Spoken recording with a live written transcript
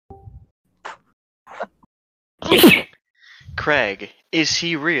Craig, is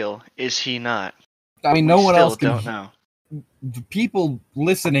he real? Is he not? I mean, no one else can. Don't know. The people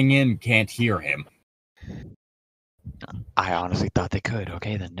listening in can't hear him. I honestly thought they could.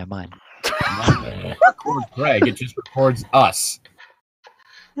 Okay, then never mind. Record Craig, it just records us.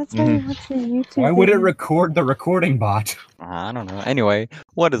 That's why you watch the YouTube. Why would it record the recording bot? I don't know. Anyway,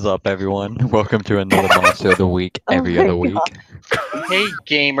 what is up, everyone? Welcome to another Monster of the Week every other week. Hey,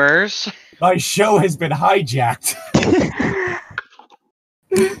 gamers. My show has been hijacked.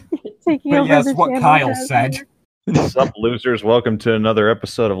 But yes, what Kyle said. What's up, losers? Welcome to another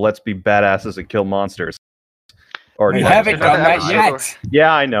episode of Let's Be Badasses and Kill Monsters. We haven't done that yet.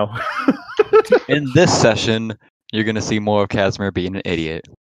 Yeah, I know. In this session, you're gonna see more of Casimir being an idiot.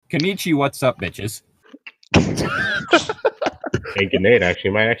 Kenichi, what's up, bitches? Hey, Grenade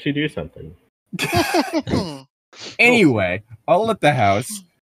actually might actually do something. Anyway, all at the house,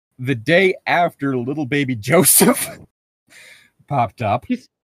 the day after little baby Joseph popped up. He's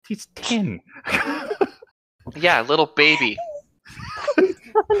 10. Yeah, little baby.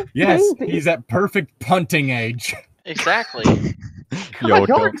 Yes, he's at perfect punting age. Exactly. Yo,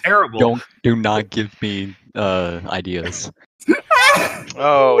 Y'all are terrible. do not give me ideas.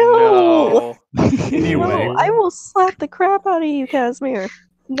 Oh no. Anyway, No, I will slap the crap out of you, Casimir.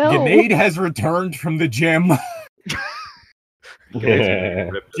 No. Grenade has returned from the gym,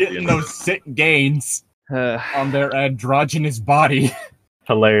 getting those sick gains on their androgynous body.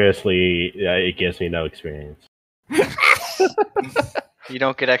 Hilariously, it gives me no experience. You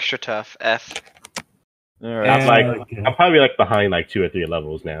don't get extra tough. F. All right. I'm probably like behind like 2 or 3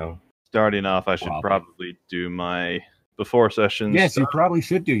 levels now. Starting off, I should probably do my before sessions. Yes, you probably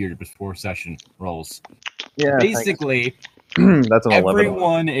should do your before session rolls. Yeah. Basically, That's an 11.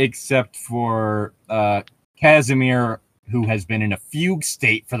 everyone except for Casimir, who has been in a fugue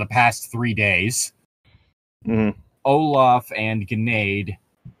state for the past 3 days. Mhm. Olaf and Grenade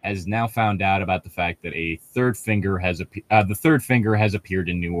has now found out about the fact that a third finger has appeared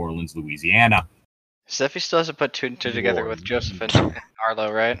in New Orleans, Louisiana. Zeffy still hasn't put 2 and 2 together with Joseph and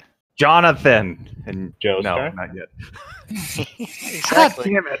Arlo, right? Jonathan and Joe, no, sir? not yet.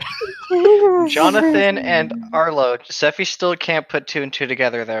 Exactly. God damn it! Jonathan and Arlo. Zeffy still can't put 2 and 2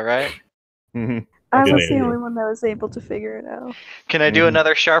 together, though, right? Mm-hmm. I Okay. was the only one that was able to figure it out. Can I do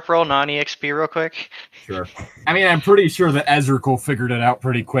another sharp roll, non-EXP, real quick? Sure. I mean, I'm pretty sure that Ezreal figured it out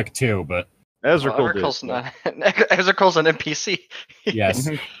pretty quick too, but Ezreal's not. Ezreal's an NPC. yes.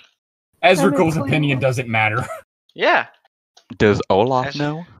 Mhm. Ezreal's opinion doesn't matter. Yeah. Does Olaf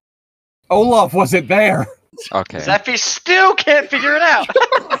know? Olaf wasn't there. Okay. Zeffy still can't figure it out.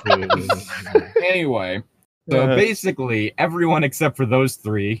 Anyway, so basically, everyone except for those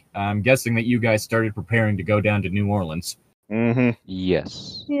 3, I'm guessing that you guys started preparing to go down to New Orleans. Mm-hmm.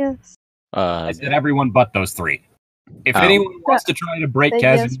 Yes. Yes. I said everyone but those 3. If anyone wants to try to break That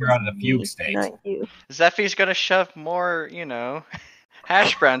yes Casimir was out of the me, fugue state, Not you. Zeffy's gonna shove more,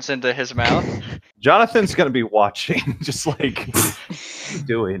 hash browns into his mouth. Jonathan's gonna be watching, just like what's he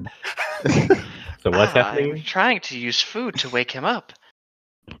doing. So what's I'm happening? trying to use food to wake him up.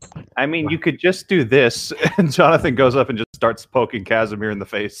 I mean, you could just do this, and Jonathan goes up and just starts poking Casimir in the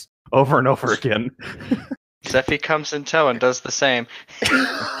face over and over again. Zeffy comes in tow and does the same.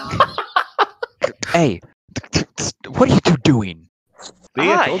 Hey, what are you two doing? See,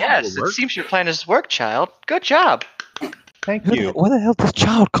 I told you Yes, it'll it work. seems your plan has worked, child. Good job. Thank Where you. the hell does this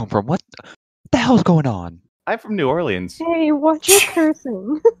child come from? What the hell's going on? I'm from New Orleans. Hey, watch your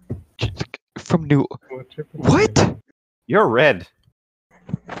cursing. From New... What? You're red.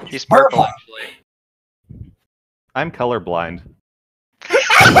 He's purple, actually. I'm colorblind.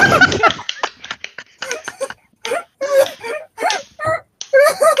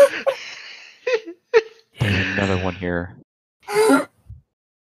 There's another one here.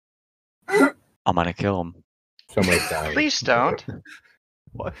 I'm gonna kill him. Somebody's dying. Please don't.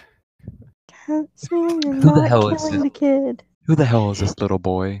 What? Casimir, you're Who the not hell is killing this? the kid. Who the hell is this little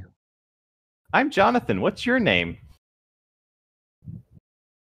boy? I'm Jonathan. What's your name?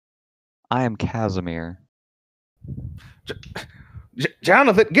 I am Casimir.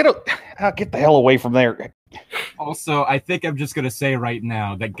 Jonathan, get the hell away from there. also, I think I'm just going to say right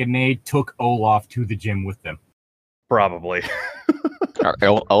now that Grenade took Olaf to the gym with them. Probably.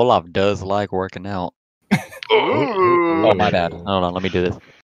 Olaf does like working out. Oh, my bad. Hold on, let me do this.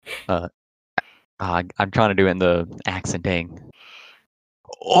 I'm trying to do it in the accent thing.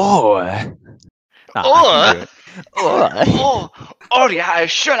 I can do it. Yeah, I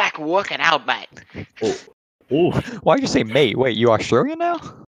sure like working out, mate. Ooh. Why'd you say mate? Wait, you Australian now?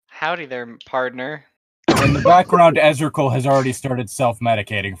 Howdy there, partner. In the background, Ezreal has already started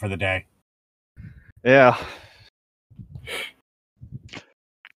self-medicating for the day. Yeah.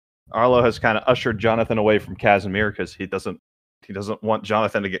 Arlo has kind of ushered Jonathan away from Casimir because he doesn't want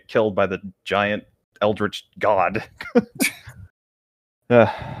Jonathan to get killed by the giant eldritch god.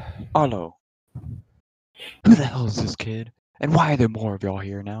 Arlo. Who the hell is this kid? And why are there more of y'all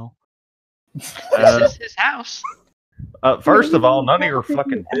here now? This is his house. First of all, none of your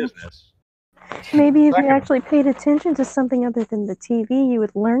fucking business. Maybe if you Second- actually paid attention to something other than the TV, you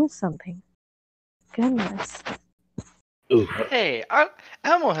would learn something. Goodness. Ooh. Hey,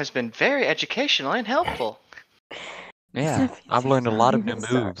 Elmo has been very educational and helpful. Yeah, I've learned a lot of new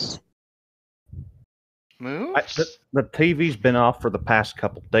moves. Moves? The TV's been off for the past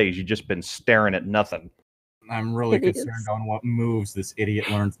couple days. You've just been staring at nothing. I'm really It is. concerned on what moves this idiot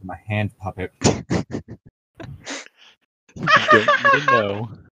learns from a hand puppet. You don't need to know.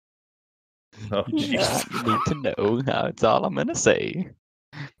 Oh, Jesus. You need to know. That's all I'm gonna say.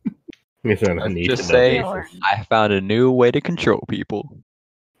 Let's Let's just say I found a new way to control people.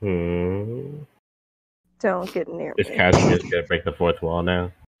 Hmm. Don't get near Is me. Casimir's gonna break the fourth wall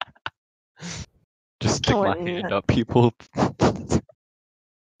now? Just stick Oh, my and hand that- up people.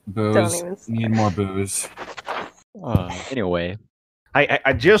 Booze. even say Need more booze. Anyway,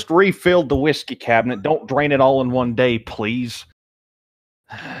 I just refilled the whiskey cabinet. Don't drain it all in one day, please.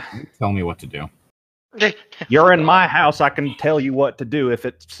 Tell me what to do. You're in my house. I can tell you what to do if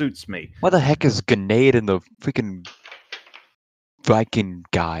it suits me. what the heck is Grenade and the freaking Viking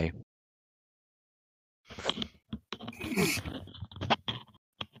guy?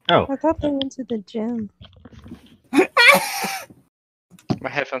 Oh, I thought they went to the gym. My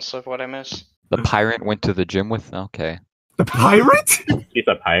headphones slip what I miss. The pirate went to the gym with? Okay. The pirate? he's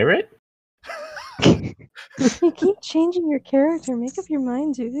a pirate? You keep changing your character. Make up your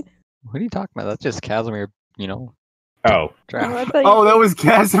mind, dude. What are you talking about? That's just Casimir, Oh, Oh, draft. I thought Oh, that was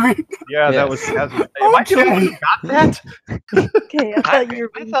Casimir. Yeah, Yeah. that was. Am I the only one who got that? okay, I thought you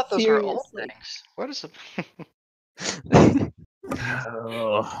were I being thought those were serious. old Like, things. What is it?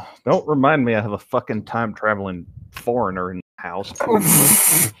 Don't remind me I have a fucking time traveling foreigner in the house.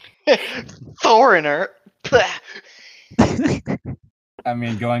 Foreigner. I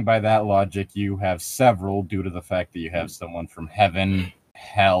mean, going by that logic, you have several due to the fact that you have someone from heaven,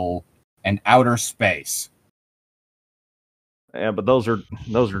 hell, and outer space. Yeah, but those are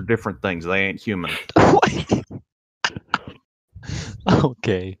different things. They ain't human.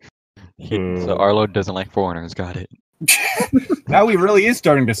 Okay. So Arlo doesn't like foreigners. Got it. Now he really is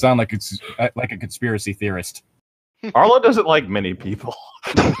starting to sound like it's like a conspiracy theorist. Arlo doesn't like many people.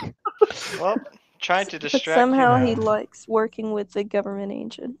 Well, trying to but distract somehow you. he likes working with the government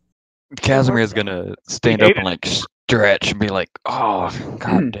agent. Casimir's gonna stand up and like stretch and be like, "Oh,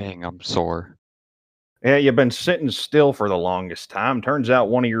 god dang, I'm sore." Yeah, you've been sitting still for the longest time. Turns out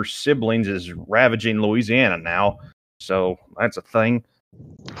one of your siblings is ravaging Louisiana now, so that's a thing.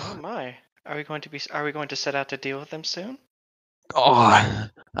 Oh my. Are we going to set out to deal with them soon? Oh,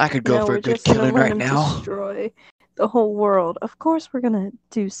 I could go No, for we're a good just gonna killing let right him now. destroy the whole world. Of course, we're gonna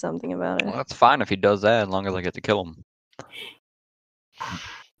do something about it. Well, that's fine if he does that, as long as I get to kill him. I'm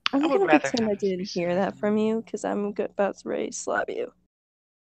I would gonna rather pretend I have didn't hear that from you because I'm about to ready to slap you.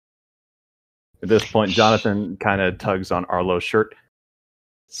 At this point, Jonathan kind of tugs on Arlo's shirt.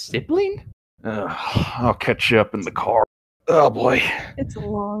 Sibling? I'll catch you up in the car. Oh boy. It's a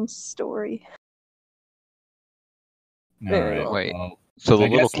long story. All right. Wait. Well, So the I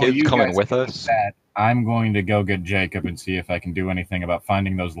little guess while kid's you coming guys with do us. that, I'm going to go get Jacob and see if I can do anything about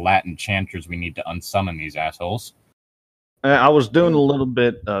finding those Latin chanters we need to unsummon these assholes. I was doing a little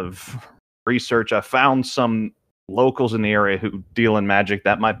bit of research. I found some locals in the area who deal in magic.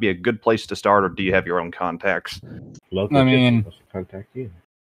 That might be a good place to start, or do you have your own contacts? local I mean- supposed to contact you.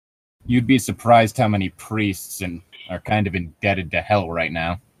 You'd be surprised how many priests are kind of indebted to hell right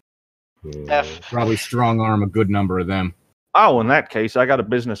now. F. Probably strong arm a good number of them. Oh, in that case, I got a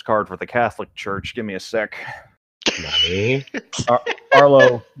business card for the Catholic Church. Give me a sec. Money.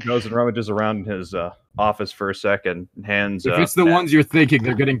 Arlo goes and rummages around in his office for a second and hands. If it's the ones you're thinking,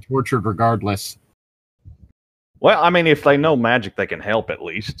 they're getting tortured regardless. Well, I mean, if they know magic, they can help at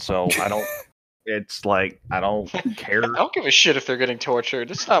least. So I don't. It's like I don't care. I don't give a shit if they're getting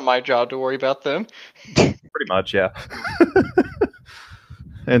tortured. It's not my job to worry about them. Pretty much, yeah.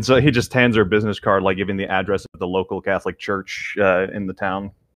 And so he just hands her a business card, like giving the address of the local Catholic church in the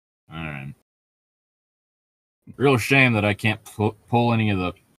town. All right. Real shame that I can't pull any of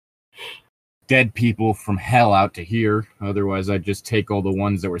the dead people from hell out to here. Otherwise, I'd just take all the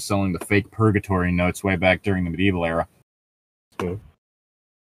ones that were selling the fake purgatory notes way back during the medieval era. Hmm.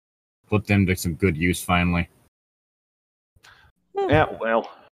 Put them to some good use, finally. Yeah, well,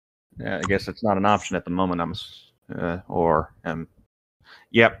 yeah, I guess it's not an option at the moment.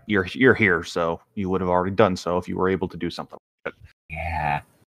 Yep, you're here, so you would have already done so if you were able to do something. Yeah.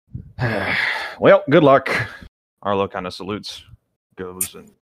 Well, good luck. Arlo kind of salutes, goes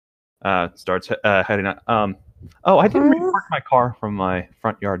and starts heading out. I didn't repark my car from my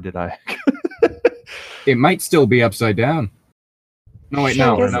front yard, did I? It might still be upside down. No, wait,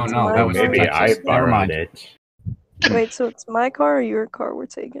 no. That was Maybe I Texas. Never borrowed mind. it. Wait, so it's my car or your car we're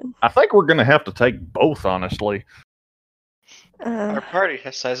taking? I think we're gonna have to take both, honestly. Our party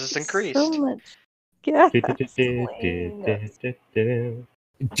size has increased. So much gas.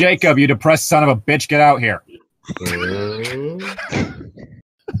 Jacob, you depressed son of a bitch, get out here.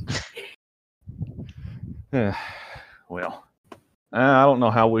 Well, I don't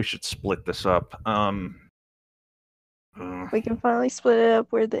know how we should split this up. We can finally split it up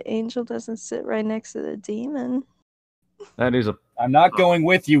where the angel doesn't sit right next to the demon. That is a. I'm not going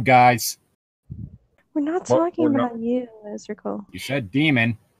with you guys. We're not Well, talking we're about you, Ezreal. You said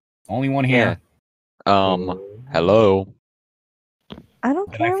demon. Only one here. Hello. I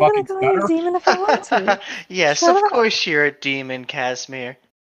don't Did I care. I'm gonna fucking call you a stutter? demon if I want to. Yes, Shut of up. course you're a demon, Casimir.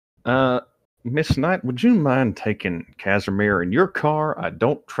 Miss Knight, would you mind taking Casimir in your car? I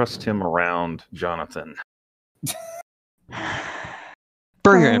don't trust him around Jonathan.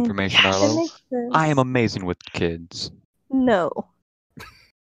 For your Fine. information, That Arlo, makes sense. I am amazing with kids. No.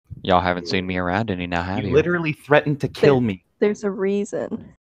 Y'all haven't seen me around any now, have You you? literally threatened to kill me. There's a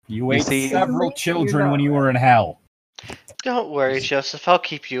reason. You ate see- several children when you were in hell. Don't worry, Joseph. I'll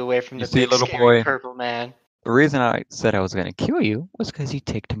keep you away from You the see, big little scary boy? purple man. The reason I said I was going to kill you was because you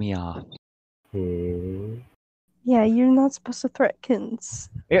ticked me off. Yeah, you're not supposed to threaten kids.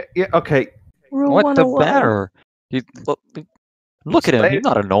 Yeah, okay. Rule What the 101. matter? Look at him. Slay- He's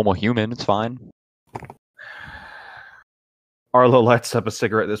not a normal human. It's fine. Arlo lights up a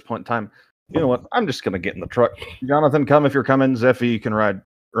cigarette at this point in time. You know what? I'm just gonna get in the truck. Jonathan, come if you're coming. Zephy, you can ride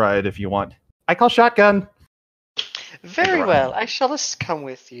if you want. I call shotgun. Very Right. well. I shall just come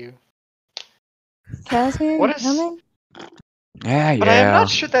with you. Casimir, What you is- coming? Yeah, But I am yeah. not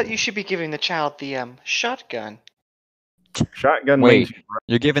sure that you should be giving the child the shotgun. Shotgun. Wait. means you-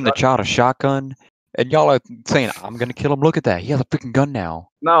 You're giving the child a shotgun, and y'all are saying, I'm going to kill him. Look at that. He has a freaking gun now.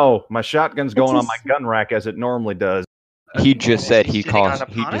 No, my shotgun's going on It's my just- gun rack as it normally does. He just said He's he sitting on calls. a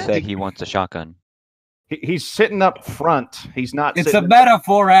He just bonnet? said he wants a shotgun. He's sitting up front. He's not. It's a sitting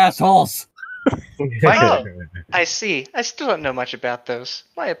metaphor, assholes. Oh. I see. I still don't know much about those.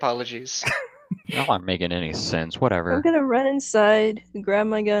 My apologies. Y'all aren't making any sense. I'm Whatever. gonna run inside, grab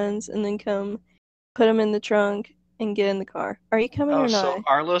my guns, and then come put them in the trunk and get in the car. Are you coming Oh, or so not?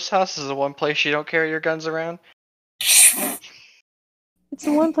 Arlo's house is the one place you don't carry your guns around? It's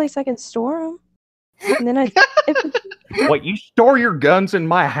the one place I can store them. And then Wait, you store your guns in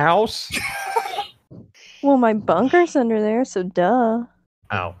my house? well, my bunker's under there, so duh.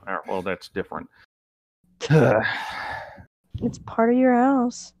 Oh, all right, well, that's different. It's part of your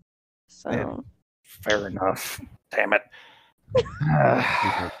house. So Yeah. Fair enough. Damn it.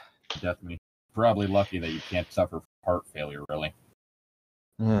 Death me. Probably lucky that you can't suffer from heart failure, really.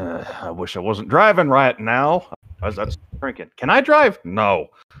 I wish I wasn't driving right now. I was drinking. Can I drive? No.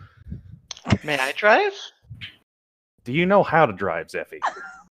 May I drive? Do you know how to drive, Zephy?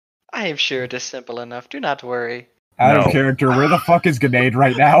 I am sure it is simple enough. Do not worry. Out No. of character, where the fuck is Grenade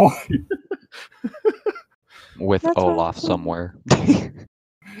right now? With That's what I'm Olaf saying. somewhere.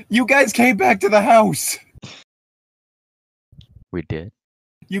 You guys came back to the house. We did.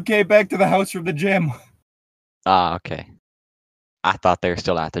 You came back to the house from the gym. Ah, okay. I thought they were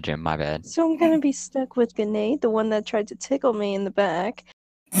still at the gym. My bad. So I'm gonna be stuck with Grenade, the one that tried to tickle me in the back.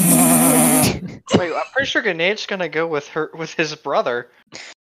 Wait, I'm pretty sure Grenad's gonna go with his brother.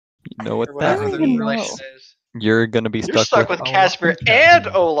 You know what Or that whatever I don't the even means? know. relation is. You're gonna be You're stuck, stuck with Olaf. Casper and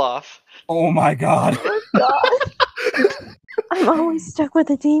Olaf. Oh my god. I'm always stuck with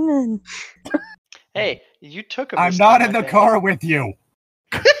a demon. Hey, you took him. I'm this not time, in I the think. car with you.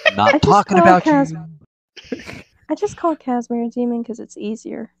 I Not just talking called about Cas- you. I just call Casimir a demon because it's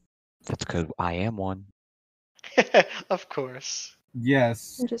easier. That's because I am one. Of course.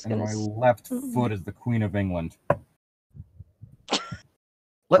 Yes. I'm just And gonna my s- left Mm-mm. foot is the Queen of England.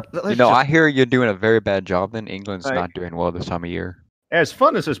 You know, I hear you're doing a very bad job. Then England's Right. not doing well this time of year. as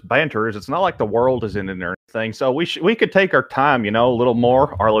fun as this banter is, it's not like the world is in it or anything. So we could take our time, a little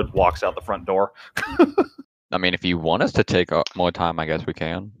more. Arlo walks out the front door. I mean, if you want us to take more time, I guess we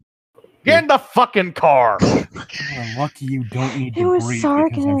can. Get in the fucking car. You're lucky you don't need It to was breathe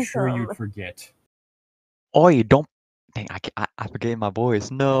because I'm sure sarcasm. you'd forget. Oi, don't. Dang, I forgave my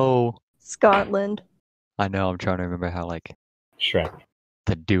voice. No. Scotland. I know. I'm trying to remember how Shrek.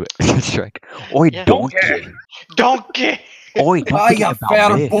 to do it. Strike. Oi, Yeah. donkey. Donkey! Oi, don't forget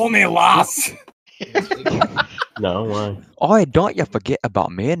about me. bunny lass! No, why? Oi, don't you forget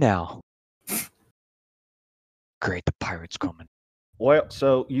about me now. Great, the pirate's coming. Well,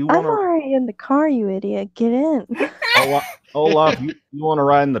 so you I'm want to already in the car, you idiot. Get in. Olaf? You want to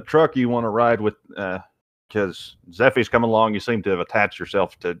ride in the truck? Or you want to ride with? Because Zephy's coming along. You seem to have attached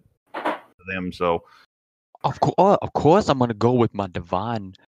yourself to them. So Of course, I'm gonna go with my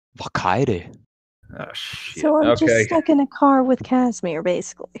divine Valkyrie. oh, shit. So I'm Okay, just stuck in a car with Casimir,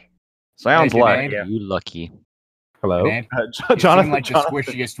 basically. sounds Hey, like Janae. You lucky. Hello? Man, you Jonathan. seem like the Jonathan.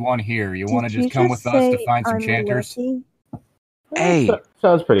 squishiest one here. You Did want to you just come with us to say find some I'm chanters? lucky? Hey,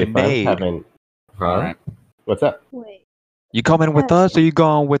 Sounds pretty fun. grenade. Having fun. All right. What's up? Wait. You coming with us, or you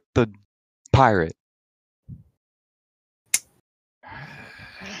going with the pirate?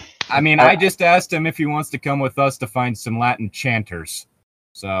 I mean, I just asked him if he wants to come with us to find some Latin chanters.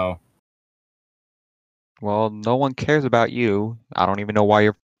 So, Well, no one cares about you. I don't even know why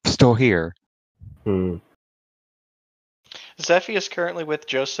you're still here. Zephy is currently with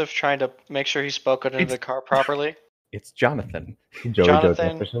Joseph trying to make sure he's spoken into the car properly. It's Jonathan. Joey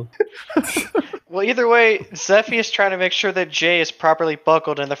Jonathan. Joe Jefferson? Well, either way, Zephy is trying to make sure that Jay is properly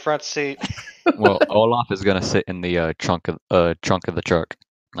buckled in the front seat. Well, Olaf is gonna sit in the trunk of the truck,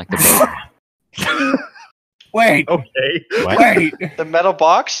 like the. wait, Okay. wait. The metal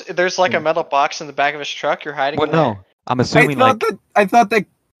box? There's like a metal box in the back of his truck. You're hiding Well, in there? no, I'm assuming like. I thought that.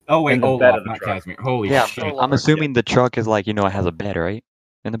 Oh wait, In the bed Olaf, of the not truck. Casimir. Holy Yeah, shit! I'm assuming the truck is like it has a bed, right,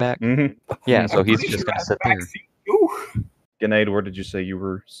 in the back. Mm-hmm. Yeah, so I'm he's pretty just sure gonna it has sit a there. backseat. Ooh. Grenade, where did you say you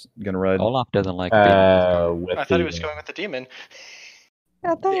were gonna ride? Olaf doesn't like being in his car. With I thought he was going with the demon. I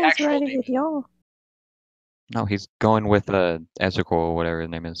thought The I was actual riding demon. with y'all. No, he's going with Ezekiel or whatever his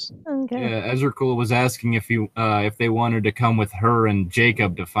name is. Okay. Yeah, Ezreal was asking if they wanted to come with her and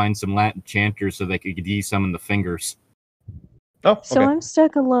Jacob to find some Latin chanters so they could use some in the fingers. Oh, okay. So I'm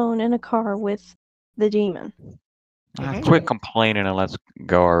stuck alone in a car with the demon. Mhm. Quit complaining and let's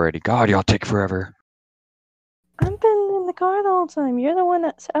go already. God, y'all take forever. I've been in the car the whole time. You're the one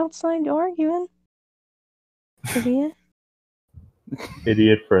that's outside arguing. Idiot.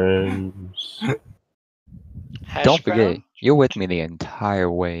 Idiot friends. Hash Don't brown? forget, you're with me the entire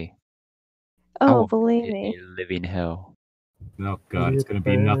way. Oh, will believe It me. a living hell. Oh god, it's gonna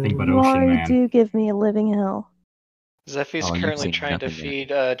be nothing but You Ocean already Man. do give me a living hell. Zephy's Oh, you've currently seen trying to nothing yet.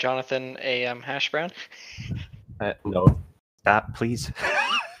 feed Jonathan a hash brown. No. Stop, please.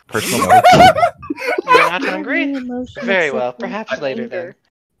 Personal. You're not hungry? Emotional Very well. sickness Perhaps and later anger.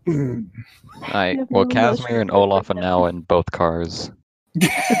 then. Alright, have well, no Casimir and emotional Olaf are support now in both cars.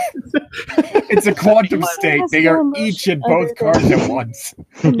 It's a quantum state. They are each in both cars at once.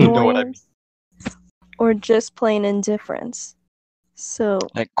 You know what I mean. Annoyance or just plain indifference. So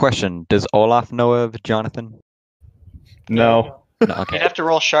Question, does Olaf know of Jonathan? No. No, okay. You'd have to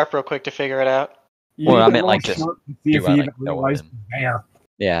roll sharp real quick to figure it out. You Well, I need to meant, roll like, just short and see if do I, he like, even know of realized him? he's there.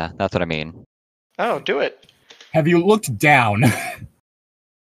 Yeah, that's what I mean. Oh, do it. Have you looked down?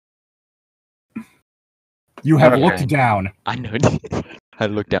 You have Okay. looked down. I know. I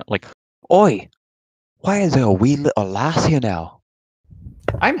looked down like, oi, why is there a wee little lass here now?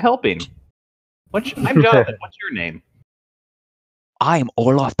 I'm helping. I'm Jonathan. What's your name? I am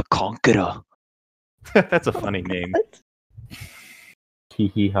Olaf the Conqueror. That's a funny name. Hee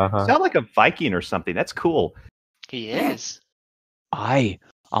hee ha ha. Sound like a Viking or something. That's cool. He is.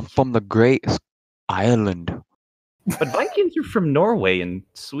 I'm from the great Ireland. But Vikings are from Norway and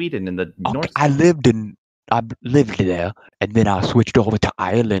Sweden in the Okay, north. I lived there, and then I switched over to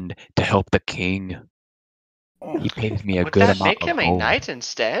Ireland to help the king. He pays me a Would good that amount make of him a gold. knight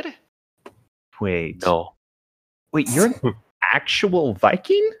instead? Wait. No, Wait, you're an actual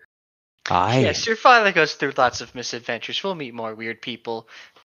Viking? Yes, your father goes through lots of misadventures. We'll meet more weird people.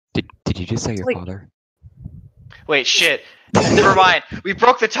 Did you just say your Wait. father? Wait, shit. Never mind. We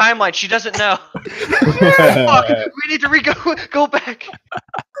broke the timeline. She doesn't know. Fuck. We need to go back.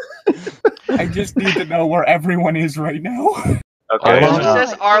 I just need to know where everyone is right now. Okay. Oh, She no.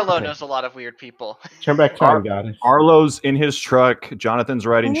 says Arlo knows a lot of weird people. Turn back time, goddess. Arlo's in his truck. Jonathan's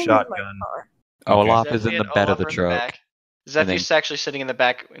riding I think it's my shotgun. car. Olaf Zephy is in the and bed of Olaf the are in truck, back. Zephy's actually sitting in the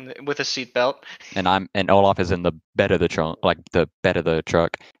back with a seatbelt. and Olaf is in the bed of the trunk, like the bed of the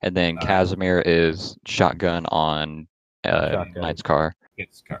truck, and then Casimir is shotgun on Shotgun. Knight's car.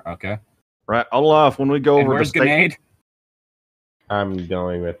 Okay. Right, Olaf, when we go And over to where's Grenade? I'm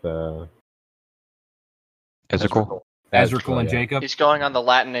going with Is it cool? Ezreal and Jacob? He's going on the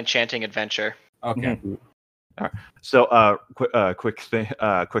Latin enchanting adventure. Okay. So, quick thing.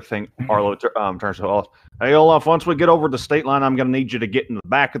 Arlo turns to Olaf. Hey, Olaf. Once we get over the state line, I'm going to need you to get in the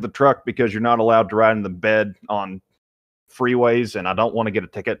back of the truck because you're not allowed to ride in the bed on freeways, and I don't want to get a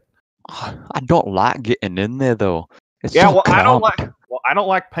ticket. I don't like getting in there though. It's Yeah, so well, I don't cramped.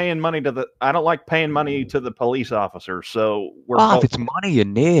 like paying money to the police officers. So we're If both. it's money you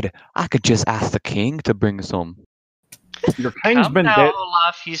need, I could just ask the king to bring some. Your king's Come been now, dead.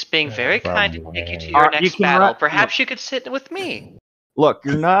 Olaf. He's being very kind to take you to your Alright, you next can battle. run- Perhaps you could sit with me. Look,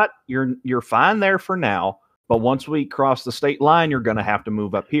 you're fine there for now. But once we cross the state line, you're going to have to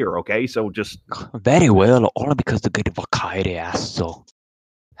move up here. Okay, so just Very well, only because the good Valkyrie asked so.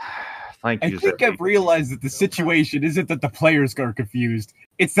 thank I you. think Zephy. I've realized that the situation isn't that the players are confused.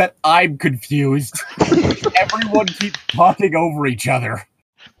 It's that I'm confused. Everyone keeps talking over each other.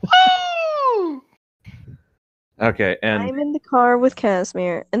 Woo! Okay, and I'm in the car with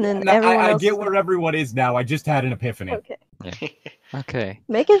Casimir, and then No, everyone I else. get where everyone is now. I just had an epiphany. Okay, Okay.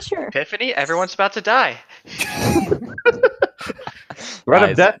 making sure. Epiphany, everyone's about to die. threat of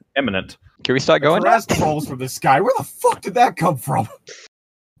Guys. death imminent. Can we start going? Rest falls from the sky. Where the fuck did that come from?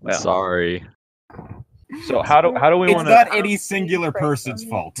 Well, Sorry. so how do we It's want not to any singular person's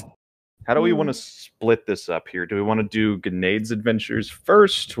fault. split this up here? Do we want to do Grenades adventures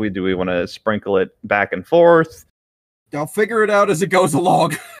first? Do we want to sprinkle it back and forth? I'll figure it out as it goes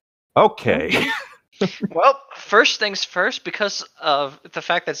along. Okay. Well, first things first, because of the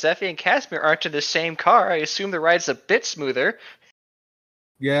fact that Zephy and Casimir aren't in the same car, I assume the ride's a bit smoother.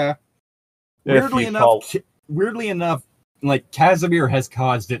 Yeah. If you Weirdly enough, like Casimir has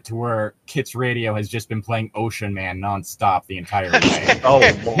caused it to where Kit's radio has just been playing Ocean Man nonstop the entire day. Oh,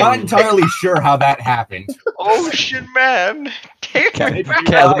 Not entirely sure how that happened. Ocean Man!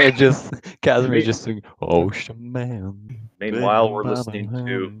 Casimir just singing Ocean Man. Meanwhile, we're listening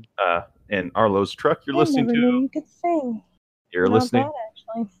to in Arlo's truck. You're listening to. You could sing. You're Not listening.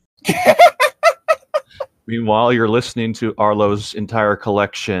 bad, actually. Meanwhile, you're listening to Arlo's entire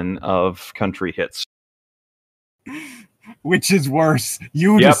collection of country hits. Which is worse?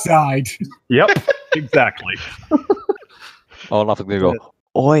 You Yep. decide. Yep, exactly. Oh, nothing. They go.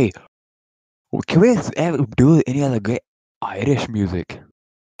 Oi, can we ever do any other great Irish music?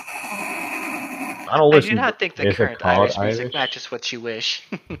 I don't I listen. do not think the Is it current called Irish music Irish? matches what you wish.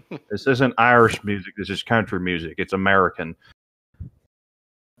 This isn't Irish music. This is country music. It's American.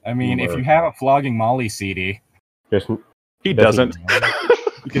 I mean, if you have a Flogging Molly CD, Just, He doesn't.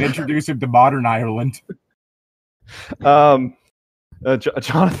 you can introduce him to modern Ireland.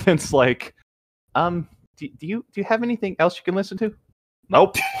 Jonathan's like, do you have anything else you can listen to?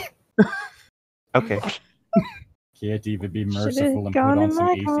 Nope. Okay. Can't even be Should've merciful and put gone on in some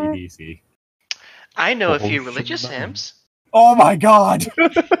my car. AC/DC. I know a Oh, few shit, religious man. hymns. Oh my god!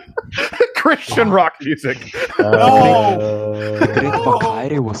 Christian rock music. The great No.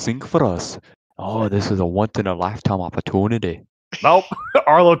 Valkyrie will sing for us. Oh, this is a once in a lifetime opportunity. Nope.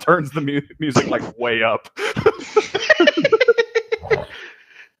 Arlo turns the music like way up.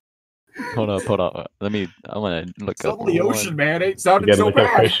 Hold up. I want to look up. Suddenly one. Ocean Man ain't you sounding get so like a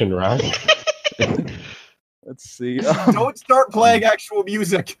bad. Christian rock. Let's see. Don't start playing actual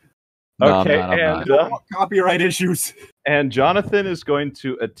music. No, I'm Okay, not, I'm and not. Don't want copyright issues. and Jonathan is going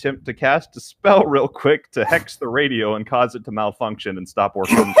to attempt to cast a spell real quick to hex the radio and cause it to malfunction and stop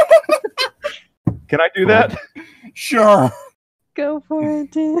working. Can I do that? Sure. Go for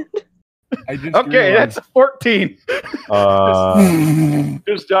it, dude. I just Okay, realized- that's 14. Uh,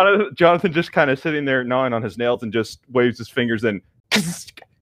 Just Jonathan just kind of sitting there gnawing on his nails and just waves his fingers and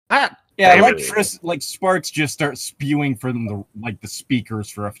Yeah, Damn it. like sparks just start spewing from the speakers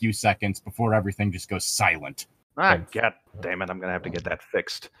for a few seconds before everything just goes silent. God damn it, I'm gonna have to get that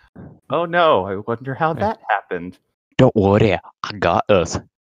fixed. Oh no, I wonder how that happened. Don't worry, I got us.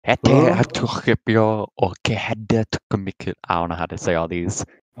 I don't know how to say all these.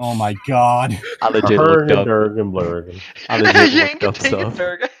 Oh my god. I legit looked up. Hergenberg. I legit You looked up stuff.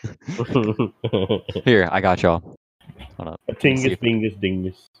 Tingus Here, I got y'all. Hold up. dingus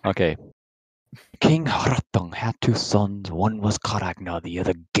dingus. Okay. King Hrattung had two sons. One was called Agna, the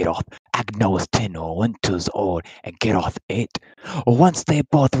other Giroth. Agna was 10 or 1 years old, and Giroth 8. Once they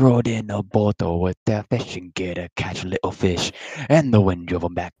both rode in a boat with their fishing gear to catch little fish, and the wind drove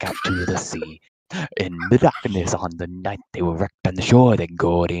them back out to the sea. In the darkness on the night they were wrecked on the shore, then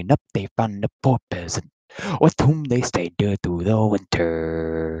going up they found a poor peasant, with whom they stayed there through the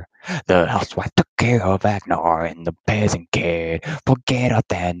winter. The housewife took care of Agnar, and the peasant cared for Geralt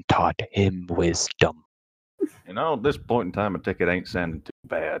and taught him wisdom. You know, at this point in time, a ticket ain't sounding too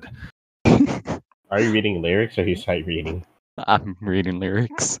bad. Are you reading lyrics or are you sight reading? I'm reading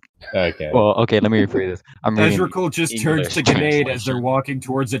lyrics. Okay. Well, okay, let me rephrase this. I'm reading Ezreal just turns English to Grenade as they're translation. walking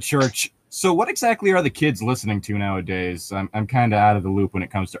towards a church. So what exactly are the kids listening to nowadays? I'm kind of out of the loop when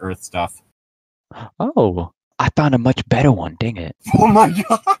it comes to Earth stuff. Oh, I found a much better one. Dang it! Oh my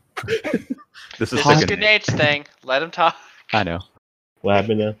god! This is This is sickening. Grenades thing. Let him talk. I know. What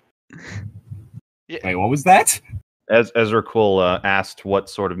happened now? Wait, what was that? As Ezra Quill asked what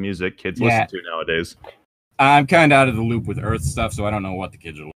sort of music kids Yeah. listen to nowadays. I'm kind of out of the loop with Earth stuff, so I don't know what the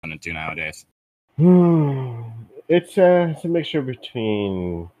kids are listening to nowadays. It's a mixture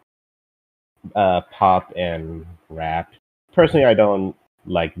between pop and rap. Personally, I don't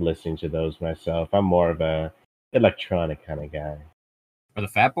like listening to those myself. I'm more of a electronic kind of guy. Are the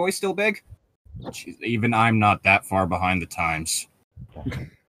Fat Boys still big? Jeez, even I'm not that far behind the times.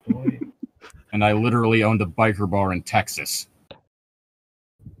 Boy. And I literally owned a biker bar in Texas.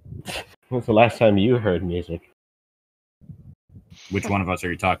 When's the last time you heard music? Which one of us are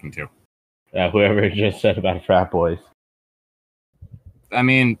you talking to? Whoever just said about frat boys. I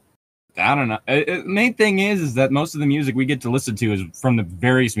mean, I don't know. Main thing is that most of the music we get to listen to is from the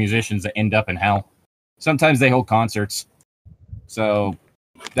various musicians that end up in hell. Sometimes they hold concerts. So,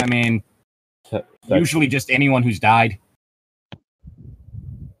 I mean, usually just anyone who's died.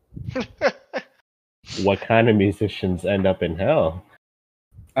 What kind of musicians end up in hell?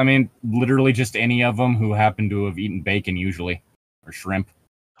 I mean, literally just any of them who happen to have eaten bacon, usually. Or shrimp.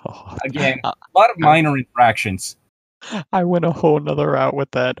 Oh, Again, a lot of minor infractions. I went a whole nother route with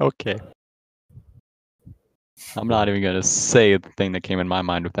that. Okay. I'm not even gonna say the thing that came in my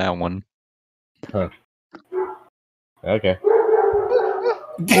mind with that one. Okay.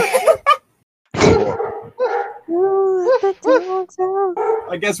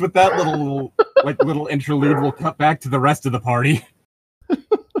 I guess with that little interlude, we'll cut back to the rest of the party.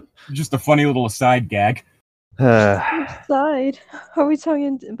 Just a funny little aside gag. Side. Are we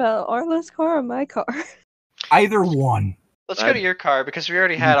talking about Arla's car or my car? Either one. Let's go to your car because we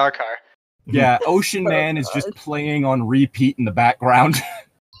already had our car. Yeah, Ocean Man is just playing on repeat in the background.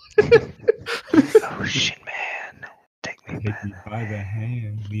 Ocean Man, take me Take me by the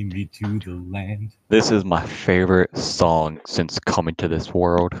hand, lead me to the land. This is my favorite song since coming to this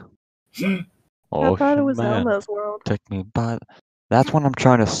world. I thought it was man, Elmo's world. take me by. That's when I'm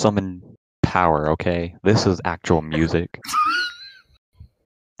trying to summon power. Okay, this is actual music.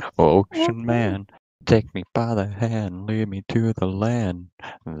 Ocean man, take me by the hand, lead me to the land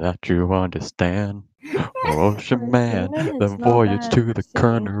that you understand. Ocean man, the voyage to the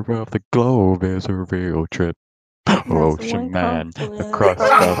corner of the globe is a real trip. Ocean man, the crust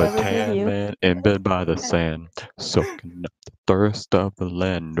of a tan man in bed by the sand, soaking up the thirst of the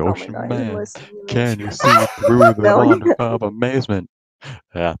land. Ocean man, can you see through the wonder of amazement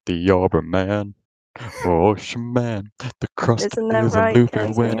at the orb man? Ocean man, the crust Isn't that is right, a Luther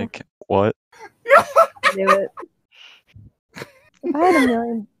when Casimir? it what? Do it. If I had $1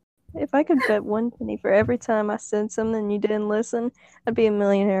 million, if I could bet 1 penny for every time I said something and you didn't listen, I'd be a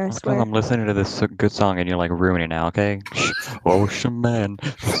millionaire, I Because swear. I'm listening to this good song and you're like ruining it now, okay? Ocean man,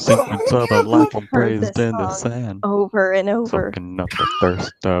 the sequence of a life I'm Heard praised this in the song sand, over and over. soaking up the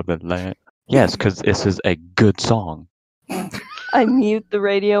thirst of the land. Yes, because this is a good song. I mute the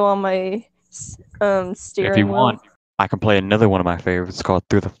radio on my steering If you wheel. want, I can play another one of my favorites called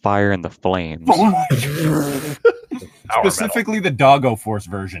Through the Fire and the Flames. Specifically the Doggo Force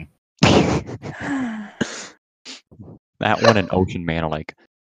version. That one and Ocean Man are like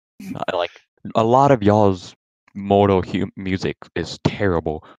a lot of y'all's moto music is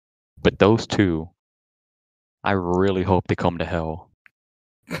terrible, but those two, I really hope they come to hell.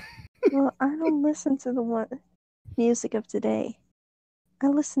 Well, I don't listen to the music of today. I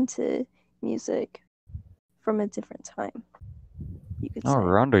listen to music from a different time. You could No say.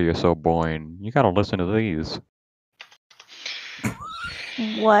 wonder you're so boring. You gotta listen to these.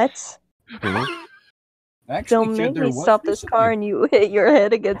 What? Actually, Don't kid, make there me was stop this recently- car and you hit your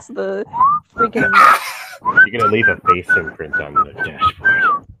head against the freaking. You're gonna leave a face imprint on the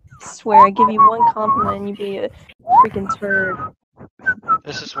dashboard. Swear, I give you one compliment and you be a freaking turd.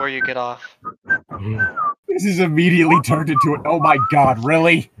 This is where you get off. This is immediately turned into it. Oh my god,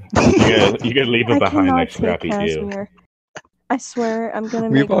 really? You're gonna leave I it behind cannot like take Scrappy Doo. Casimir. I swear, I'm gonna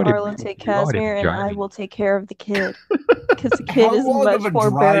We've make already- Arlo take we've already Casimir and I driving. will take care of the kid. Because the kid How is long much of a more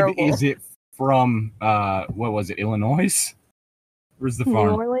drive bearable. is it from, what was it, Illinois? Where's the New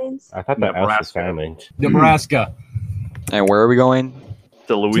farm? Orleans? I thought that was Nebraska. silent. Nebraska. And where are we going? To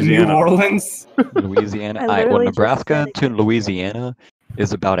To New Louisiana. Orleans? Louisiana. I Well, literally just Nebraska said it. to Louisiana.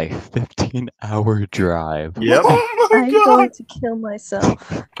 is about a 15-hour drive. Yep. Oh my I'm god! going to kill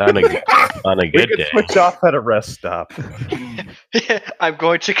myself. On a We good could day. switch off at a rest stop. I'm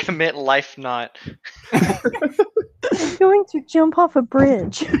going to commit life not. I'm going to jump off a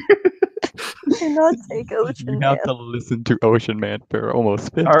bridge. Do not take You Ocean have Man. to listen to Ocean Man for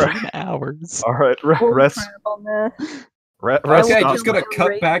almost 15 Alright. hours. All right, Bull rest. crap on that. Rest Okay, will just kill gonna my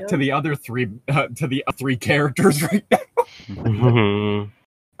cut back to radio. the other three characters right now.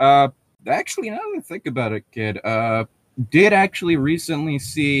 Mhm. Actually, now that I think about it, kid, did actually recently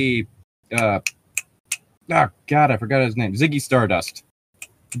see, oh god, I forgot his name, Ziggy Stardust.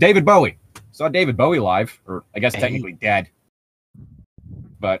 David Bowie. Saw David Bowie live, or I guess Hey. technically dead.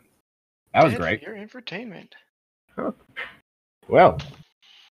 But that was Dead great. for your entertainment. Well.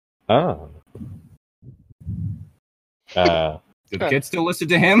 Oh. Do the kids still listen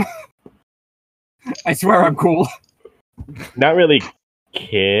to him? I swear I'm cool. Not really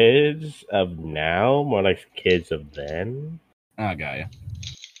kids of now, more like kids of then. Oh, got ya.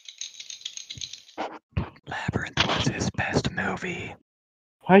 Labyrinth was his best movie.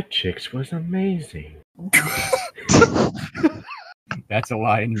 White Chicks was amazing. That's a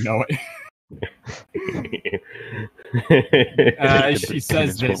lie, and you know it. She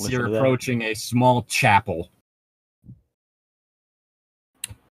says Kids won't this, listen you're to that. approaching a small chapel.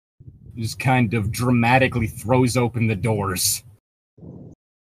 Just kind of dramatically throws open the doors.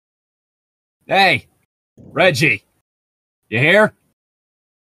 Hey, Reggie, you here?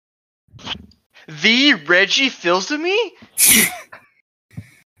 The Reggie Fils-Aimé?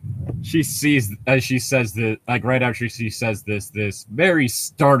 She sees, as she says that, like right after she says this very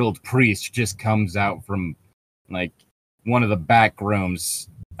startled priest just comes out from, like, one of the back rooms.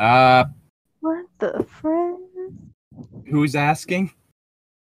 What the frick? Who's asking?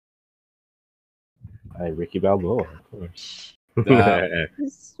 Hi, Ricky Balboa, of course. Uh, I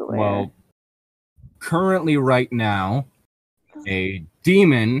swear. Well, currently right now, a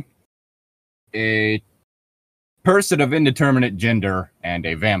demon, a person of indeterminate gender, and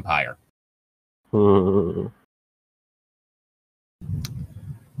a vampire. Oh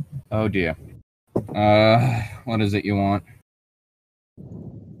dear. What is it you want?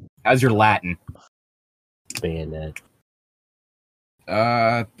 How's your Latin? Bayonet.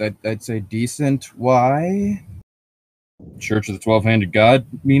 That's a decent. Why? Church of the 12-Handed God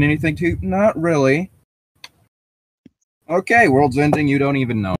mean anything to you? Not really. Okay, world's ending, you don't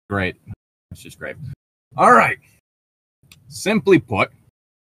even know. Great. That's just great. Alright. Simply put,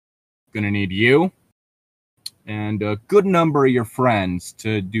 gonna need you and a good number of your friends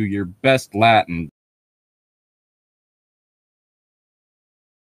to do your best Latin.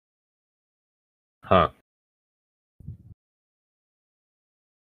 Huh.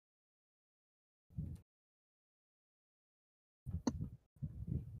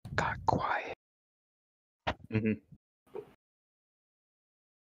 Got quiet. Mm-hmm.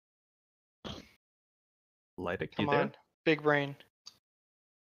 Light it, Come you there? on. Big brain.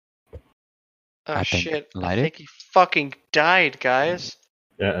 Oh I think shit. I light think he fucking died, guys.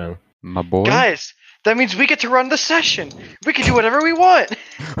 Uh-oh. My boy. Guys, that means we get to run the session. We can do whatever we want.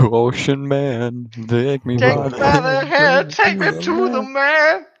 Ocean Man, take me Take by me by the hand, take me to the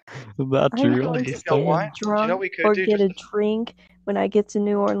man. That I'm you going to You get know what? Do you know drunk what we could or do? get a Just- drink when I get to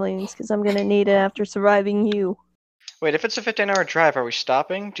New Orleans because I'm gonna need it after surviving you. Wait, if it's a 15-hour drive, are we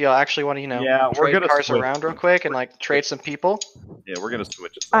stopping? Do y'all actually want to, Yeah, we're trade gonna cars switch. around real quick and like trade some people? Yeah, we're gonna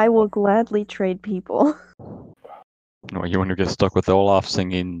switch it. I will gladly trade people. No, you want to get stuck with Olaf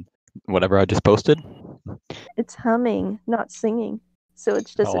singing whatever I just posted? It's humming, not singing. So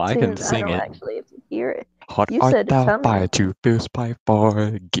it's just Oh, a I tune. can sing I don't it. actually have to hear it. Hot You art said it's thou humming. fire to fierce by far,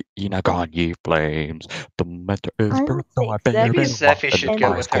 get ye flames. The matter is I will birth, though I take bear Maybe in Zephy walk, should and go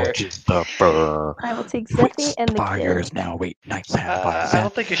fire with her. scorches the fur. I will take Twist Zeffy and the fires kid. now 8 nights have I I sat,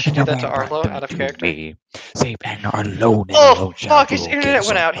 don't think you should and do a that to man brought Arlo them out of to character. me. Save and are alone and Oh, alone shall fuck, his rule, internet gives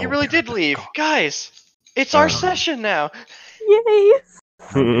went us out. He no really did terror. leave. Guys, it's our Oh. session now. Yay!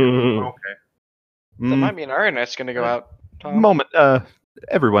 Okay. That might mean our internet's gonna go out, Tom. Moment,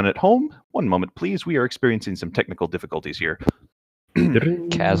 everyone at home, one moment, please. We are experiencing some technical difficulties here.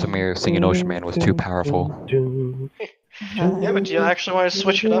 Casimir singing Ocean Man was too powerful. Yeah, but do you actually want to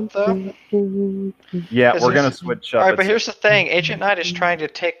switch it up, though? Yeah, Is we're gonna this- switch up. Alright, but It's- here's the thing. Agent Knight is trying to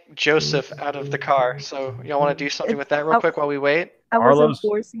take Joseph out of the car, so y'all want to do something with that real quick while we wait? I wasn't Arlo's-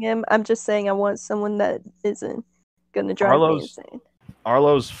 forcing him. I'm just saying I want someone that isn't gonna drive me Arlo's- insane.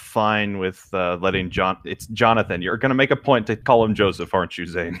 Arlo's fine with letting It's Jonathan. You're gonna make a point to call him Joseph, aren't you,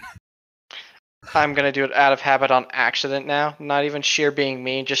 Zane? I'm gonna do it out of habit on accident now. Not even sheer being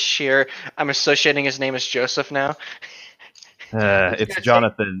mean, just sheer I'm associating his name as Joseph now. It's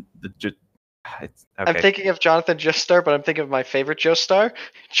Jonathan. Okay. I'm thinking of Jonathan Joestar, but I'm thinking of my favorite Joestar,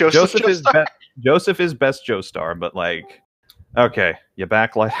 Joseph Joestar. Joseph is best Joestar, but like, okay, you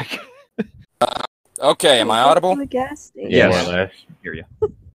back like. Okay, am I audible? The gas station. Yes. More or less. Hear you.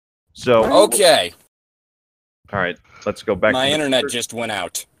 So Okay, all right, let's go back. my to internet just went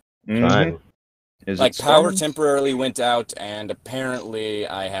out. Fine. Is Like, it power storming? temporarily went out, and apparently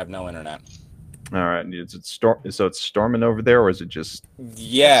I have no internet. All right, is it so it's storming over there, or is it just?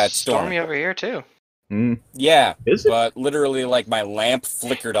 Yeah, it's stormy storming. over here too. Yeah, Is it? but literally, like, my lamp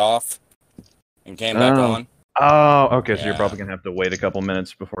flickered off and came back Oh. on. Oh, okay. So you're Yeah. probably gonna have to wait a couple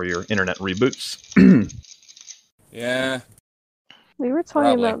minutes before your internet reboots. Yeah. We were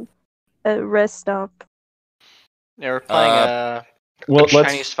talking Probably. about a rest stop. Yeah, we're playing a Well,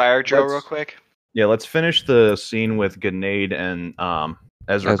 Chinese fire drill let's- real quick. Yeah, let's finish the scene with Grenade and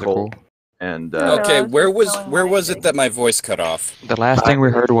Ezra Cole. Cole. And No, Okay, I was where just was telling where my was thing. it that my voice cut off? The last thing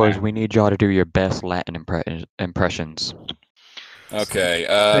we heard was we need y'all to do your best Latin impressions. Okay.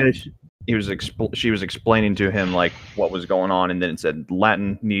 he was she was explaining to him like what was going on, and then it said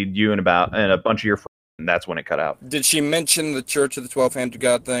Latin need you and a bunch of your friends. And that's when it cut out. Did she mention the Church of the 12-Handed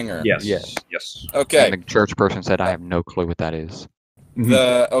God thing, or? Yes. Yes. Yes. Okay. And the church person said, I have no clue what that is.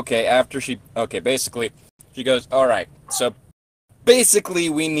 Basically, she goes, all right, so basically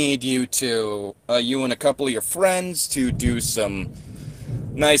we need you to, you and a couple of your friends to do some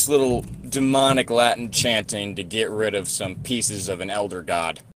nice little demonic Latin chanting to get rid of some pieces of an elder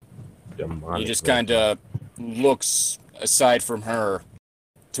god. He just kind of looks aside from her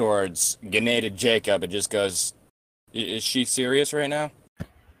towards Ganated Jacob and just goes, is she serious right now?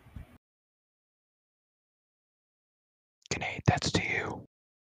 Grenade, that's to you.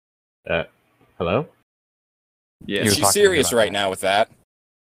 Hello? Yeah. He was She's talking serious about right that. now with that.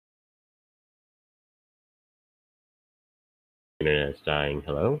 Internet's dying.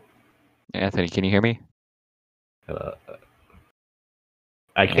 Hello? Anthony, can you hear me? Hello?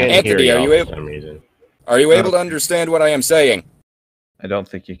 I can't Anthony, hear are you you able- for some reason. Are you able to understand what I am saying? I don't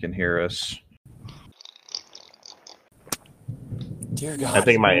think you can hear us. Dear I God.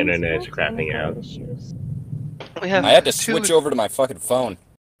 think my internet's crapping out. We have I had to two- switch over to my fucking phone.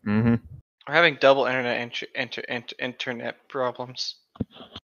 Mm-hmm. We're having double internet problems.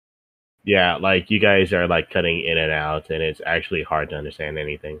 Yeah, like you guys are like cutting in and out, and it's actually hard to understand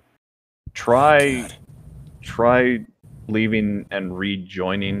anything. Try God. leaving and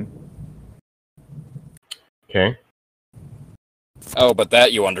rejoining. Okay. Oh, but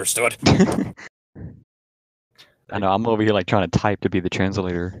that you understood. I know, I'm over here like trying to type to be the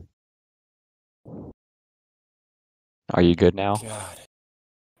translator. Are you good now? God.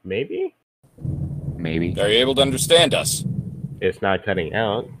 Maybe Maybe. Are you able to understand us? it's not cutting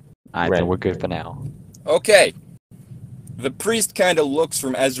out. Alright, Right. so we're good for now. Okay. The priest kind of looks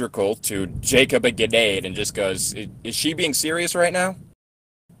from Ezracle to Jacob and Grenade and just goes, is she being serious right now?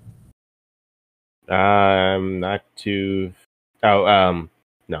 Not too. Oh,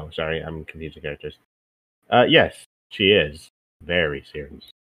 no, sorry, I'm confusing characters. Yes, she is very serious.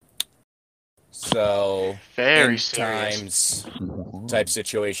 So, Very end serious. times type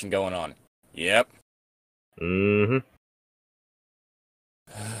situation going on. Yep. Mm-hmm.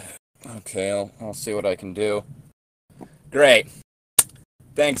 Okay, I'll see what I can do. Great.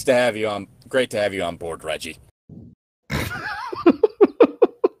 Thanks to have you on. Great to have you on board, Reggie.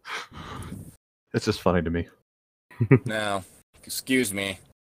 It's just funny to me. Now, excuse me.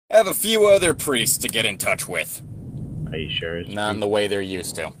 I have a few other priests to get in touch with. Are you sure? Not in the way they're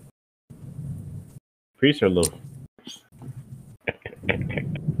used to. Priests are little.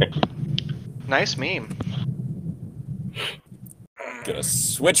 Nice meme. Gonna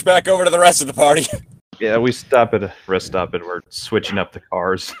switch back over to the rest of the party. Yeah, we stop at a rest stop and we're switching up the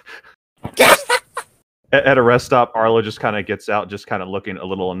cars. At a rest stop, Arlo just kind of gets out, just kind of looking a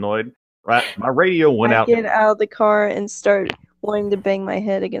little annoyed. Right, my radio went I out. get out of the car and start wanting to bang my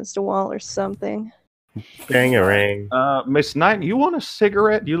head against a wall or something. Bangarang. Miss Knight, you want a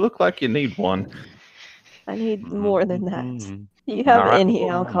cigarette? You look like you need one. I need more than that. Mhm. Do you have Alright. any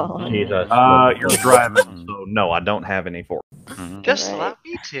alcohol? Jesus. You're driving, so no, I don't have any for. Mhm. Just Right. allow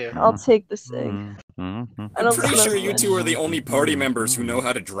me to. I'll take the cig. Mhm. Mhm. I don't Pretty smoke sure you much. two are the only party members who know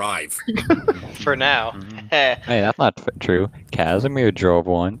how to drive. For now. Mhm. Heh. Hey, that's not true. Casimir drove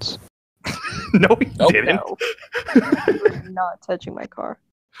once. No, he Oh, didn't. No. You're not touching my car.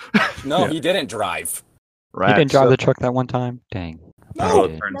 No, Yeah. he didn't drive. Right. He didn't drive so- the truck that one time? Dang. Arlo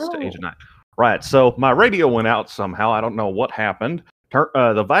did. turns to No. Agent 9. Right, so my radio went out somehow. I don't know what happened.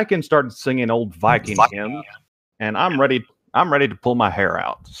 The Vikings started singing old Viking hymns, and I'm ready to pull my hair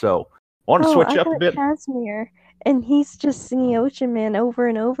out. So, want to Oh, switch I up a thought bit? Casimir and he's just singing Ocean Man over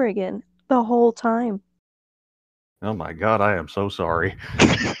and over again the whole time. Oh my god, I am so sorry.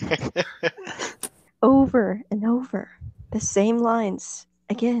 Over and over. The same lines.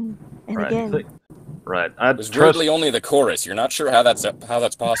 Again and Right. again. Right. I There's trust. weirdly only the chorus. You're not sure how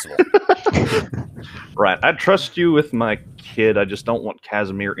that's possible. Right. I trust you with my kid. I just don't want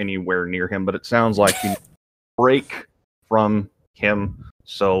Casimir anywhere near him. But it sounds like you break from him.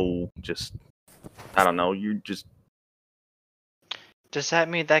 So just, I don't know. You just. Does that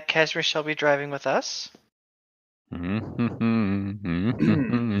mean that Casimir shall be driving with us?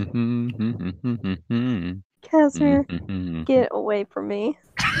 Casimir, get away from me.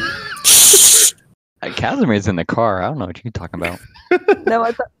 Casimir's in the car. I don't know what you're talking about.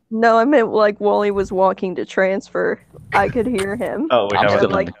 No, I meant like while he was walking to transfer, I could hear him. Oh, we I'm have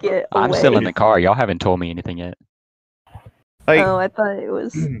still it. in Get I'm away. still in the car. Y'all haven't told me anything yet. Hey, Oh, I thought it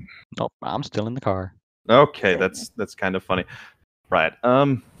was. Nope, I'm still in the car. okay, that's kind of funny. Right.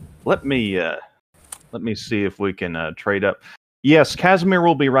 Let me see if we can trade up. Yes, Casimir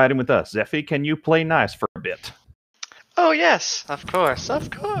will be riding with us. Zeffy, can you play nice for a bit? Oh yes, of course, of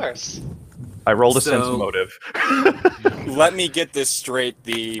course. I rolled a So- sense motive. Let me get this straight.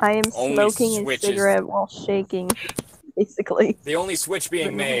 The I am only smoking a switch cigarette while shaking, basically. the only switch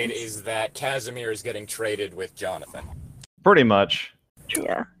being made is that Casimir is getting traded with Jonathan. Pretty much.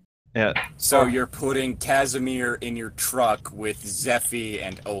 Yeah. Yeah. So you're putting Casimir in your truck with Zeffy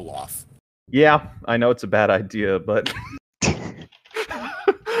and Olaf. Yeah, I know it's a bad idea, but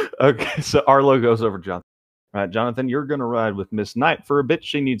okay. So Arlo goes over to Jonathan. Right, Jonathan, you're gonna ride with Miss Knight for a bit.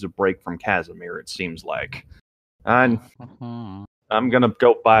 She needs a break from Casimir. It seems like. I'm gonna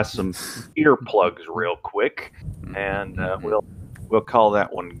go buy some earplugs real quick, and we'll call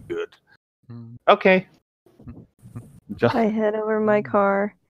that one good. Okay. I head over to my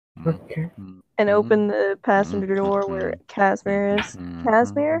car and open the passenger door where Casimir is.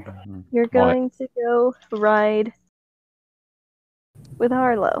 Casimir, you're going to go ride with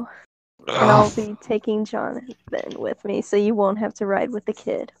Arlo. And I'll be taking Jonathan with me, so you won't have to ride with the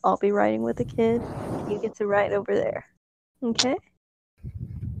kid. I'll be riding with the kid. You get to ride over there. Okay?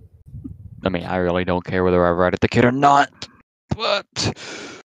 I mean, I really don't care whether I ride at the kid or not. But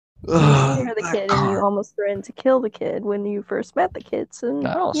You scare the kid, and you almost threatened to kill the kid when you first met the kid. So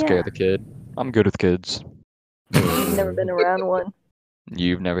I don't yeah. scare the kid. I'm good with kids. You've never been around one.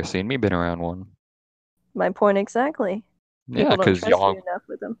 You've never seen me been around one. My point exactly. Yeah, People don't because trust y'all. you enough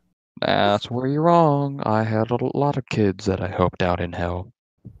with them. That's where you're wrong. I had a lot of kids that I helped out in hell.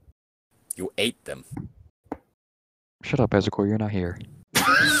 You ate them. Shut up, Ezekor. You're not here.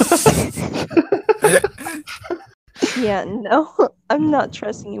 Yeah, no, I'm not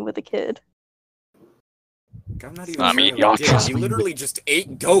trusting you with a kid. I'm not even I mean, sure y'all what he did. trust He me literally just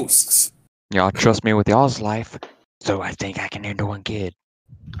ate ghosts. Y'all trust me with y'all's life, so I think I can handle one kid.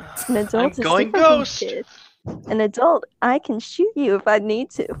 An adult I'm is going different from a ghost. kid. An adult, I can shoot you if I need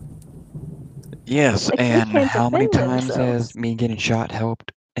to. Yes, A kid and can't how many defend times themselves. has me getting shot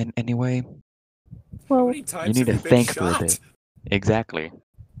helped in any way? How Well, many times You need to have been think for a shot? bit. Exactly.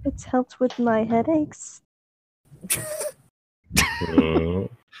 it's helped with my headaches.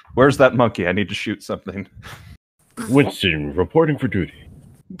 Where's that monkey? I need to shoot something. Winston, reporting for duty.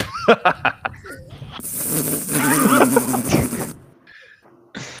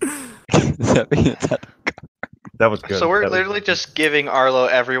 That was good. So we're That was- literally just giving Arlo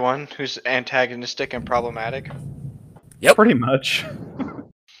everyone who's antagonistic and problematic. pretty much.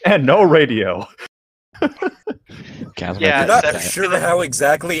 And no radio. Casimir, Yeah, You're not that's- sure how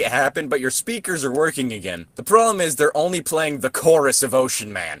exactly it happened, but your speakers are working again. The problem is they're only playing the chorus of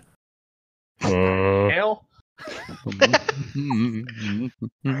Ocean Man. Hell? What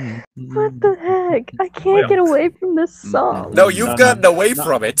the heck? I can't get away from this song. No, you've No, gotten away no.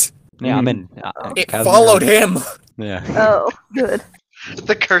 from it. Yeah, I'm in. It Casimir- followed him. Yeah. Oh, good.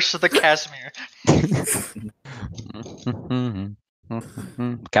 The curse of the Casimir.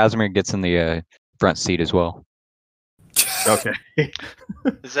 Casimir gets in the front seat as well. Okay.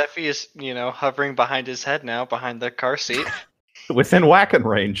 Zeffy is, hovering behind his head now, behind the car seat. Within whacking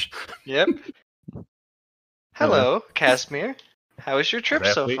range. Yep. Hello, Casimir. How is your trip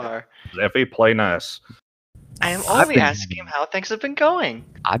so Zeffy? far? Zeffy, play nice. I am I've only been- asking him how things have been going.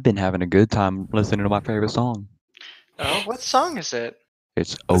 I've been having a good time listening to my favorite song. Oh, what song is it?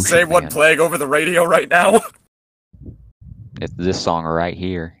 It's The Ocean same one Man. playing over the radio right now. It's this song right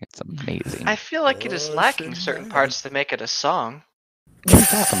here. It's amazing. I feel like it is lacking certain parts to make it a song. What are you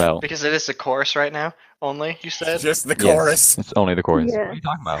talking about? Because it is a chorus right now, only, you said? Just the Yes, chorus. it's only the chorus. Yeah. What are you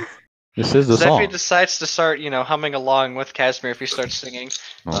talking about? This is the Zephy song. decides to start, humming along with Casimir if he starts singing.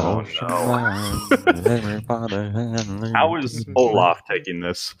 Oh, How is Olaf taking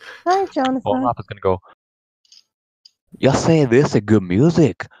this? Hi, Jonathan. Olaf is gonna go. You say this is good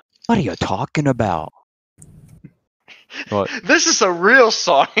music? What are you talking about? What? This is a real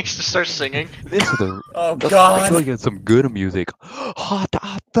song. He starts singing. This is the. Oh Let's God! actually get some good music. Hot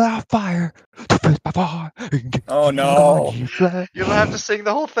off the fire. To face my fire. Oh no! You don't have to sing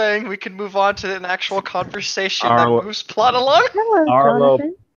the whole thing. We can move on to an actual conversation Arlo- that moves plot along. Hello, Arlo.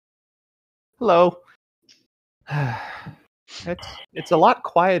 Jonathan. Hello. It's a lot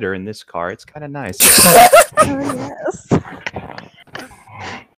quieter in this car. It's kind of nice. Oh, yes.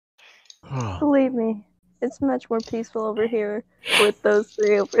 Believe me, it's much more peaceful over here with those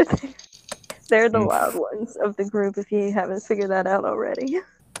three over there. They're the loud ones of the group if you haven't figured that out already.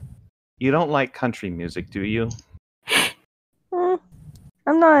 You don't like country music, do you?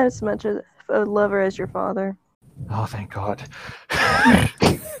 I'm not as much a lover as your father. Oh, thank God.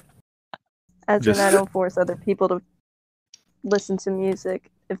 As in, I don't force other people to listen to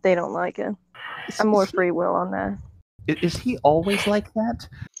music if they don't like it. I'm more free will on that. Is he always like that?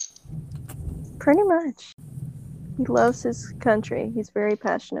 Pretty much. He loves his country. He's very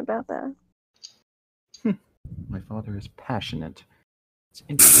passionate about that. My father is passionate. It's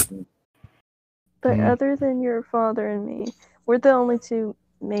interesting. But other than your father and me, we're the only two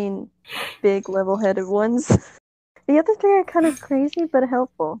main big level-headed ones. The other three are kind of crazy but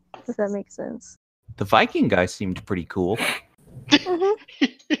helpful, if that makes sense. The Viking guy seemed pretty cool.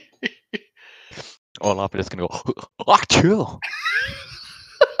 Olaf is gonna go. Chill.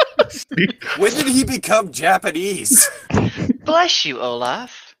 When did he become Japanese? Bless you,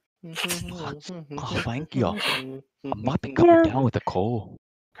 Olaf. Oh, thank you. I might be coming down with a cold.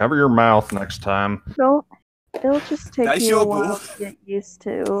 Cover your mouth next time. It'll just take Nice you a show, while Boo. to get used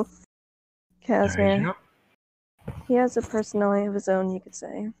to Casimir. He has a personality of his own, you could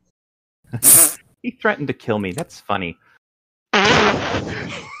say. He threatened to kill me. That's funny. Yeah,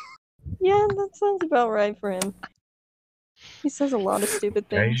 that sounds about right for him. He says a lot of stupid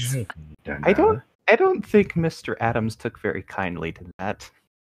things. I don't think Mr. Adams took very kindly to that.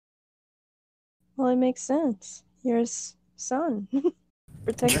 Well, it makes sense. You're his son.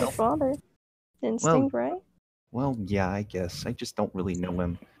 Protect your father. Instinct, right? Well, yeah, I guess. I just don't really know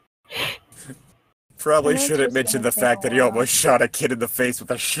him. Probably And that's shouldn't just mention gonna the take fact a that he while. almost shot a kid in the face with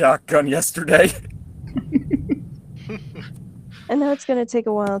a shotgun yesterday. I know it's gonna take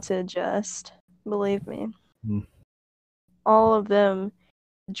a while to adjust. Believe me. Hmm. All of them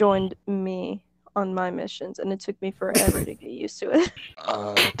joined me on my missions, and it took me forever to get used to it.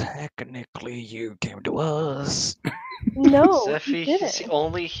 Technically, you came to us. No, Zephy, he he's didn't.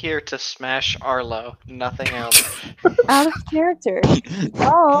 only here to smash Arlo, nothing else. Out of character.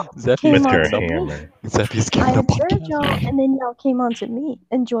 Y'all Zephy came Mr. on to me. Hammer. Zephy's I giving a observed podcast. y'all, and then y'all came on to me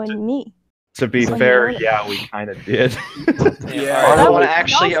and joined me. To be So fair, you know- yeah, we kind of did. Yeah. Arlo That want was to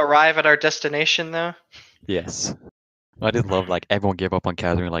actually awesome. arrive at our destination, though? Yes. I did love everyone gave up on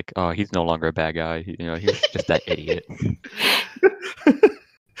Casimir. Oh, he's no longer a bad guy. He's just that idiot.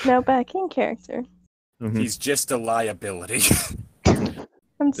 Now back in character. He's just a liability.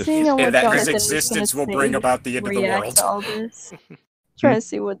 I'm seeing on what And that his Jonathan was existence gonna will bring say, about the end of the react world. to all this. Trying to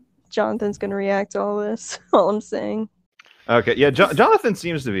see what Jonathan's gonna react to all this. All I'm saying. Okay, yeah, Jonathan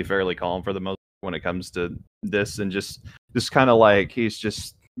seems to be fairly calm for the most when it comes to this, and just kind of he's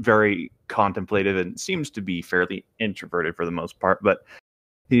just very contemplative and seems to be fairly introverted for the most part. But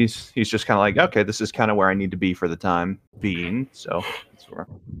he's just kind of okay, this is kind of where I need to be for the time being. So that's where.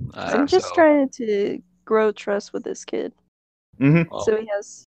 I'm just trying to grow trust with this kid, Mm-hmm. so he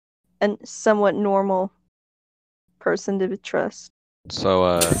has a somewhat normal person to trust.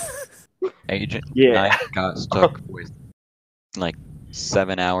 So, Agent Yeah. Knight got stuck with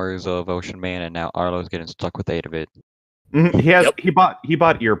 7 hours of Ocean Man, and now Arlo's getting stuck with 8 of it. Mm-hmm. Yep. He bought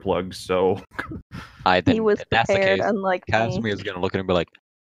earplugs, so He was if that's the prepared, case, unlike me. Casimir is gonna look at him and be like,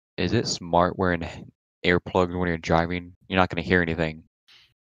 "Is it smart wearing earplugs when you're driving? You're not gonna hear anything."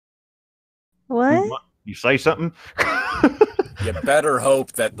 What? you say something. You better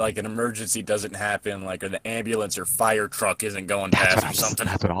hope that an emergency doesn't happen, or the ambulance or fire truck isn't going past or something.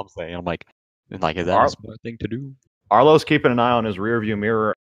 That's what I'm saying. I'm like, is that Ar- a smart thing to do? Arlo's keeping an eye on his rearview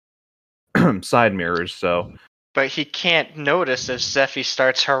mirror, side mirrors. So But he can't notice if Zephy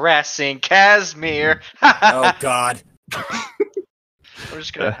starts harassing Casimir. Oh God. I'm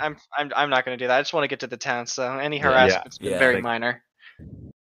just gonna. I'm not gonna do that. I just want to get to the town. So any Yeah. harassment's been Yeah. very minor.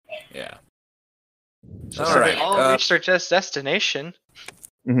 Yeah. So All right. we all reached our destination.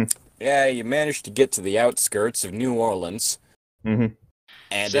 Yeah, you managed to get to the outskirts of New Orleans. Mhm.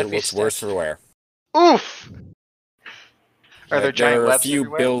 And Zephy it looks worse for wear. Oof! Are there giant are a webs few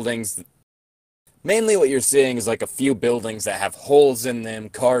everywhere? buildings. Mainly what you're seeing is like a few buildings that have holes in them,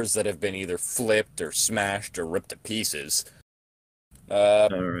 cars that have been either flipped or smashed or ripped to pieces.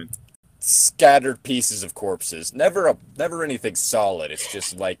 Alright. Scattered pieces of corpses. Never anything solid. It's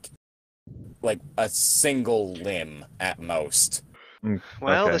just like a single limb at most.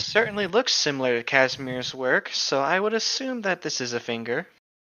 Well, Okay. this certainly looks similar to Casimir's work, so I would assume that this is a finger.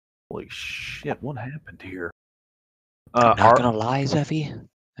 Holy shit, what happened here? I'm not gonna lie, Zeffy.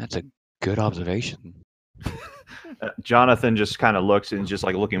 That's a good observation. Jonathan just kind of looks and just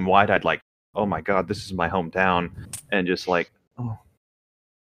like looking wide-eyed, like, "Oh my god, this is my hometown," and just like, "Oh,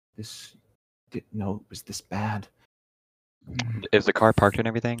 this no, it was this bad." Is the car parked and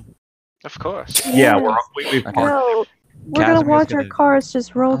everything? Of course. Yeah, we've Okay. No, we're Casimir's gonna watch our gonna- cars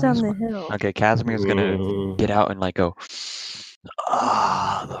just roll down the hill. Okay, Casimir's gonna get out and like go.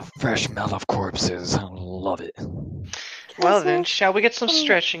 Ah, the fresh smell of corpses. I love it. Well then, shall we get some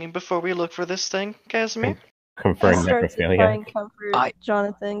stretching in before we look for this thing, Casimir? I Confirmed start to try necrophilia. and comfort I-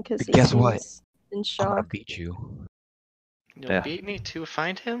 Jonathan because he Guess what? seems in I'm gonna shock. beat you. You'll Yeah. beat me to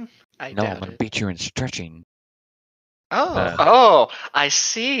find him? I No, I'm doubt gonna it. beat you in stretching. Oh, I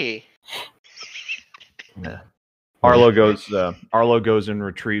see. Arlo goes and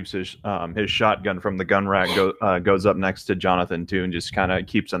retrieves his shotgun from the gun rack. Goes up next to Jonathan too, and just kind of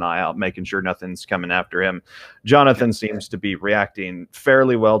keeps an eye out, making sure nothing's coming after him. Jonathan seems to be reacting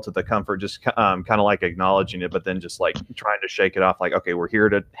fairly well to the comfort, just kind of like acknowledging it, but then just like trying to shake it off. Like, okay, we're here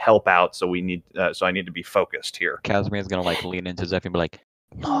to help out, so I need to be focused here. Casimir's gonna like lean into Zeffy and be like,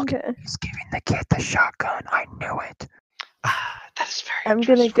 "Look, Okay. he's giving the kid the shotgun. I knew it." That is very I'm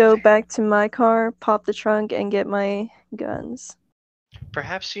gonna go trustworthy. back to my car, pop the trunk, and get my guns.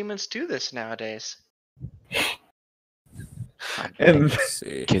 Perhaps humans do this nowadays. And Let's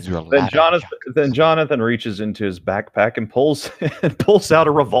see. Kids were then laughing. Jonathan reaches into his backpack and pulls out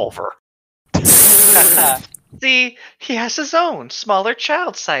a revolver. See, he has his own smaller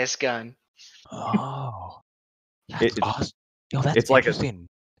child-sized gun. Oh, that's It's- awesome. Yo, that's it's like a- interesting.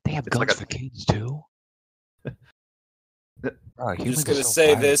 They have it's like guns a- for kids too. Bro, I'm humans just are gonna so say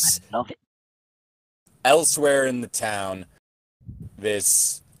violent. this. I love it. Elsewhere in the town,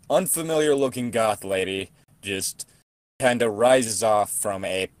 this unfamiliar-looking goth lady just kind of rises off from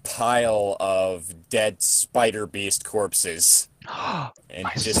a pile of dead spider beast corpses and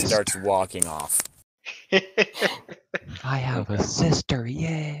My just sister. starts walking off. I have a sister.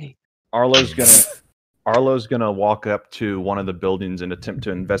 Yay! Arlo's gonna walk up to one of the buildings and attempt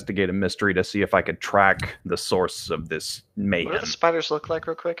to investigate a mystery to see if I could track the source of this What do mayhem. the spiders look like,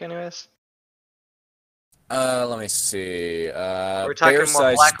 real quick, anyways? Let me see. We're talking more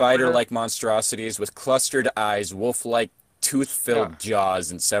Bear-sized black spider-like monstrosities with clustered eyes, wolf-like, tooth-filled Yeah.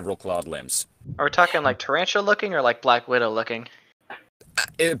 jaws, and several clawed limbs. Are we talking like tarantula looking or like Black Widow looking?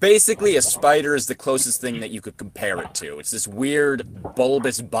 Basically, a spider is the closest thing that you could compare it to. It's this weird,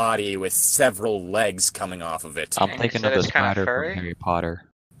 bulbous body with several legs coming off of it. I'm And you thinking said of the it's kinda spider furry? from Harry Potter.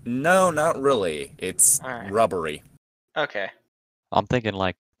 No, not really. It's Alright. rubbery. Okay. I'm thinking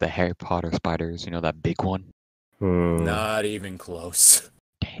like the Harry Potter spiders. You know that big one. Not even close.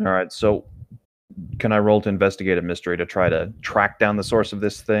 All right, so can I roll to investigate a mystery to try to track down the source of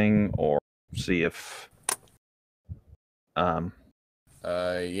this thing, or see if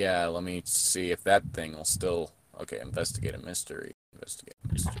Yeah, let me see if that thing will still... Okay, investigate a mystery.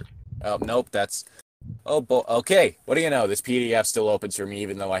 Oh, nope, that's... Oh, okay, what do you know? This PDF still opens for me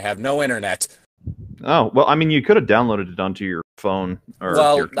even though I have no internet. Oh, well, I mean, you could have downloaded it onto your phone or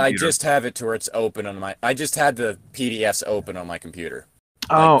Well, your I computer. just have it to where it's open on my... I just had the PDFs open on my computer.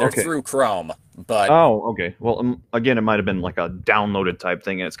 Oh, They're okay. through Chrome, but... Oh, okay. Well, again, it might have been like a downloaded type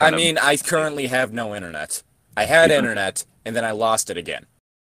thing. And it's I kind mean, I currently have no internet. I had internet, and then I lost it again.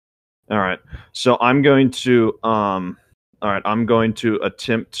 All right. So I'm going to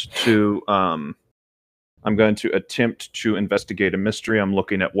attempt to investigate a mystery. I'm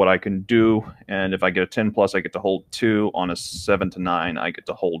looking at what I can do, and if I get a 10 plus, I get to hold 2. On a 7 to 9, I get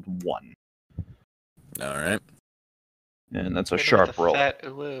to hold 1. All right. And that's a Hit him sharp with the roll. fat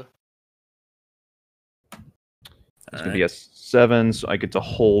ooh. It's going to be a 7, so I get to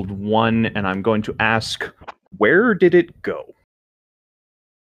hold 1, and I'm going to ask, where did it go?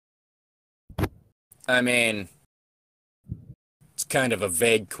 I mean, it's kind of a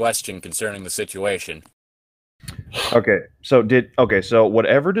vague question concerning the situation. Okay, so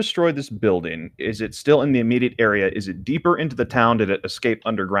whatever destroyed this building, is it still in the immediate area? Is it deeper into the town? Did it escape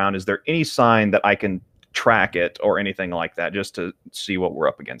underground? Is there any sign that I can track it or anything like that, just to see what we're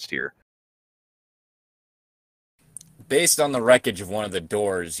up against here? based on the wreckage of one of the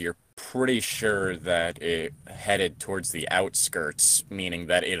doors, you're pretty sure that it headed towards the outskirts, meaning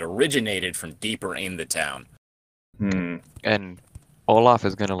that it originated from deeper in the town. And Olaf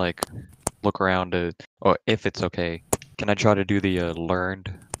is gonna like look around to, or if it's okay, can I try to do the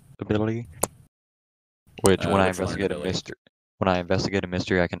learned ability? Which when I investigate a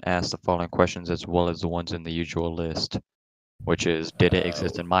mystery, I can ask the following questions as well as the ones in the usual list, which is: did it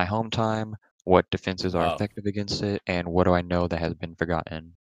exist in my home time? What defenses are effective against it? And what do I know that has been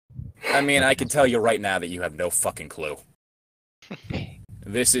forgotten? I mean, I can tell you right now that you have no fucking clue.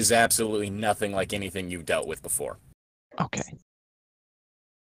 This is absolutely nothing like anything you've dealt with before. Okay.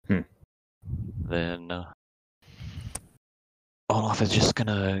 Then Olaf is just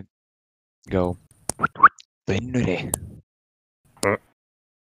gonna go. Venere.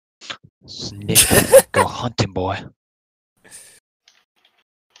 Sniff. Go hunting, boy.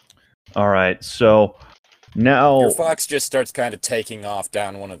 All right, so now Your fox just starts kind of taking off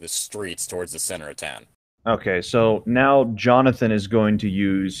down one of the streets towards the center of town. Okay, so now Jonathan is going to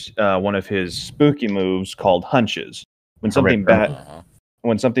use one of his spooky moves called hunches. When something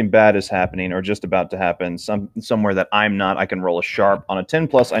bad is happening or just about to happen, somewhere that I'm not, I can roll a sharp. On a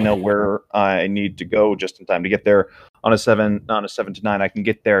 10+, I know where I need to go just in time to get there. On a 7 to 9, I can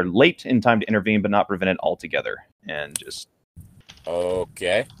get there late in time to intervene, but not prevent it altogether. And just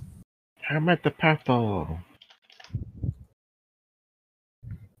Okay. I'm at the purple.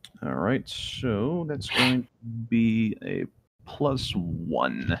 all right. So that's going to be a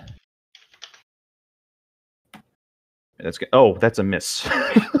 +1. That's good. Oh, that's a miss.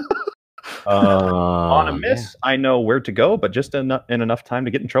 On a miss, I know where to go, but just in enough time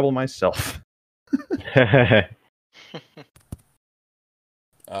to get in trouble myself.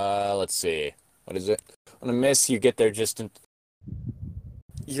 Let's see. What is it? On a miss, you get there just in...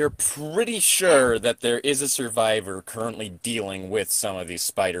 You're pretty sure that there is a survivor currently dealing with some of these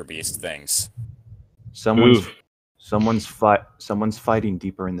spider beast things. Someone's fighting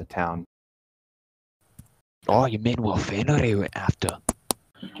deeper in the town. Oh, you mean what Venere went after?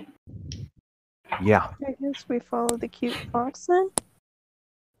 Yeah. I guess we follow the cute fox then?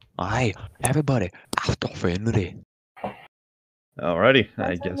 Aye, everybody, after Venere. Alrighty,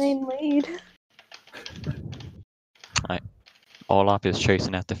 I That's our guess. main lead. Olaf is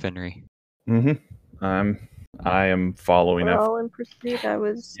chasing after Fenrir. I am following We're up. all in pursuit. I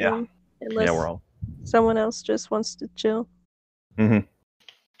was. Yeah. Unless Yeah, we're all. someone else just wants to chill.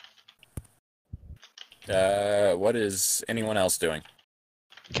 What is anyone else doing?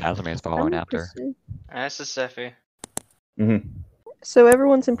 Casimir is I'm following in after. pursuit. That's a Seffi. So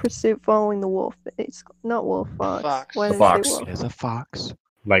everyone's in pursuit following the wolf. It's not wolf, fox. Fox. Why The did I say fox. wolf? It is a fox.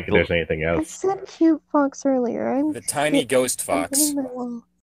 Like if there's anything I else. said cute fox earlier. The tiny ghost I'm fox. getting that wrong.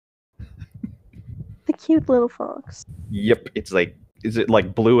 The cute little fox. Yep, it's like, is it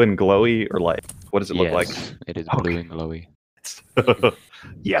like blue and glowy, or like, what does it look like? It is Okay. blue and glowy.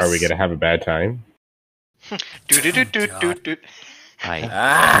 Yes. Are we gonna have a bad time? Do. Do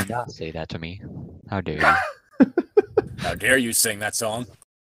not say that to me. How dare you? How dare you sing that song?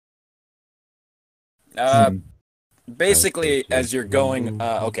 Basically, as you're going,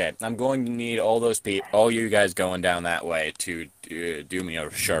 okay, I'm going to need all you guys going down that way to do me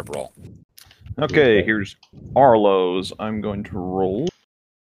a sharp roll. Okay, here's Arlo's. I'm going to roll.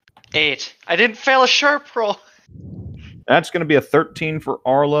 8. I didn't fail a sharp roll. That's going to be a 13 for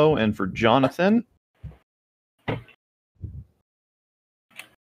Arlo, and for Jonathan.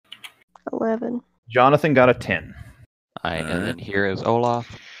 11. Jonathan got a 10. And then here is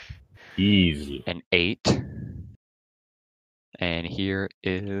Olaf, Easy. an 8. And here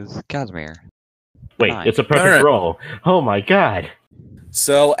is Casimir. Wait, 9. it's a perfect Alright. roll. Oh my god.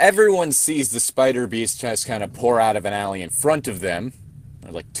 So everyone sees the spider beast just kind of pour out of an alley in front of them. There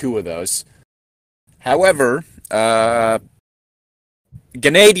are like 2 of those. However,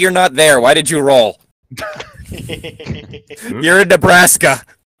 Grenade, you're not there. Why did you roll? You're in Nebraska.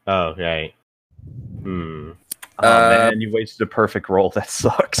 Oh, right. Oh man, you wasted a perfect roll. That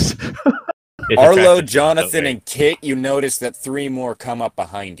sucks. It's a Arlo, practice, Jonathan, okay. and Kit, you notice that 3 more come up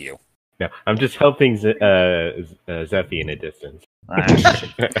behind you. No, I'm just helping Zephy in a distance.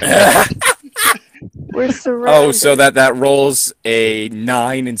 We're surrounded. Oh, so that rolls a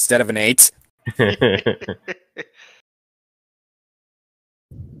 9 instead of an 8?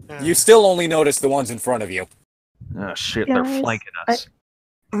 You still only notice the ones in front of you. Oh shit, they're Guys, flanking us.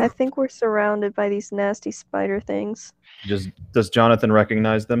 I think we're surrounded by these nasty spider things. Does Jonathan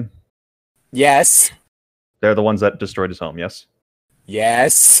recognize them? Yes. They're the ones that destroyed his home, yes?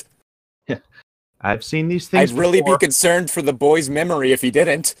 Yes. I've seen these things I'd really before. be concerned for the boy's memory if he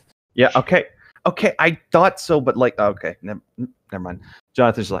didn't. Yeah, okay. Okay, I thought so, but like, okay, never mind.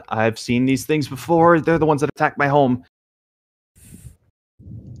 Jonathan's like, I've seen these things before. They're the ones that attacked my home.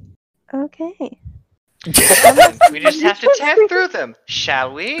 Okay. We just have to tear through them,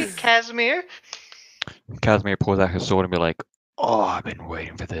 shall we, Casimir? Casimir pulls out his sword and be like, "Oh, I've been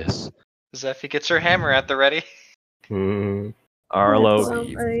waiting for this." Zephy gets her hammer at the ready. Arlo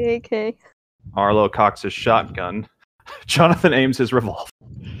AK. Arlo cocks his shotgun. Jonathan aims his revolver.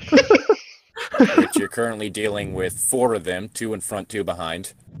 Which you're currently dealing with 4 of them, 2 in front, 2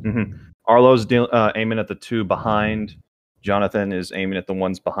 behind. Mm-hmm. Arlo's aiming at the 2 behind. Jonathan is aiming at the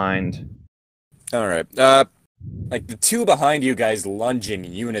ones behind. All right. Like the 2 behind you guys lunge in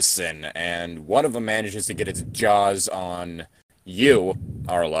unison, and one of them manages to get its jaws on you,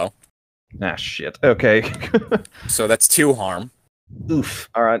 Arlo. Ah, shit. Okay. So that's 2 harm. Oof.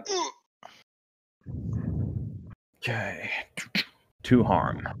 All right. Okay. 2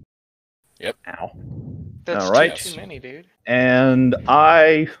 harm. Yep. Ow. That's All right. too many, dude. And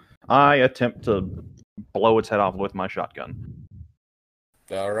I attempt to blow its head off with my shotgun.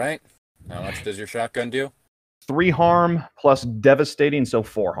 All right. How much does your shotgun do? 3 harm plus devastating, so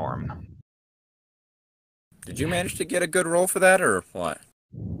 4 harm. Did you manage to get a good roll for that, or what?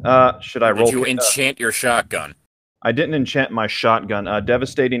 Should I roll? Did you enchant your shotgun? I didn't enchant my shotgun.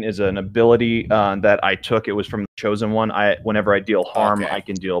 Devastating is an ability that I took. It was from the chosen one. Whenever I deal harm, Okay. I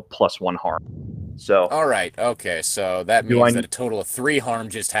can deal +1 harm. So. All right. Okay. So that means that a total of 3 harm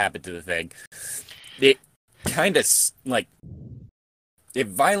just happened to the thing. It kind of like it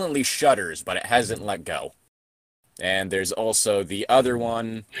violently shudders, but it hasn't let go. And there's also the other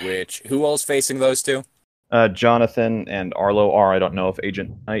one, which who else facing those 2? Jonathan and Arlo are. I don't know if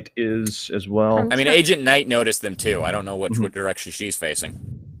Agent Knight is as well. I mean, Agent Knight noticed them too. I don't know which direction she's facing.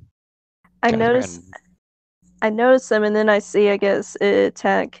 I noticed them, and then I see, I guess, it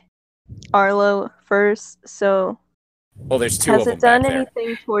attack Arlo first. So. Well, there's 2 of them. Has it done back there.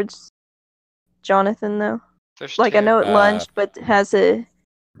 anything towards Jonathan though? There's like 2. I know it lunged, but has it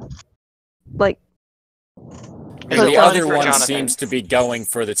like? The other one Jonathan. seems to be going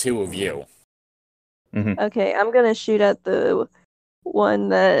for the 2 of you. Okay, I'm gonna shoot at the one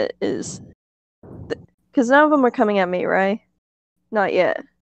that is, because none of them are coming at me, right? Not yet.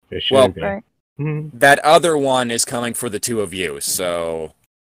 Well, right. That other one is coming for the 2 of you, so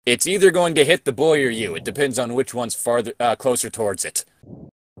it's either going to hit the boy or you. It depends on which one's farther closer towards it.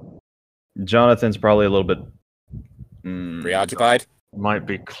 Jonathan's probably a little bit Preoccupied. Might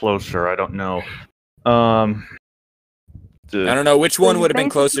be closer. I don't know. I don't know which one would have been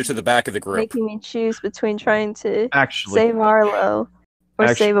closer to the back of the group. Making me choose between trying to Actually, save Arlo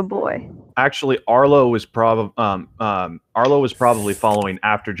or save a boy. Actually, Arlo was probably following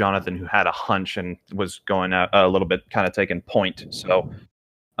after Jonathan, who had a hunch and was going out a little bit, kind of taking point. So,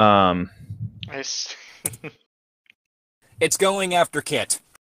 Nice. It's going after Kit.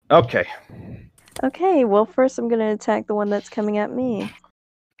 Okay. Okay, well, first I'm gonna attack the one that's coming at me.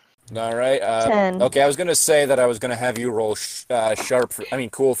 All right. 10. Okay, I was gonna say that I was gonna have you roll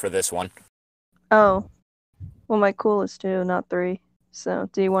cool for this one. Oh, well, my cool is 2, not 3. So,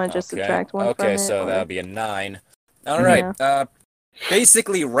 do you want to just subtract 1 from it? Okay, so or? that'll be a 9. All right. Yeah.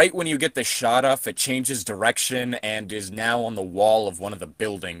 Basically, right when you get the shot off, it changes direction and is now on the wall of one of the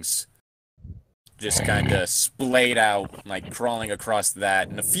buildings. Just kind of splayed out, like crawling across that,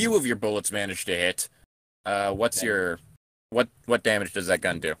 and a few of your bullets managed to hit. What's your what damage does that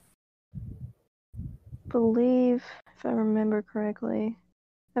gun do? Believe, if I remember correctly,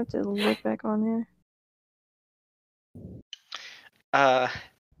 I have to look back on here.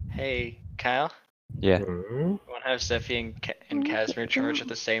 Hey, Kyle. Yeah. You want to have Zephy and Casimir charge at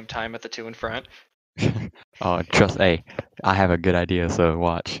the same time at the 2 in front? Hey, I have a good idea, so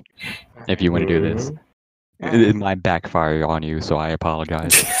watch. If you want to do this. It might backfire on you, so I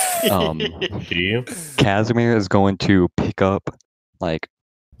apologize. Do you? Casimir is going to pick up, like,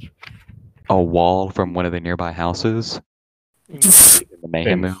 a wall from one of the nearby houses. The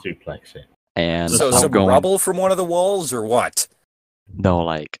mayhem move. Suplex it. And So some rubble from one of the walls, or what? No,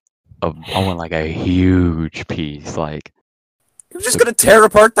 like, I want, like, a huge piece, like... You're just gonna tear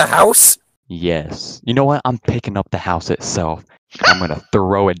apart the house? Yes. You know what? I'm picking up the house itself. I'm gonna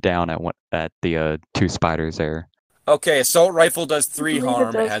throw it down at the 2 spiders there. Okay, assault rifle does 3 believe it harm.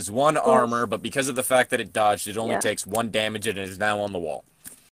 It does has 1 armor, but because of the fact that it dodged, it only Yeah. takes 1 damage and it is now on the wall.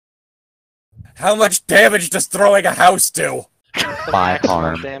 How much damage does throwing a house do? 5 Maximum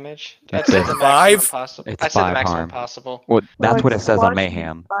harm. damage. It That's the says maximum 5? possible. It's I said the 5 maximum harm. possible. Well, that's Well, what it it's says on squashing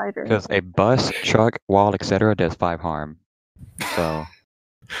Mayhem. spider. Because a bus, truck, wall, etc. does 5 harm. So,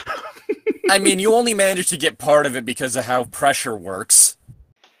 I mean, you only managed to get part of it because of how pressure works.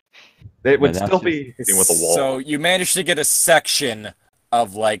 It would that's still just- be hitting with a wall. So you managed to get a section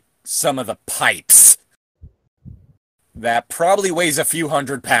of like some of the pipes that probably weighs a few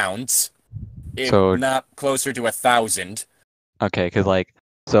 100 pounds, if So- not closer to 1,000. Okay, because like,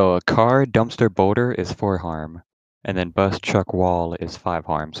 so a car, dumpster, boulder is 4 harm, and then bus, truck, wall is 5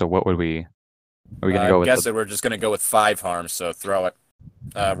 harm. So what would we? Are we gonna go I'm with? guessing we're just gonna go with 5 harm. So throw it.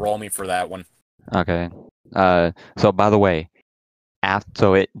 Roll me for that one. Okay. So by the way,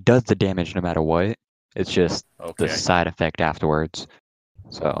 so it does the damage no matter what. It's just Okay. the side effect afterwards.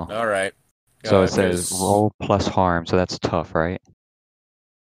 So All right. so it says 'Cause- roll plus harm. So that's tough, right?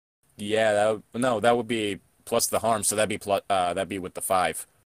 Yeah, that would be plus the harm, so that'd be with the 5.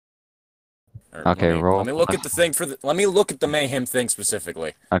 Or Okay, roll Let me look plus- at the thing let me look at the mayhem thing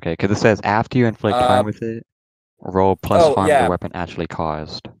specifically. Okay, because it says after you inflict harm with it, roll plus oh, harm yeah. the weapon actually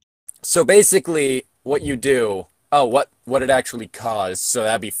caused. So basically, what you do, what it actually caused, so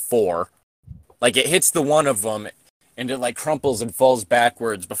that'd be 4. Like it hits the one of them, and it like crumples and falls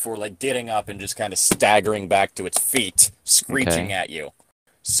backwards before like getting up and just kind of staggering back to its feet, screeching Okay. at you.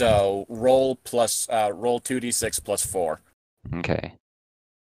 So roll 2d6 plus 4. Okay.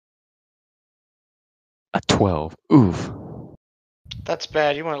 A 12. Oof. That's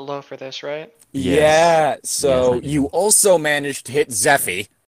bad. You went low for this, right? Yes. Yeah. So Yes, I did. you also managed to hit Zeffy.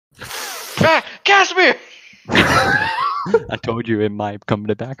 Ah, Casimir! I told you it might come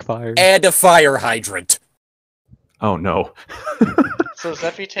to backfire. And a fire hydrant. Oh no. So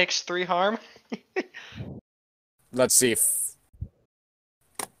Zeffy takes 3 harm. Let's see.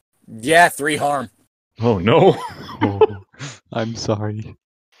 Yeah, 3 harm. Oh no. Oh, I'm sorry.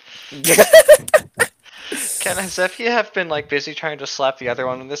 Can Zeffy have been like busy trying to slap the other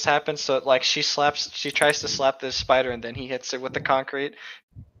one when this happens? So like she tries to slap this spider and then he hits it with the concrete.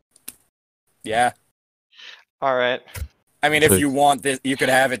 Yeah. All right. I mean, if Please. you want this, you could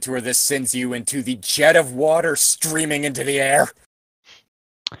have it to where this sends you into the jet of water streaming into the air.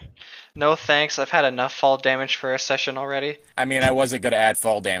 No thanks. I've had enough fall damage for a session already. I mean, I wasn't going to add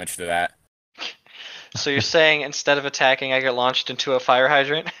fall damage to that. So you're saying instead of attacking, I get launched into a fire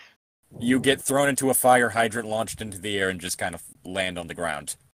hydrant? You get thrown into a fire hydrant, launched into the air, and just kind of land on the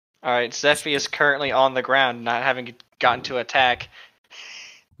ground. All right. Zeffy is currently on the ground, not having gotten to attack.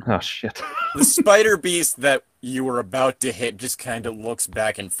 Oh shit. The spider beast that you were about to hit just kind of looks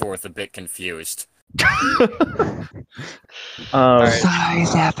back and forth a bit confused. Alright.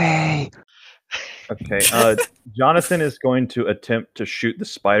 Size FA. Okay. Jonathan is going to attempt to shoot the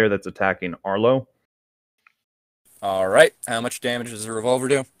spider that's attacking Arlo. All right. How much damage does the revolver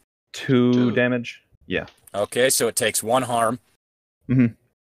do? 2 damage. Yeah. Okay, so it takes 1 harm. Mhm.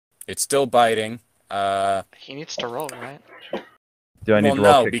 It's still biting. He needs to roll, right? Do I need Well, to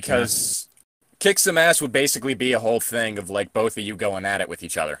roll? no, kick because kick some ass would basically be a whole thing of like both of you going at it with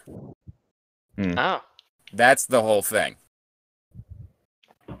each other. Oh. That's the whole thing.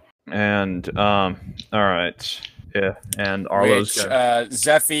 And all right. Yeah. And Arlo's Which, gonna...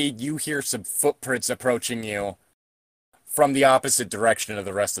 Zeffy, you hear some footprints approaching you from the opposite direction of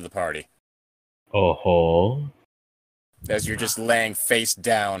the rest of the party Oh. as you're just laying face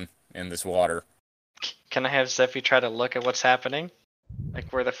down in this water. Can I have Zeffy try to look at what's happening?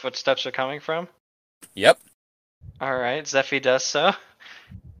 Like where the footsteps are coming from? Yep. Alright, Zeffy does so.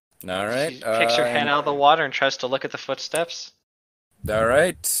 All right. She picks her head out of the water and tries to look at the footsteps. All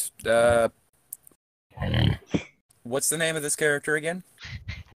right. What's the name of this character again?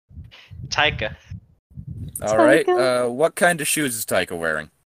 Taika. All right. Taika? What kind of shoes is Taika wearing?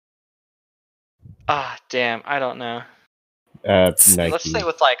 Ah, damn, I don't know. Nike. Let's stay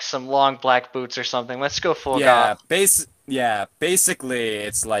with like some long black boots or something. Let's go full Yeah, goth. basically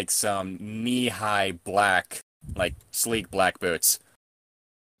it's like some knee-high black, like sleek black boots.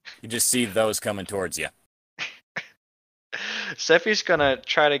 You just see those coming towards you. Zeffy's gonna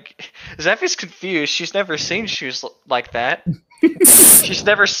try to... Zeffy's confused. She's never seen shoes like that. She's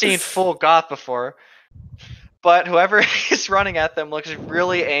never seen full goth before. But whoever is running at them looks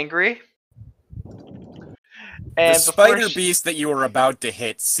really angry. And The before spider she- beast that you were about to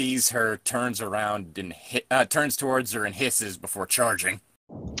hit sees her, turns around and turns towards her and hisses before charging.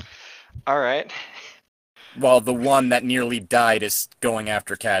 Alright. While the one that nearly died is going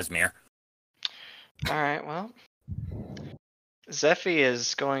after Casimir. Alright, well. Zeffy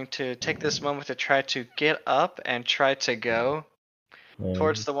is going to take this moment to try to get up and try to go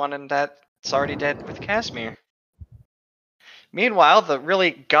towards the one that's already dead with Casimir. Meanwhile, the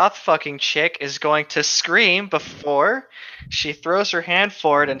really goth fucking chick is going to scream before she throws her hand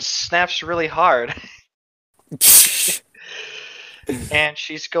forward and snaps really hard. And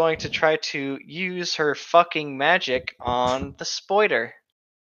she's going to try to use her fucking magic on the spider.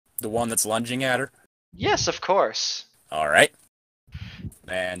 The one that's lunging at her? Yes, of course. Alright.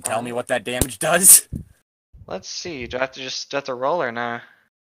 And tell me what that damage does. Let's see. Do I have to just have to roll or not?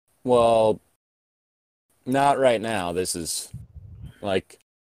 Well, not right now. This is like...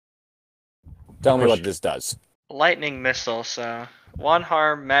 Tell me what this does. Lightning missile, so 1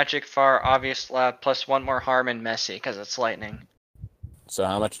 harm, magic, far, obvious, loud, plus 1 more harm and messy, because it's lightning. So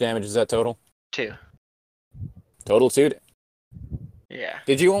how much damage is that total? 2. Total 2? Yeah.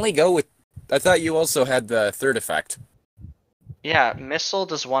 Did you only go with... I thought you also had the third effect. Yeah, missile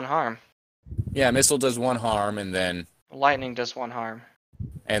does 1 harm. Yeah, missile does 1 harm, and then... Lightning does 1 harm.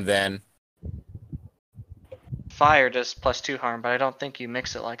 And then... Fire does plus 2 harm, but I don't think you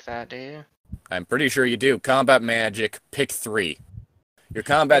mix it like that, do you? I'm pretty sure you do. Combat magic, pick 3. Your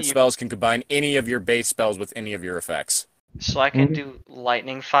combat spells can combine any of your base spells with any of your effects. So I can do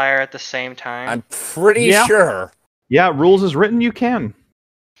lightning fire at the same time? I'm pretty sure. Yeah, rules as written, you can.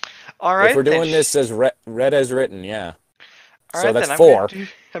 Alright, if we're doing this as read as written, yeah. All so right, that's then, 4. I'm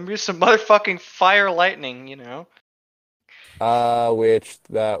gonna do some motherfucking fire lightning, you know. Which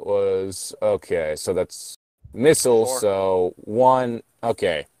that was okay. So that's missile. 4. So 1.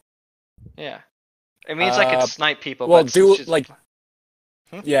 Okay. Yeah, it means I can snipe people. Well, but do since like,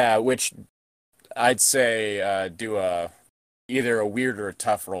 yeah. Which I'd say do either a weird or a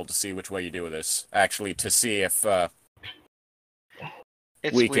tough roll to see which way you do with this. Actually, to see if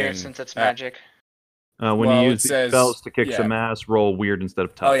it's we weird can, since it's magic. When you use these spells to kick some ass, roll weird instead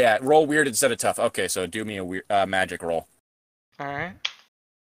of tough. Oh yeah, roll weird instead of tough. Okay, so do me a weird magic roll. All right.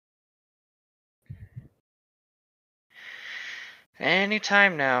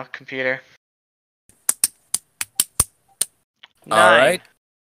 Anytime now, computer. 9. All right.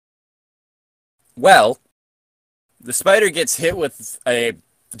 Well, the spider gets hit with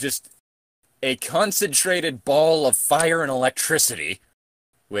just a concentrated ball of fire and electricity,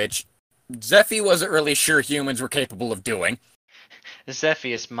 which Zephy wasn't really sure humans were capable of doing.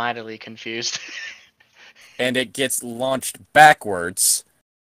 Zephy is mightily confused. And it gets launched backwards.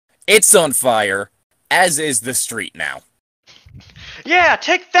 It's on fire, as is the street now. Yeah,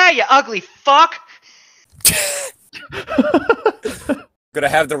 take that, you ugly fuck! Gonna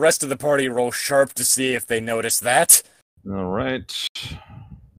have the rest of the party roll sharp to see if they notice that. Alright.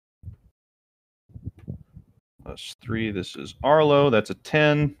 Plus 3, this is Arlo, that's a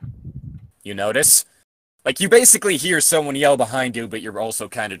 10. You notice? Like, you basically hear someone yell behind you, but you're also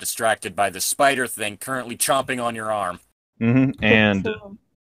kind of distracted by the spider thing currently chomping on your arm. Mm-hmm, and...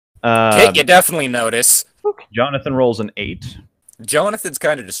 Kate, you definitely notice. Jonathan rolls an 8. Jonathan's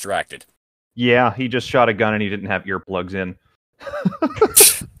kind of distracted. Yeah, he just shot a gun and he didn't have earplugs in.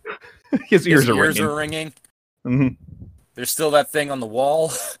 His ears are ringing. Mm-hmm. There's still that thing on the wall.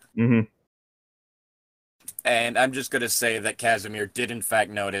 Mm-hmm. And I'm just going to say that Casimir did in fact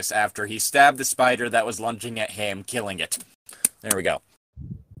notice after he stabbed the spider that was lunging at him, killing it. There we go.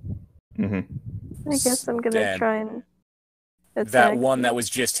 Mm-hmm. I guess I'm going to try and attack. That one that was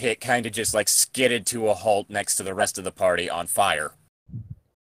just hit kind of just like skidded to a halt next to the rest of the party on fire.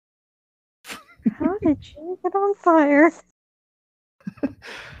 How did you get on fire?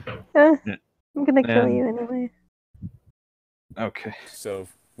 I'm going to kill you anyway. Okay. So,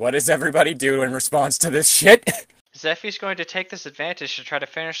 what does everybody do in response to this shit? Zephy's going to take this advantage to try to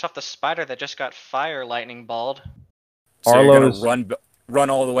finish off the spider that just got fire lightning balled. So you're gonna run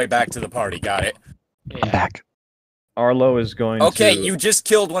all the way back to the party, got it? Yeah. I'm back. Arlo is going to... Okay, you just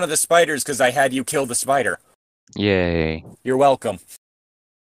killed one of the spiders because I had you kill the spider. Yay. You're welcome.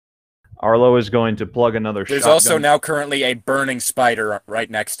 Arlo is going to plug another shotgun. There's also now currently a burning spider right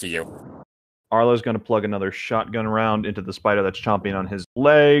next to you. Arlo's going to plug another shotgun round into the spider that's chomping on his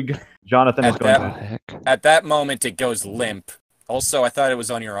leg. Jonathan is going to... At that moment, it goes limp. Also, I thought it was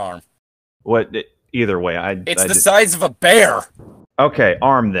on your arm. What? Either way, It's the size of a bear! Okay,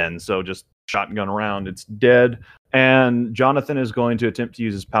 arm then. So just shotgun around. It's dead. And Jonathan is going to attempt to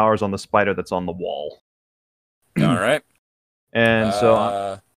use his powers on the spider that's on the wall. Alright. And so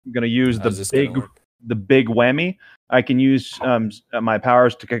I'm going to use the big whammy. I can use my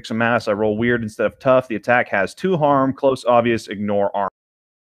powers to kick some ass. I roll weird instead of tough. The attack has 2 harm, close, obvious, ignore, arm.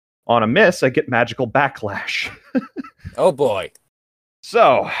 On a miss, I get magical backlash. Oh boy.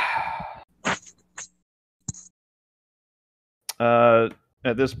 So,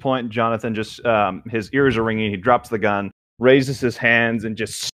 at this point, Jonathan just, his ears are ringing. He drops the gun, raises his hands, and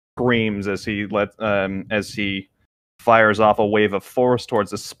just screams as he fires off a wave of force towards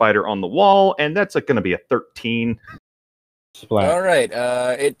the spider on the wall, and that's going to be a 13. Splat. All right,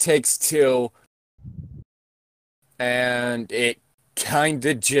 it takes 2, and it kind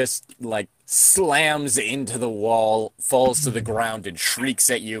of just like slams into the wall, falls to the ground, and shrieks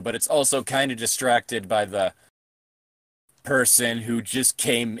at you, but it's also kind of distracted by the person who just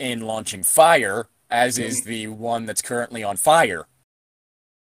came in launching fire, as is the one that's currently on fire.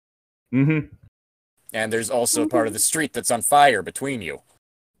 Mm-hmm. And there's also part of the street that's on fire between you.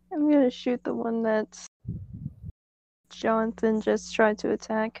 I'm gonna shoot the one that's Jonathan just tried to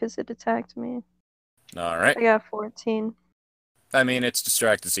attack because it attacked me. Alright. I got 14. I mean, it's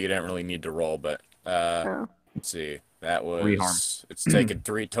distracted, so you don't really need to roll, but, Oh. let's see. That was... 3 harm. It's taken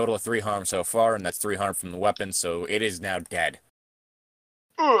total of 3 harm so far, and that's 3 harm from the weapon, so it is now dead.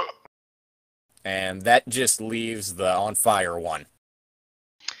 And that just leaves the on fire one.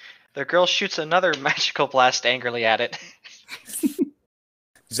 The girl shoots another magical blast angrily at it.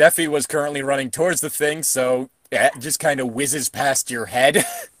 Zeffy was currently running towards the thing, so it just kind of whizzes past your head.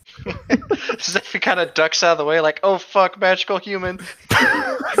 Zeffy kind of ducks out of the way like, oh fuck, magical human.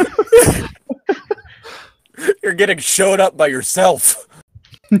 You're getting showed up by yourself.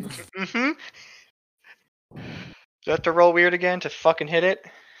 Mm-hmm. Do I have to roll weird again to fucking hit it?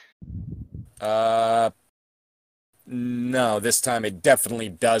 No, this time it definitely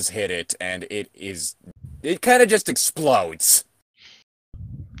does hit it, and it kind of just explodes.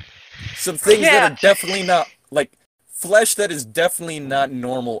 Some things that are definitely not, like, flesh that is definitely not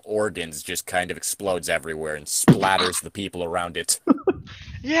normal organs just kind of explodes everywhere and splatters the people around it.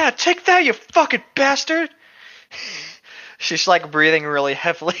 Yeah, take that, you fucking bastard! She's like breathing really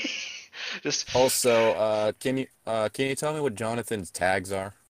heavily. Just also, can you tell me what Jonathan's tags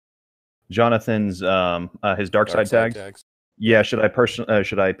are? Jonathan's his dark side tags. Yeah, should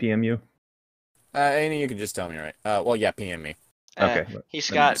I PM you? And you can just tell me, right? Well, yeah, PM me. Okay. He's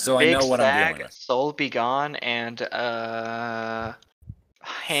got so big I know what I'm sag, dealing with. soul begone, and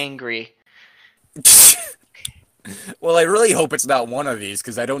hangry. Well, I really hope it's not one of these,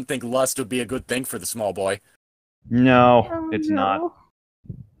 because I don't think lust would be a good thing for the small boy. No, it's not.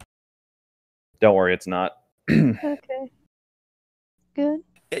 Don't worry, it's not. Okay. Good.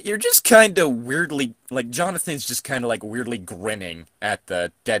 You're just kind of weirdly, like, Jonathan's just kind of, like, weirdly grinning at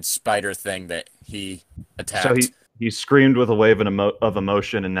the dead spider thing that he attacked. So he screamed with a wave of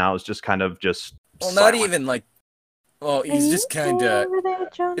emotion, and now is just kind of just Well, silent. not even, like, well, he's just kind of,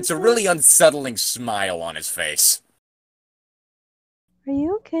 it's a really unsettling smile on his face. Are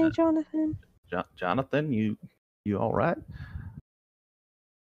you okay, Jonathan? Jonathan, you all right?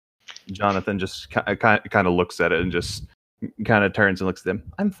 Jonathan just kind of looks at it and just kind of turns and looks at them.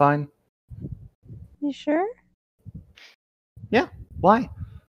 I'm fine. You sure? Yeah. Why?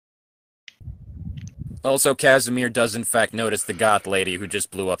 Also, Casimir does in fact notice the goth lady who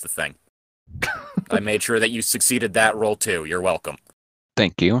just blew up the thing. I made sure that you succeeded that roll too. You're welcome.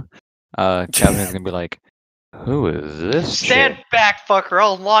 Thank you. Casimir's gonna be like, who is this Stand chick? back, fucker!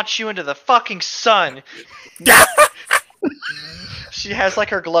 I'll launch you into the fucking sun! She has like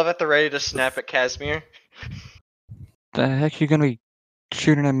her glove at the ready to snap at Casimir. The heck you gonna be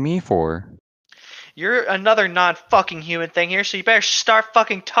shooting at me for? You're another non-fucking human thing here, so you better start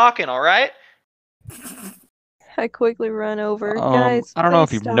fucking talking, alright? I quickly run over. Guys, I don't know if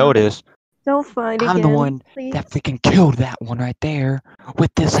please you've stop. noticed. Don't fight I'm again. the one please. that freaking killed that one right there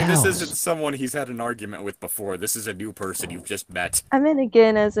with this house. This isn't someone he's had an argument with before. This is a new person you've just met. I meant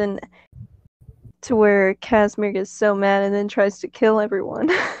again as in to where Casimir gets so mad and then tries to kill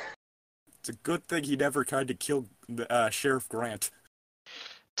everyone. It's a good thing he never tried to kill Sheriff Grant.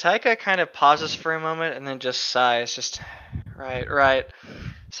 Taika kind of pauses for a moment and then just sighs. Just, right.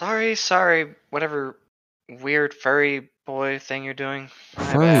 Sorry, whatever weird furry boy thing you're doing.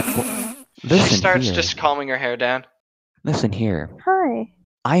 My bad. She starts just calming her hair down. Listen here. Hi.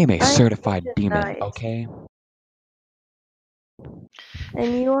 I am a certified just demon, died. okay?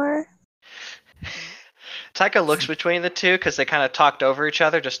 And you are? Taika looks between the two because they kind of talked over each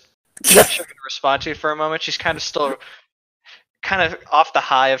other, just not sure who to respond to for a moment. She's kind of still off the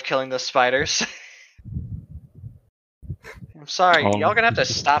high of killing those spiders. I'm sorry, y'all gonna have to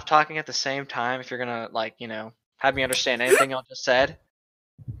stop talking at the same time if you're gonna, like, have me understand anything y'all just said.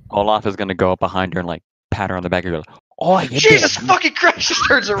 Olaf is gonna go up behind her and like pat her on the back and go, "Oh, you Jesus bitch." fucking Christ!" She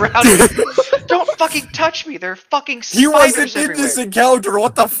turns around. Don't fucking touch me. There are fucking spiders He wasn't in everywhere. this encounter.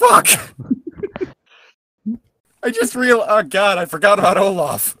 What the fuck? I just realized. Oh god, I forgot about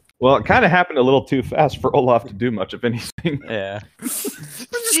Olaf. Well, it kind of happened a little too fast for Olaf to do much of anything. Yeah. I'm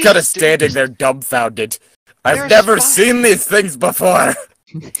just kind of standing there dumbfounded. I've There's never spiders. seen these things before.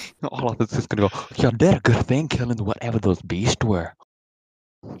 Olaf is just gonna go, "You did a good thing killing whatever those beasts were."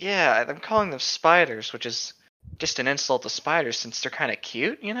 Yeah, I'm calling them spiders, which is just an insult to spiders since they're kind of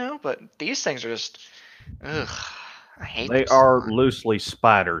cute, but these things are just... Ugh, I hate They them so are much. loosely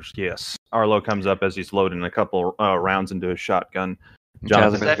spiders, yes. Arlo comes up as he's loading a couple rounds into his shotgun.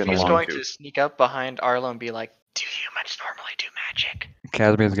 Jonathan's Zephy's going to sneak up behind Arlo and be like, "Do humans normally do magic?"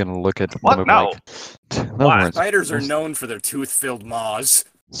 Casimir's gonna look at the What? woman No. like, those weren't Spiders are known for their tooth-filled maws.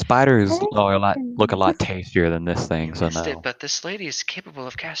 spiders look a lot tastier than this thing. So Missed no. it, but this lady is capable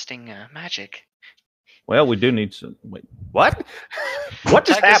of casting magic. Well, we do need some. Wait, what? What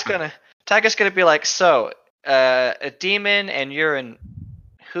just happened? Tyga's gonna be like, "So, a demon, and you're in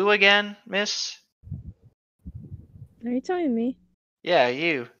who again, miss?" Are you telling me? Yeah,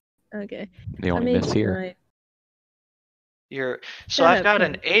 you. Okay. The only miss here. I've got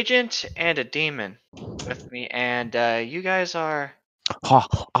an agent and a demon with me, and you guys are.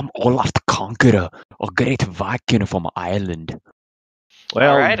 I'm Olaf the Conqueror, a great Viking from Ireland.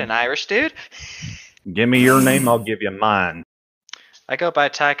 Well, all right, an Irish dude. Give me your name, I'll give you mine. I go by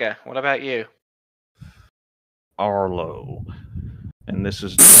Tyga. What about you? Arlo. And this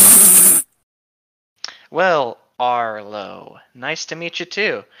is. Well, Arlo. Nice to meet you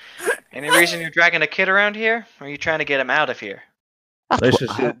too. Any reason you're dragging a kid around here? Or are you trying to get him out of here? That's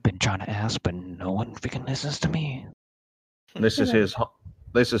what I've been trying to ask, but no one freaking listens to me. This is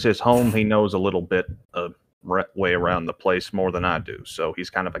his home. He knows a little bit of way around the place more than I do, so he's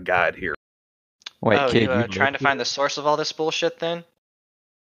kind of a guide here. Wait, kid, you trying to find the source of all this bullshit then?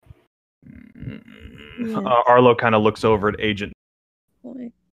 Arlo kind of looks over at Agent.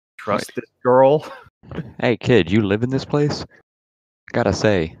 Trust this girl? Hey, kid, you live in this place? Gotta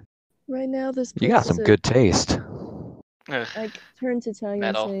say, right now this place you got some good taste. I turn to Tyga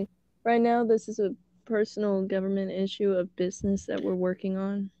and say, right now this is a personal government issue of business that we're working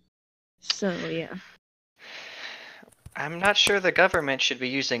on. So, yeah. I'm not sure the government should be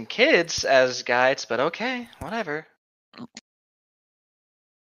using kids as guides, but okay, whatever.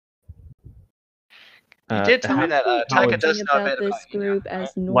 You did tell me that Tyga does know a bit about this group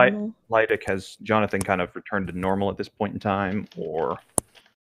as normal. Lydic, has Jonathan kind of returned to normal at this point in time, or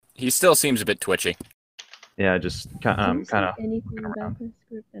he still seems a bit twitchy? Yeah, just kind of. Anything about this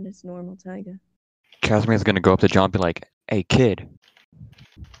group that is normal, Tyga? Casimir's gonna go up to John and be like, "Hey, kid,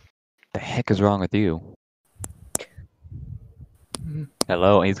 the heck is wrong with you?"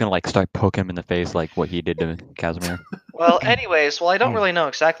 Hello, and he's gonna start poking him in the face like what he did to Casimir. Well, anyways, I don't really know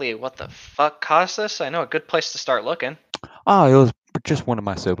exactly what the fuck caused this. I know a good place to start looking. Oh, it was just one of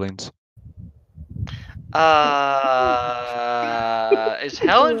my siblings. Is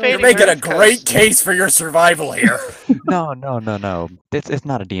hell invading? You're making a great case for your survival here. No. It's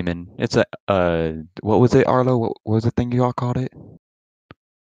not a demon. It's a what was it, Arlo? What was the thing you all called it?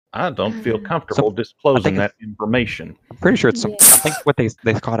 I don't feel comfortable disclosing that information. I'm pretty sure it's some. I think what they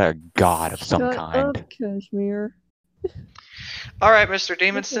call it a god of some kind. Up, Kashmir. All right, Mr.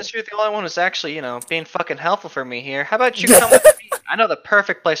 Demon, since you're the only one who's actually, being fucking helpful for me here, how about you come with me? I know the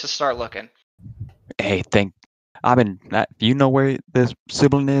perfect place to start looking. Hey, you know where this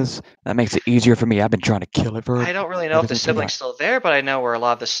sibling is? That makes it easier for me. I've been trying to kill it for. I don't really know if the sibling's still there, but I know where a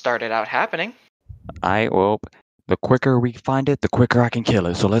lot of this started out happening. The quicker we find it, the quicker I can kill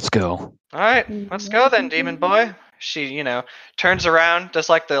it. So let's go. All right, let's go then, demon boy. She, turns around, just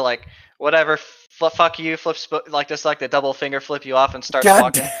like the whatever, fuck you, flips just like the double finger flip you off and starts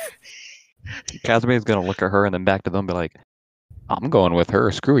walking. Casimir's gonna look at her and then back to them and be like, "I'm going with her.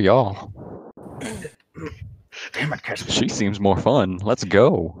 Screw y'all." Damn it, Casimir. She seems more fun. Let's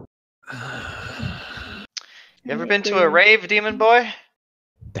go. You ever been to a rave, demon boy?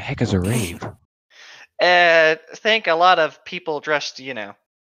 The heck is a rave? Think a lot of people dressed,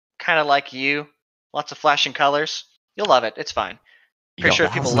 kind of like you. Lots of flashing colors. You'll love it. It's fine. Pretty sure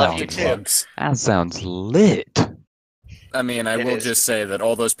people love you too. That sounds lit. I mean, I will just say that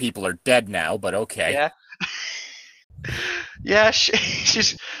all those people are dead now, but okay. Yeah. Yeah,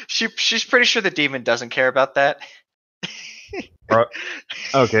 she's pretty sure the demon doesn't care about that.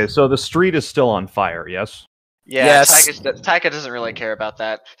 Okay, so the street is still on fire, yes? Yeah, yes. Tyga doesn't really care about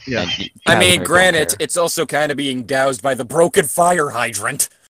that. Yeah. I mean, granted, it's also kind of being doused by the broken fire hydrant.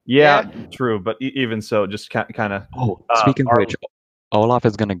 Yeah. True, but even so, just kind of... speaking of which, Olaf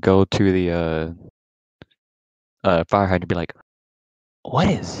is going to go to the fire hydrant and be like, "What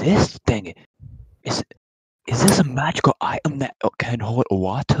is this thing? Is this a magical item that can hold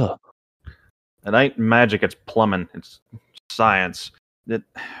water?" It ain't magic, it's plumbing. It's science.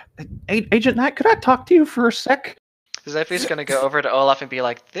 Agent Knight, could I talk to you for a sec? Zephy's going to go over to Olaf and be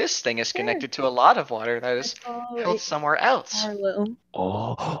like, "This thing is connected to a lot of water that is held somewhere else."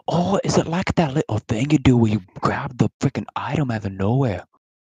 Oh, is it like that little thing you do where you grab the freaking item out of nowhere?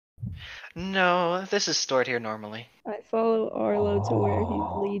 No, this is stored here normally. I follow Arlo to where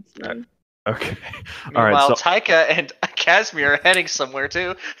he leads me. Okay. Meanwhile, Tyga and Casimir are heading somewhere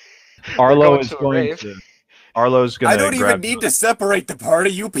too. Arlo going is to a going rave. to. Arlo's gonna. I don't even grab need to separate the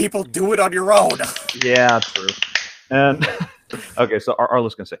party. You people do it on your own. Yeah, true. And okay, so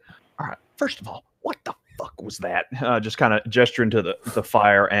Arlo's gonna say, "All right, first of all, what the fuck was that?" Just kind of gesturing to the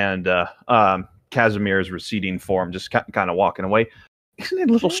fire, and Casimir's receding form, just kind of walking away. Isn't it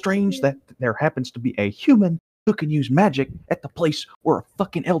a little strange that there happens to be a human who can use magic at the place where a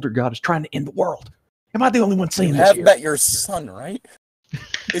fucking elder god is trying to end the world? Am I the only one saying You this have here? met your son, right?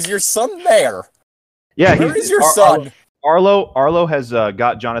 Is your son there? Yeah, Where is your son? Arlo has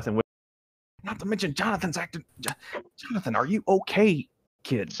got Jonathan with. Not to mention Jonathan's acting. Jonathan, are you okay,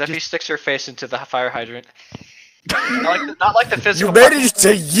 kid? Zeffy sticks her face into the fire hydrant. not like the physical. You managed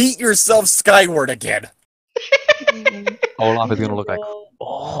to yeet yourself skyward again. Olaf is gonna look like,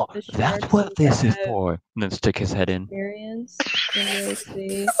 oh, that's what this is for. And then stick his head in. Experience and we'll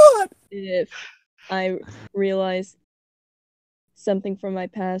see if I realize something from my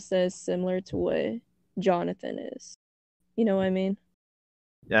past that is similar to what Jonathan is. You know what I mean?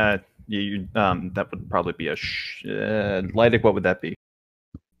 That would probably be a Lydic, what would that be?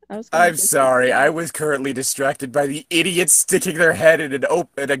 I'm sorry, I was currently distracted by the idiots sticking their head in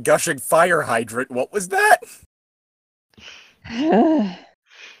a gushing fire hydrant. What was that? I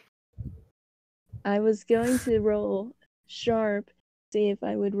was going to roll sharp, see if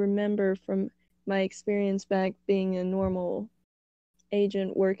I would remember from my experience back being a normal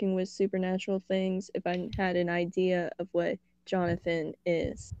agent working with supernatural things, if I had an idea of what Jonathan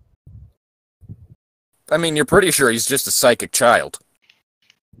is. I mean, you're pretty sure he's just a psychic child.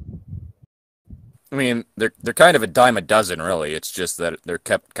 I mean, they're kind of a dime a dozen, really. It's just that they're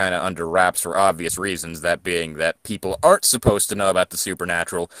kept kind of under wraps for obvious reasons, that being that people aren't supposed to know about the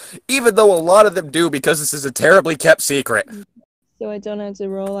supernatural, even though a lot of them do, because this is a terribly kept secret. So I don't have to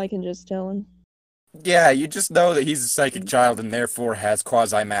roll, I can just tell him. Yeah, you just know that he's a psychic child and therefore has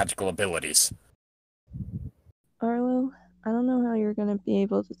quasi-magical abilities. Arlo, I don't know how you're going to be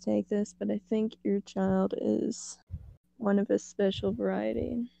able to take this, but I think your child is one of a special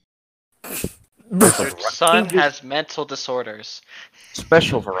variety. Your son has mental disorders.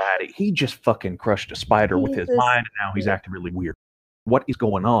 Special variety. He just fucking crushed a spider with his mind, and now he's acting really weird. What is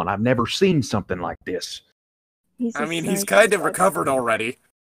going on? I've never seen something like this. He's kind of recovered already.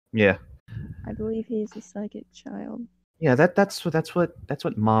 Yeah. I believe he's a psychic child. Yeah, that's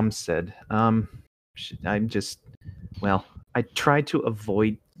what Mom said. I'm just, well, I try to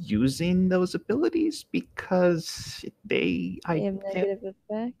avoid using those abilities because they have negative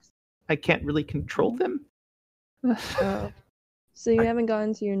effects. I can't really control them. Oh. So you haven't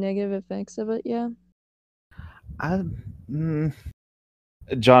gotten to your negative effects of it yet?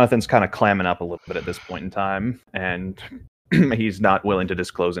 Jonathan's kind of clamming up a little bit at this point in time, and he's not willing to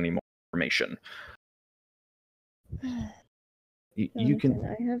disclose any more information. You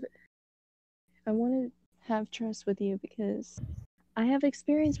can. I want to have trust with you because I have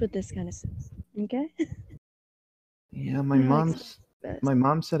experience with this kind of stuff. Okay? Yeah, my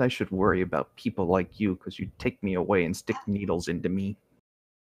mom said I should worry about people like you because you take me away and stick needles into me.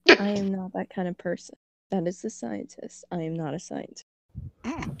 I am not that kind of person. That is the scientist. I am not a scientist.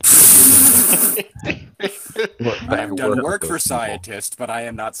 I've done work for scientists, but I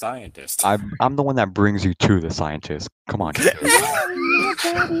am not scientist. I'm the one that brings you to the scientist. Come on.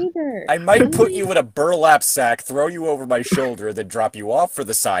 I might put you in a burlap sack, throw you over my shoulder, then drop you off for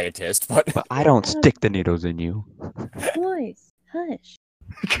the scientist, but I don't stick the needles in you. Boys, hush.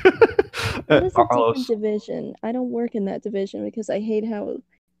 That is a different division. I don't work in that division because I hate how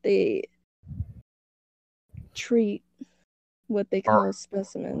they treat what they call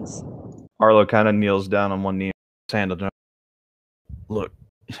specimens. Arlo kind of kneels down on one knee, hand on. Look,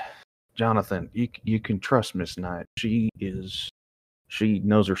 Jonathan, you can trust Miss Knight. She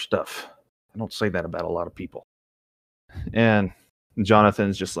knows her stuff. I don't say that about a lot of people. And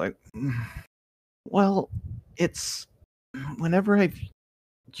Jonathan's just like, well, it's whenever I've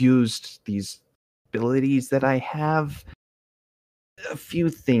used these abilities that I have, a few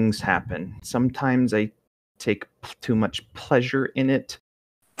things happen. Sometimes I take too much pleasure in it.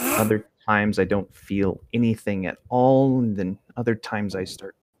 Other times I don't feel anything at all, and then other times I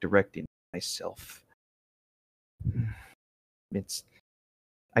start directing myself.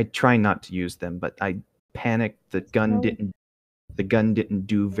 I try not to use them, but I panicked. The gun didn't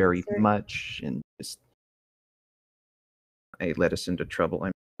do very much, and it led us into trouble.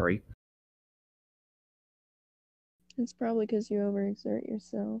 I'm sorry. It's probably because you overexert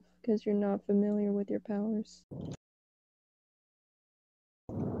yourself, because you're not familiar with your powers.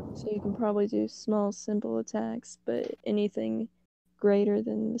 So you can probably do small, simple attacks, but anything greater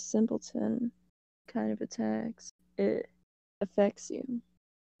than the simpleton kind of attacks, it affects you.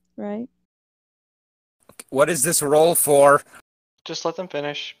 right? What is this roll for? Just let them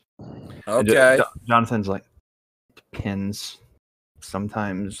finish. Okay. Jonathan's like, depends.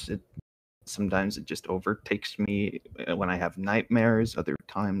 Sometimes it just overtakes me when I have nightmares. Other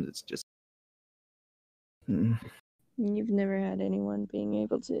times it's just. You've never had anyone being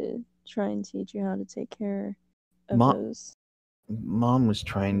able to try and teach you how to take care of those. Mom was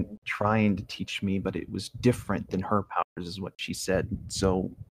trying to teach me, but it was different than her powers, is what she said. So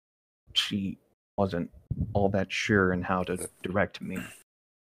she wasn't all that sure in how to direct me.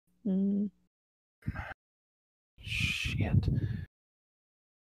 Shit.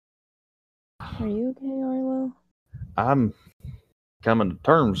 Are you okay, Arlo? I'm coming to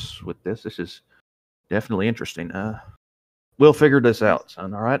terms with this. This is definitely interesting. We'll figure this out,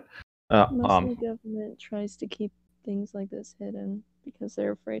 son. All right. Most of the government tries to keep things like this hidden because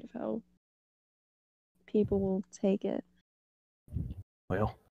they're afraid of how people will take it.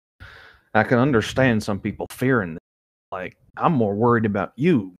 Well, I can understand some people fearing this. Like, I'm more worried about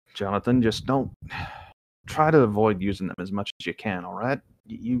you, Jonathan. Just don't try to avoid using them as much as you can. All right.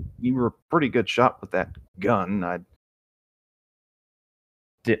 You were a pretty good shot with that gun.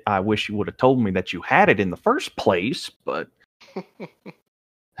 I wish you would have told me that you had it in the first place, but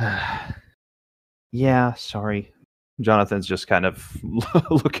yeah, sorry. Jonathan's just kind of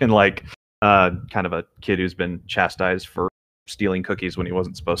looking like kind of a kid who's been chastised for stealing cookies when he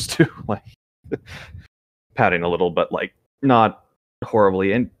wasn't supposed to, like pouting a little, but like not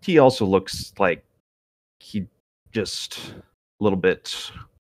horribly. And he also looks like he just a little bit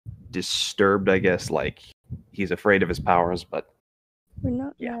disturbed, I guess, like he's afraid of his powers, but we're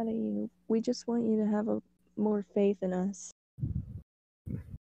not mad at you. We just want you to have more faith in us.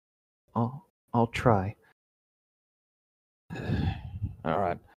 I'll try. All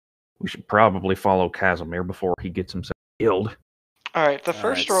right. We should probably follow Casimir before he gets himself killed. All right. The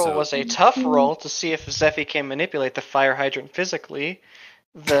first roll was a tough roll to see if Zeffy can manipulate the fire hydrant physically.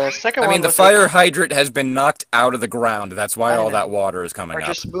 The second one. The fire hydrant has been knocked out of the ground. That's why all that water is coming up. Or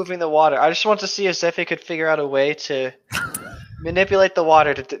just moving the water. I just want to see if Zeffy could figure out a way to manipulate the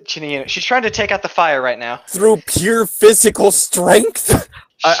water to she's trying to take out the fire right now. Through pure physical strength?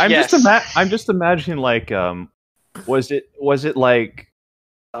 I'm just imagining like was it like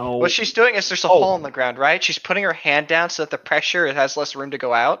what she's doing is there's a hole in the ground, right? She's putting her hand down so that the pressure it has less room to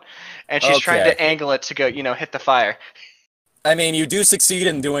go out, and she's trying to angle it to go, hit the fire. I mean, you do succeed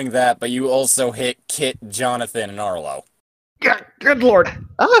in doing that, but you also hit Kit, Jonathan, and Arlo. Good lord.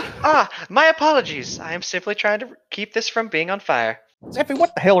 My apologies. I am simply trying to keep this from being on fire. Zeffy,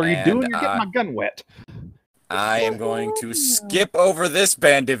 what the hell are you doing? You're getting my gun wet. I am going to skip over this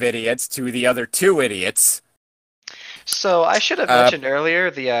band of idiots to the other two idiots. So, I should have mentioned earlier,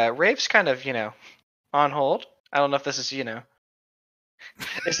 the Rave's kind of, on hold. I don't know if this is,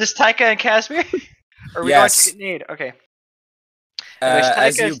 Is this Taika and Casimir? Or are we going to get Nade? Okay.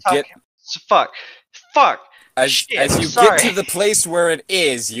 As you get... Fuck. As you get to the place where it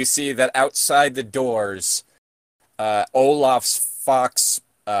is, you see that outside the doors, Olaf's fox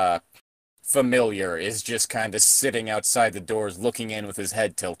familiar is just kind of sitting outside the doors looking in with his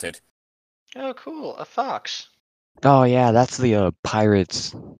head tilted. Oh, cool. A fox. Oh, yeah, that's the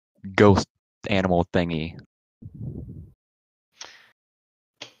pirate's ghost animal thingy.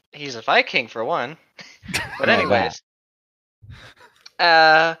 He's a Viking, for one. But anyways.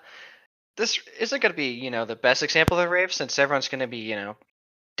 This isn't going to be, the best example of a rave since everyone's going to be,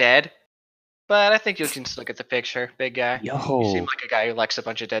 dead. But I think you can still get the picture, big guy. You seem like a guy who likes a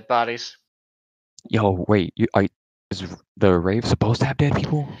bunch of dead bodies. Yo, wait, is the rave supposed to have dead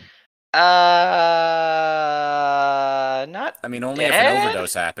people? Not only if an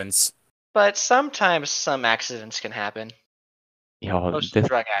overdose happens. But sometimes some accidents can happen. Yo, this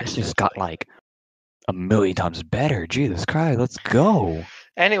just got like a million times better. Jesus Christ, let's go.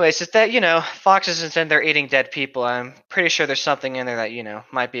 Anyways, it's that, foxes and they're eating dead people. I'm pretty sure there's something in there that,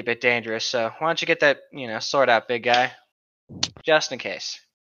 might be a bit dangerous. So why don't you get that, sword out, big guy? Just in case.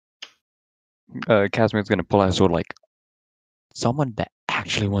 Casimir's gonna pull out his sword like, someone that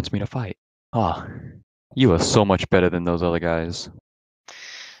actually wants me to fight. Oh, you are so much better than those other guys.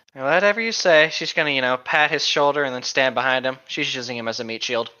 Whatever you say. She's gonna, pat his shoulder and then stand behind him. She's using him as a meat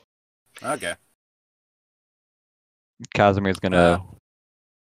shield. Okay. Casimir's gonna...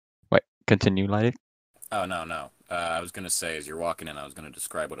 Wait, continue, Lighty? Oh, no. I was gonna say, as you're walking in, I was gonna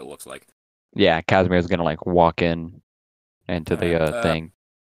describe what it looks like. Yeah, Casimir's gonna, walk into the thing.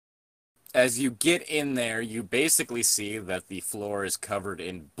 As you get in there, you basically see that the floor is covered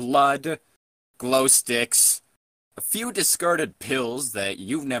in blood, glow sticks, a few discarded pills that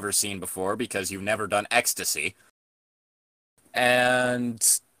you've never seen before because you've never done ecstasy,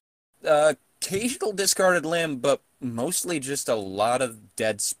 and occasional discarded limb, but mostly just a lot of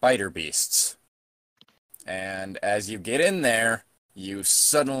dead spider beasts. And as you get in there, you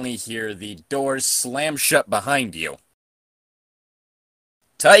suddenly hear the doors slam shut behind you.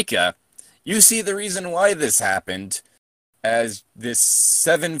 Taika, you see the reason why this happened, as this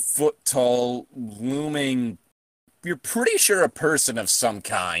 7-foot-tall, looming, you're pretty sure a person of some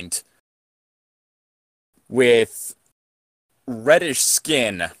kind, with reddish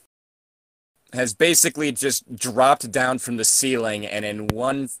skin, has basically just dropped down from the ceiling and in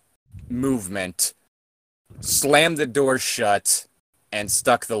one movement slammed the door shut and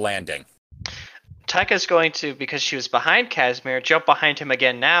stuck the landing. Taika's going to, because she was behind Casimir, jump behind him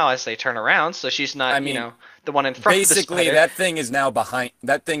again now as they turn around, so she's not, the one in front of the spider. Basically, that thing is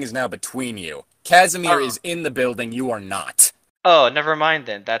now between you. Casimir is in the building, you are not. Oh, never mind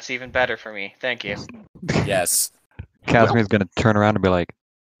then. That's even better for me. Thank you. Yes. Casimir's gonna turn around and be like,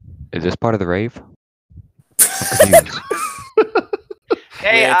 "Is this part of the rave?" I'm confused.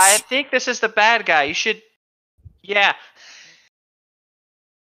 Hey, I think this is the bad guy. You should... Yeah.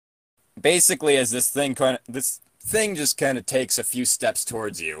 Basically, as this thing just kind of takes a few steps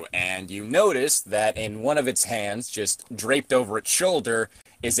towards you, and you notice that in one of its hands, just draped over its shoulder,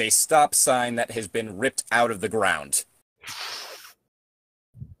 is a stop sign that has been ripped out of the ground.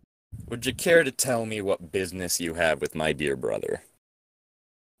 Would you care to tell me what business you have with my dear brother?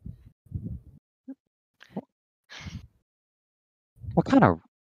 What kind of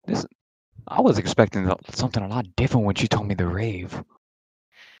this? I was expecting something a lot different when she told me the rave.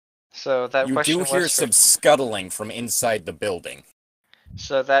 So that you question do hear was some scuttling from inside the building.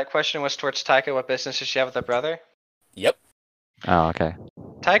 So that question was towards Taika. What business does she have with her brother? Yep. Oh, okay.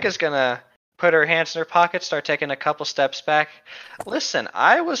 Taika's gonna put her hands in her pocket, start taking a couple steps back. Listen,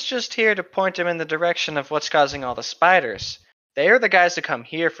 I was just here to point him in the direction of what's causing all the spiders. They are the guys to come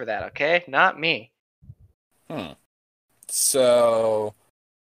here for that, okay? Not me. So...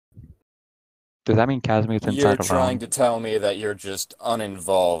 Does that mean Casimir's inside You're alone? trying to tell me that you're just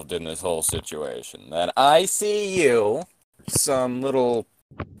uninvolved in this whole situation. That I see you, some little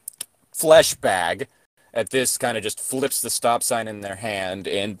flesh bag, at this kind of just flips the stop sign in their hand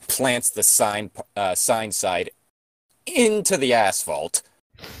and plants the sign side into the asphalt.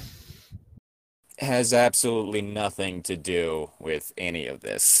 Has absolutely nothing to do with any of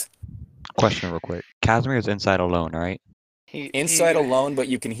this. Question real quick. Casimir is inside alone, right? Inside alone, but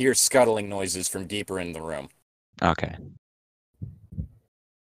you can hear scuttling noises from deeper in the room. Okay.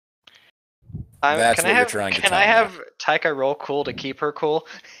 That's what you're trying to tell me. Can I have Taika roll cool to keep her cool?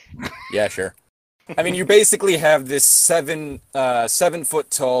 Yeah, sure. I mean, you basically have this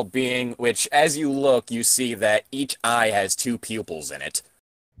 7-foot-tall being, which, as you look, you see that each eye has 2 pupils in it.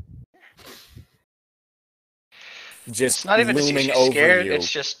 Just it's not even looming she's over scared. you.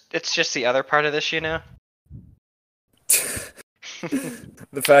 It's just the other part of this, you know.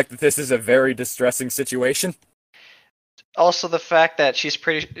 The fact that this is a very distressing situation. Also, the fact that she's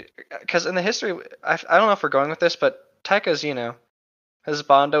pretty, because in the history, I don't know if we're going with this, but Taika's, his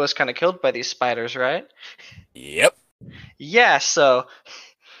Bondo was kind of killed by these spiders, right? Yep. Yeah, so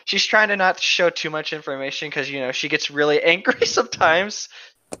she's trying to not show too much information because, she gets really angry sometimes.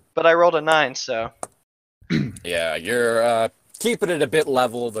 But I rolled a 9, so. Yeah, you're keeping it a bit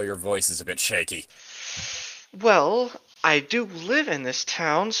level, though your voice is a bit shaky. Well, I do live in this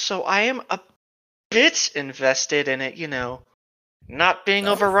town, so I am a bit invested in it, not being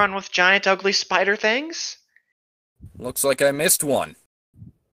overrun with giant ugly spider things. Looks like I missed one.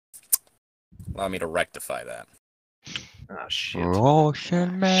 Allow me to rectify that. Oh, shit.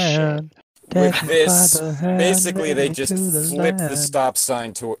 Ocean man. With this, basically they just flip the stop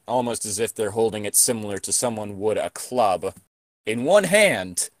sign to almost as if they're holding it similar to someone would a club in one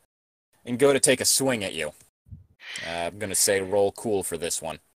hand and go to take a swing at you. I'm gonna say roll cool for this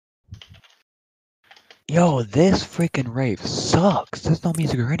one. Yo, this freaking rave sucks. There's no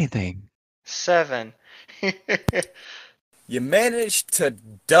music or anything. 7. You managed to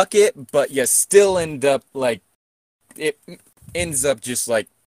duck it, but you still end up it ends up just like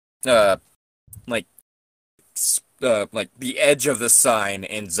the edge of the sign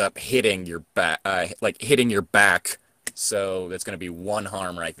ends up hitting your back, hitting your back. So that's gonna be 1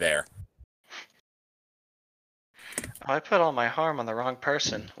 harm right there. Oh, I put all my harm on the wrong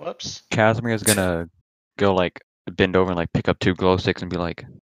person. Whoops. Casimir is gonna go bend over and pick up 2 glow sticks and be like,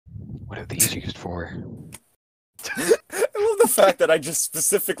 "What are these used for?" I love the fact that I just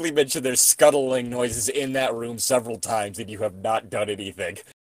specifically mentioned there's scuttling noises in that room several times and you have not done anything.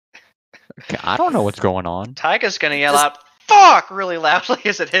 Okay, I don't know what's going on. Taika's gonna yell out, "Fuck!" really loudly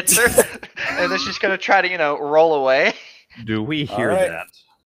as it hits her. And then she's gonna try to, roll away. Do we hear Alright. that?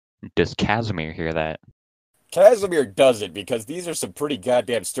 Does Casimir hear that? Casimir doesn't, because these are some pretty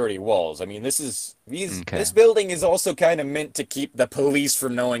goddamn sturdy walls. I mean, this building is also kind of meant to keep the police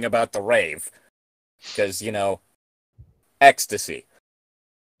from knowing about the rave. Because, you know, ecstasy.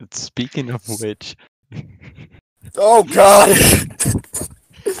 Speaking of which... Oh, God!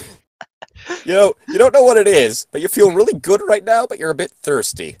 You don't know what it is, but you feel really good right now, but you're a bit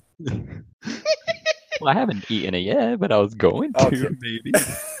thirsty. Well, I haven't eaten it yet, but I was going to, maybe.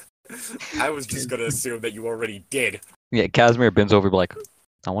 I was just gonna assume that you already did. Yeah, Casimir bends over, like,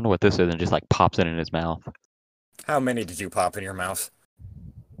 I wonder what this is, and just, like, pops it in his mouth. How many did you pop in your mouth?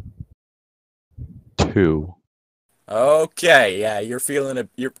 2. Okay, yeah, you're feeling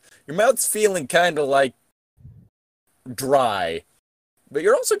your mouth's feeling kind of like dry, but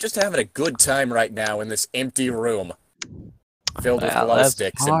you're also just having a good time right now in this empty room filled with glow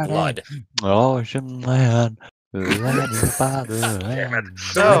sticks and blood. Ocean land. The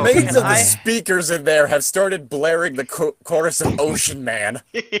remains of the speakers in there have started blaring the chorus of Ocean Man.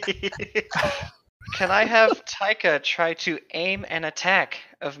 Can I have Taika try to aim an attack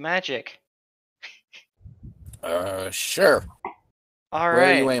of magic? Sure. Alright. Where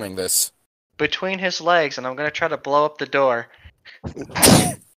are you aiming this? Between his legs, and I'm gonna try to blow up the door.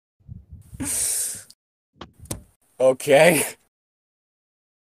 Okay.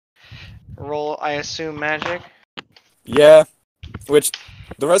 Roll, I assume, magic? Yeah. Which,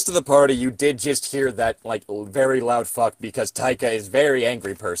 the rest of the party, you did just hear that, like, very loud fuck, because Taika is a very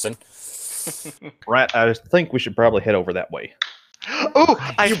angry person. Right, I think we should probably head over that way. Ooh,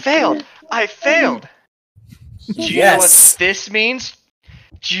 I failed! I failed! Do you know what this means?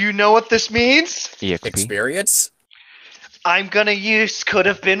 Do you know what this means? EXP? Experience? I'm gonna use could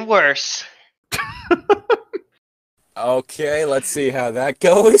have been worse. Okay, let's see how that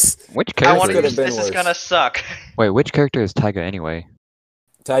goes. Which I want character? to use this is gonna suck. Wait, which character is Taika anyway?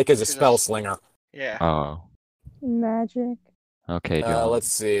 Taika's a spell slinger. Yeah. Oh. Magic. Okay, John.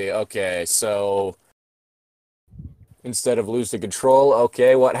 Let's see. Okay, so instead of losing control,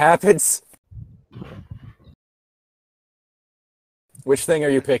 okay, what happens? Which thing are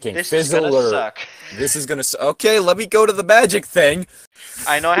you picking? This Fizzle is gonna or suck. This is gonna suck. Okay, let me go to the magic thing.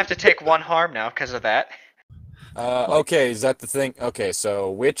 I know I have to take 1 harm now because of that. Okay, is that the thing? Okay, so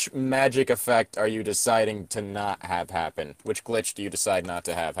which magic effect are you deciding to not have happen? Which glitch do you decide not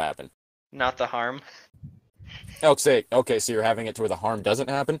to have happen? Not the harm. Okay, so you're having it to where the harm doesn't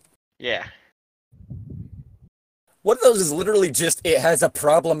happen? Yeah. One of those is literally just, it has a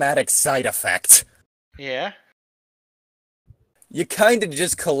problematic side effect. Yeah. You kind of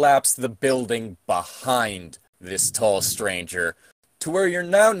just collapse the building behind this tall stranger to where you're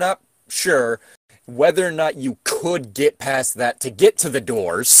now not sure whether or not you could get past that to get to the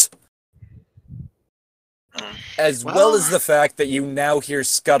doors, as well as the fact that you now hear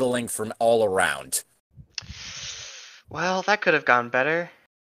scuttling from all around. Well, that could have gone better.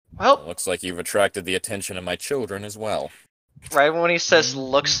 Well, Looks like you've attracted the attention of my children as well. right when he says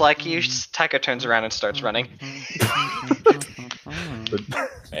looks like you, Taika turns around and starts running.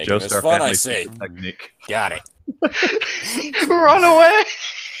 Making this fun, I see. Technique. Got it. Run away!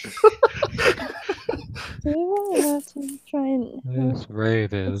 Do you have to try and... This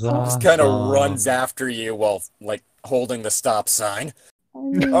rave is Just kind of runs after you while, like, holding the stop sign.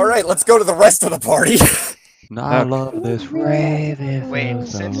 Alright, let's go to the rest of the party. I love this rave. Wait,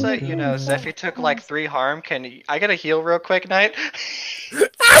 since you know, Zephy took like 3 harm, I get a heal real quick, Knight?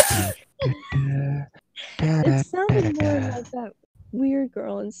 It sounded more like that weird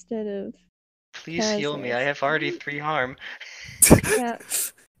girl instead of... Please heal me, I have already 3 harm. Yeah.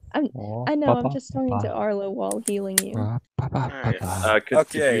 I know, I'm just talking to Arlo while healing you.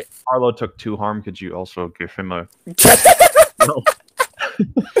 Okay. Arlo took 2 harm. Could you also give him a... No.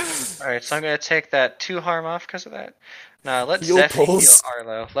 Alright, so I'm gonna take that 2 harm off because of that. Now let Heal Zephy pulse. heal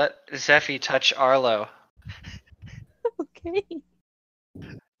Arlo. Let Zephy touch Arlo. Okay.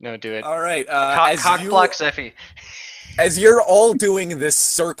 No, do it. Alright, Cock block Zephy. as you're all doing this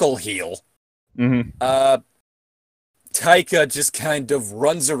circle heal, Taika just kind of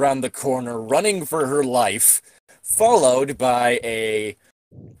runs around the corner, running for her life, followed by a,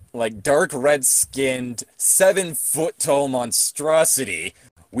 like, dark red-skinned, 7-foot-tall monstrosity,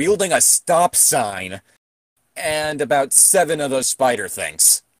 wielding a stop sign, and about 7 of those spider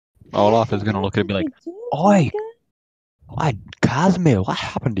things. Olaf is gonna look at it and be like, Oi! Casimir, what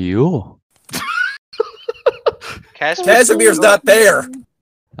happened to you? Casimir's not there!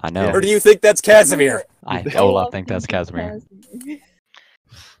 I know. Or do you think that's Casimir? Olaf think that's Casimir.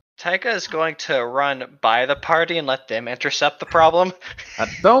 Taika is going to run by the party and let them intercept the problem. I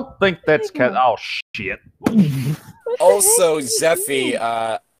don't think that's... Oh, shit. Also,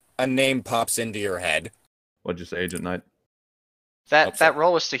 Zephy, a name pops into your head. What'd you say, Agent Knight? That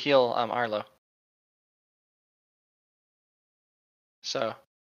roll was to heal Arlo. So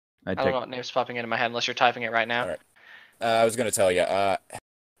I don't know what name's popping into my head unless you're typing it right now. All right. I was gonna tell you.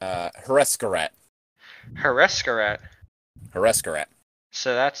 Hereskarat. Hereskarat. Hereskarat.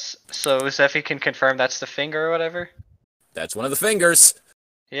 So Zeffy can confirm that's the finger or whatever? That's one of the fingers.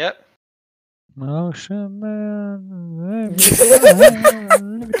 Yep. Motion man.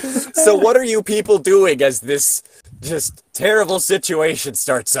 So what are you people doing as this just terrible situation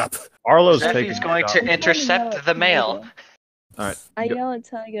starts up? Arlo's Zeffy's going to intercept the mail. All right. I yell at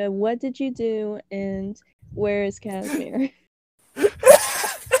Tyga, "What did you do? And where is Casimir?"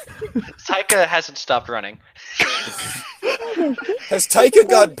 Taika hasn't stopped running. Has Taika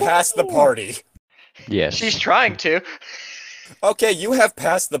gone past the party? Yes. She's trying to. Okay, you have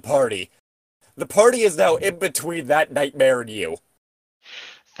passed the party. The party is now in between that nightmare and you.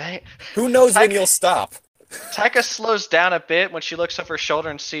 Who knows when you'll stop? Taika slows down a bit when she looks over her shoulder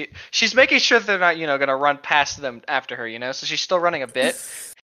and she's making sure they're not, gonna run past them after her, so she's still running a bit.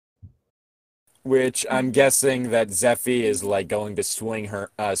 Which I'm guessing that Zeffy is like going to swing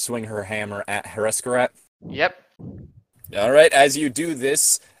her hammer at Hereskarat. Yep. Alright, as you do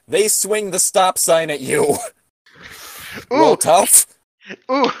this, they swing the stop sign at you. Ooh. Roll tough.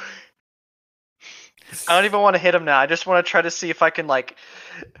 Ooh. I don't even want to hit him now. I just want to try to see if I can,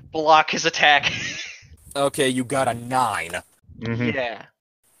 block his attack. Okay, you got a 9. Mm-hmm.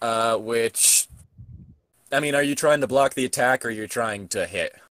 Yeah. Which... I mean, are you trying to block the attack, or are you trying to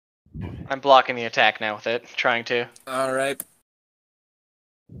hit? I'm blocking the attack now with it. Trying to. Alright.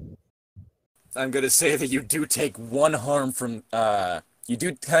 I'm gonna say that you do take 1 harm from, you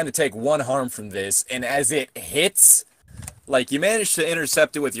do kind of take 1 harm from this, and as it hits... you managed to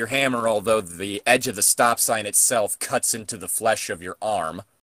intercept it with your hammer, although the edge of the stop sign itself cuts into the flesh of your arm.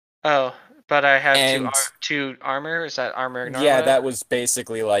 Oh, but I have two armor? Is that armor? Normally? Yeah, that was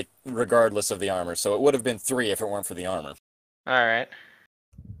basically, regardless of the armor, so it would have been 3 if it weren't for the armor. Alright.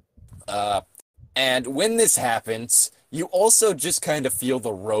 And when this happens, you also just kind of feel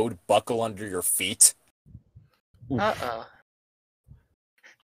the road buckle under your feet. Uh-oh.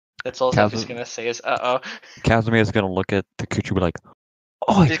 That's all Zeffy's gonna say is uh-oh. Casimir's gonna look at the creature and be like,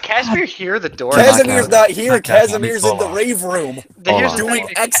 "Oh, did Casimir hear the door? Casimir's not here. Casimir's in the rave room. Here's the doing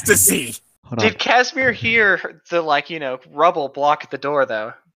thing. ecstasy. Did Casimir hear the, rubble block at the door,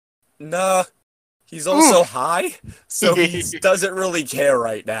 though? Nah. He's also high, so he doesn't really care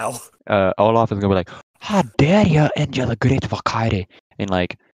right now. Olaf is gonna be like, "How dare you enter the great Valkyrie?" And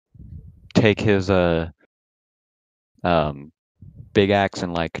take his big axe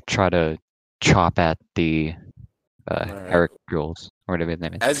and try to chop at the Hercules or whatever his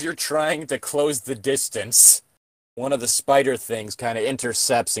name is. As you're trying to close the distance, one of the spider things kind of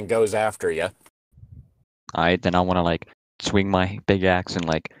intercepts and goes after you. Alright, then I want to swing my big axe and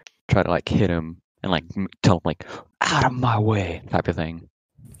try to hit him and tell him out of my way type of thing.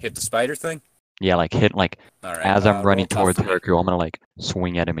 Hit the spider thing? Yeah, hit All right, as I'm running roll towards tough. Hercule, I'm gonna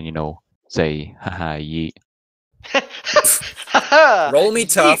swing at him and say haha yeet. Roll me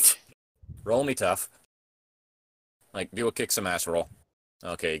tough. Roll me tough. Do a kick some ass roll.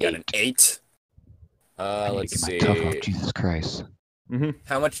 Okay, you got an 8. Let's see. Tough off, Jesus Christ. Mm-hmm.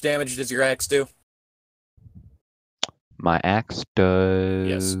 How much damage does your axe do? My axe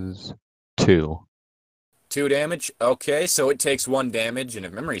does 2. 2 damage? Okay, so it takes 1 damage, and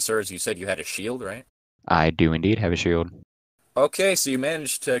if memory serves, you said you had a shield, right? I do indeed have a shield. Okay, so you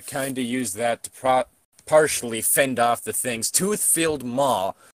managed to kind of use that to partially fend off the thing's tooth-filled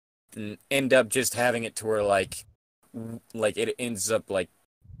maw, and end up just having it to where, it ends up, you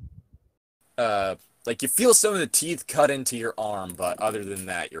feel some of the teeth cut into your arm, but other than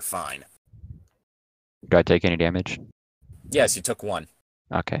that, you're fine. Do I take any damage? Yes, you took 1.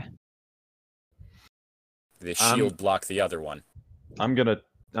 Okay. The shield blocked the other one. I'm gonna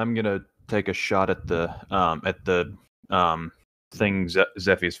take a shot at the thing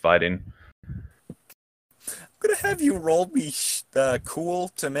Zeffy's fighting. I'm gonna have you roll me cool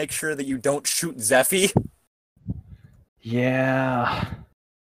to make sure that you don't shoot Zeffy. Yeah.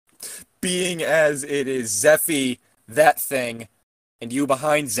 Being as it is Zeffy, that thing, and you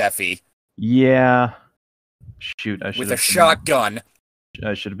behind Zeffy. Yeah. Shoot, I should with a shotgun.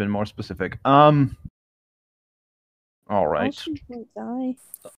 I should have been more specific. All right. Die.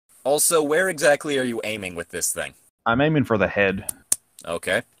 Also, where exactly are you aiming with this thing? I'm aiming for the head.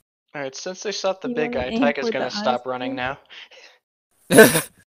 Okay. Alright, since they stopped the You big wanna guy, aim Tyga's for gonna the stop eyes running now. It's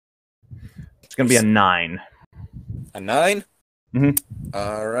gonna be a 9. A 9? Mm-hmm.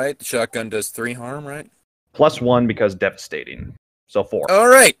 Alright, the shotgun does 3 harm, right? +1 because devastating. So 4. All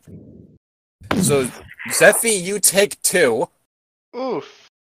right. So Zephy, you take 2. Oof.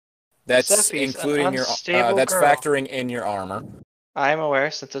 That's Zephy's including an your. unstable That's girl. factoring in your armor. I'm aware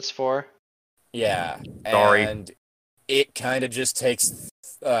since it's 4. Yeah. Sorry. And it kind of just takes.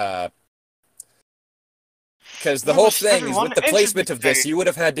 Because the whole thing is with the placement of this, you would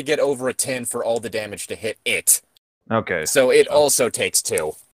have had to get over a 10 for all the damage to hit it. Okay. So it also takes 2.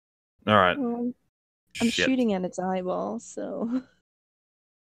 All right. Well, I'm Shit. shooting at its eyeball, so.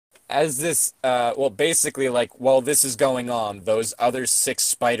 As this, well, basically, like, while this is going on, those other 6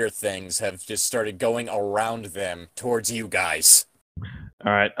 spider things have just started going around them towards you guys.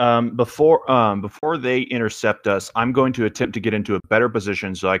 All right. Before they intercept us, I'm going to attempt to get into a better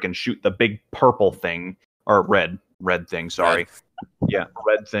position so I can shoot the big purple thing or red thing. Sorry. Yeah,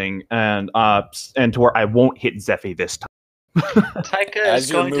 red thing, and to where I won't hit Zephy this time. Taika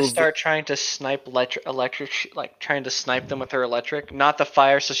is going to start trying to snipe electric, like trying to snipe them with her electric, not the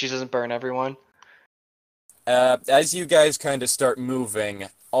fire, so she doesn't burn everyone. As you guys kind of start moving,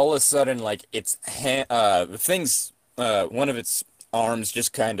 all of a sudden, like its the thing's one of its arms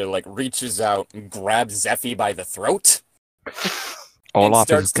just kind of like reaches out and grabs Zephy by the throat and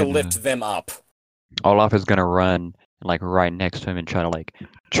starts to lift them up. Olaf is gonna run like right next to him and try to like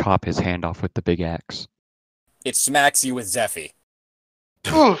chop his hand off with the big axe. It smacks you with Zephy.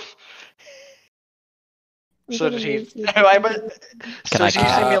 Oof. So did he? So he's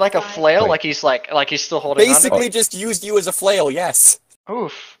using me like a flail, like he's still holding. Basically, just used you as a flail. Yes.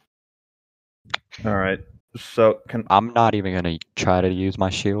 Oof. All right. So I'm not even gonna try to use my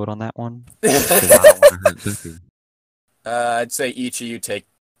shield on that one. I don't want to hurt Zephy. I'd say each of you take.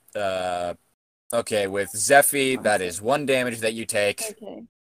 Okay, with Zephy, that is 1 damage that you take. Okay.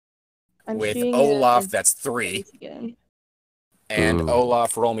 With Olaf, that's 3. Again. And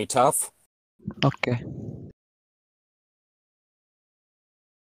Olaf, roll me tough. Okay.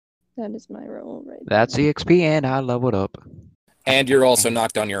 That is my roll right That's EXP and I leveled up. And you're also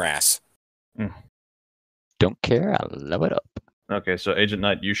knocked on your ass. Don't care, I leveled up. Okay, so Agent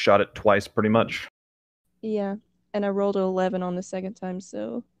Knight, you shot it twice pretty much. Yeah, and I rolled an 11 on the second time,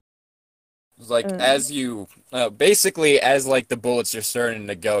 so... Like, as you... basically, as, like, the bullets are starting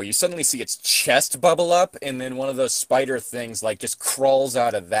to go, you suddenly see its chest bubble up, and then one of those spider things, like, just crawls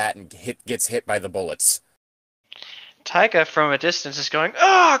out of that and gets hit by the bullets. Taika, from a distance, is going,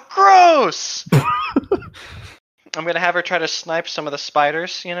 "Ah, gross!" I'm gonna have her try to snipe some of the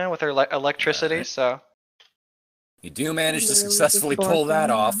spiders, with her electricity, so... You do manage to successfully pull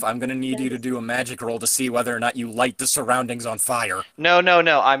that off. I'm gonna need you to do a magic roll to see whether or not you light the surroundings on fire. No,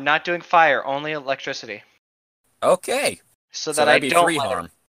 I'm not doing fire, only electricity. Okay. So that I don't... That'd be 3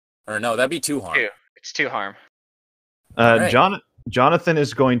 harm. Or no, that'd be 2 harm. 2. It's 2 harm. Right. Jonathan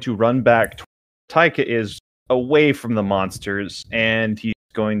is going to run back. Taika is away from the monsters, and he's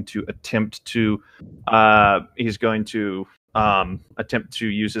going to attempt to attempt to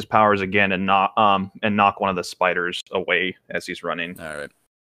use his powers again and knock one of the spiders away as he's running. All right.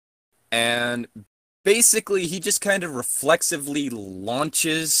 And basically, he just kind of reflexively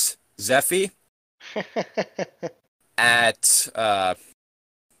launches Zephy at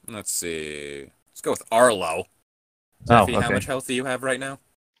let's see. Let's go with Arlo. Zephy, how much health do you have right now?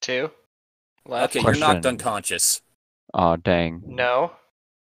 2. Left. Okay, you're knocked unconscious. Oh, dang. No.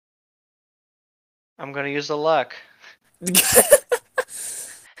 I'm gonna use the luck.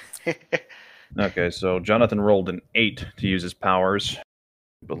 Okay, so Jonathan rolled an 8 to use his powers.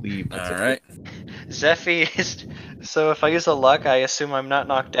 I believe that's all right. Zephy is... So if I use the luck, I assume I'm not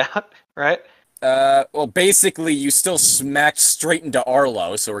knocked out, right? Well, basically, you still smacked straight into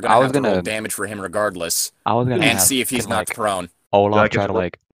Arlo, so we're gonna have to roll damage for him regardless. I was gonna see if he's knocked prone. Olaf try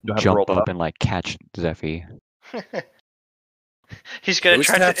to jump up and catch Zephy. He's gonna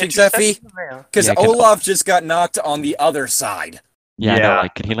try to Zephy because Olaf just got knocked on the other side. Yeah, I know,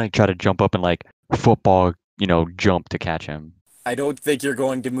 can he try to jump up and football, jump to catch him? I don't think you're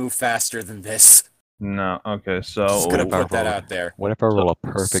going to move faster than this. No, okay, so just gonna put that out there. What if I roll a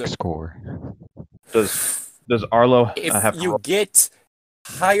perfect score? Does Arlo if you get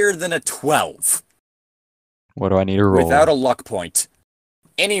higher than a 12? What do I need to roll? Without a luck point.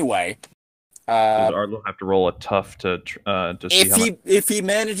 Anyway, does Arlo have to roll a tough to see if he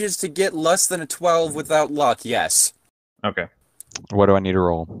manages to get less than a 12 without luck, yes. Okay. What do I need to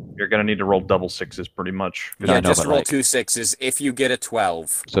roll? You're gonna need to roll double 6s pretty much. Yeah, just roll 2 6s if you get a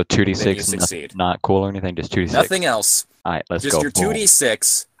 12. So 2d6, not cool or anything, just 2d6. Nothing else. All right, let's just go. Just your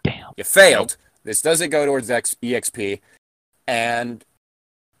 2d6. Damn. You failed. This doesn't go towards EXP. And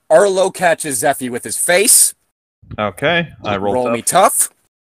Arlo catches Zephy with his face. Okay, I rolled Roll me tough.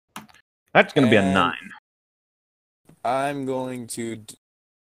 That's gonna be a 9. I'm going to...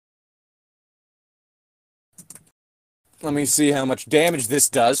 Let me see how much damage this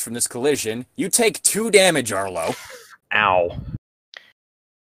does from this collision. You take 2 damage, Arlo. Ow.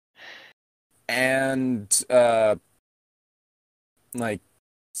 And,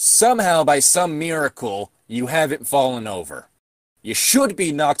 somehow, by some miracle, you haven't fallen over. You should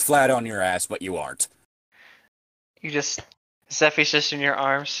be knocked flat on your ass, but you aren't. You just... Zeffy's just in your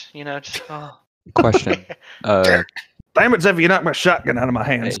arms, just... Oh. Question. Damn it, Zeffy, you knocked my shotgun out of my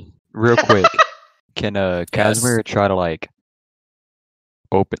hands. Hey, real quick. Can Casimir try to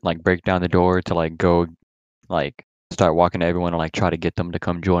break down the door to go start walking to everyone and try to get them to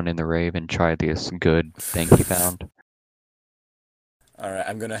come join in the rave and try this good thing he found? Alright,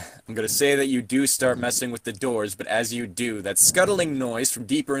 I'm gonna say that you do start messing with the doors, but as you do, that scuttling noise from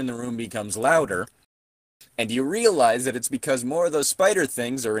deeper in the room becomes louder, and you realize that it's because more of those spider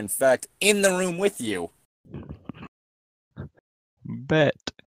things are in fact in the room with you. Bet.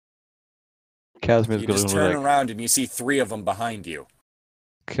 Casimir's You gonna just turn around and you see 3 of them behind you.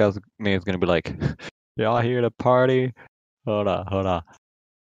 Casimir's gonna be like, y'all here to party? Hold on.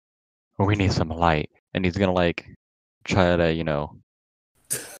 We need some light. And he's gonna try to,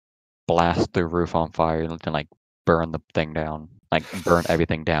 blast the roof on fire and burn the thing down. Burn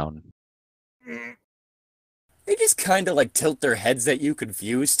everything down. They just kinda tilt their heads at you,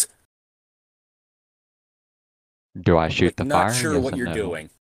 confused. Do I shoot the fire? Not sure Yes what or you're no? doing.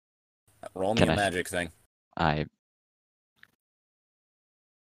 Roll me a magic thing. An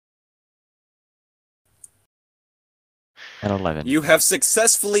 11. You have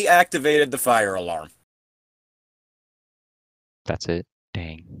successfully activated the fire alarm. That's it?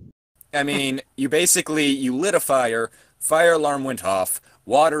 Dang. I mean, you lit a fire alarm went off,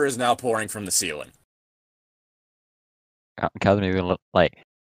 water is now pouring from the ceiling. Casimir's gonna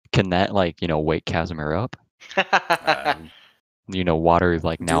can that wake Casimir up? Water is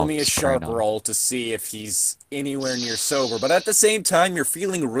now. Do me a sharp roll to see if he's anywhere near sober, but at the same time, you're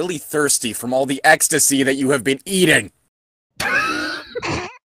feeling really thirsty from all the ecstasy that you have been eating.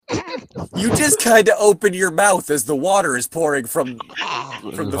 You just kind of open your mouth as the water is pouring from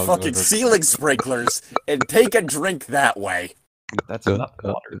the fucking ceiling sprinklers and take a drink that way. That's not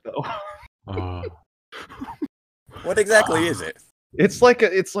water, though. What exactly is it? It's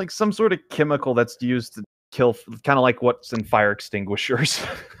like some sort of chemical that's used to kill, kind of like what's in fire extinguishers.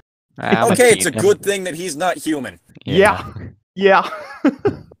 Okay, it's a good thing that he's not human. Yeah.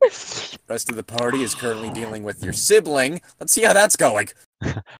 Rest of the party is currently dealing with your sibling. Let's see how that's going.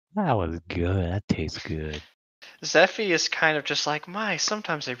 That was good. That tastes good. Zeffy is kind of just like,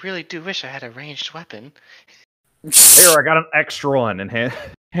 sometimes I really do wish I had a ranged weapon. Here, I got an extra one, and hands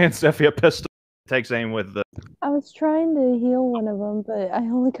Zeffy a pistol. Takes aim with the... I was trying to heal one of them, but I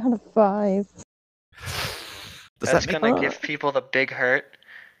only got a 5. That's gonna give people the big hurt.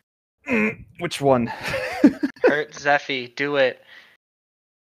 Which one? Hurt Zeffy, do it.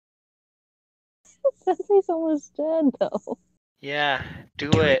 Zeffy's almost dead, though. Yeah, do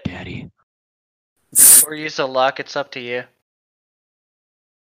it. Daddy. Or use a luck, it's up to you.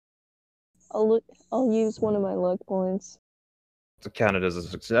 I'll use one of my luck points. To count it as a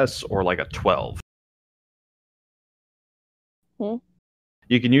success or a 12.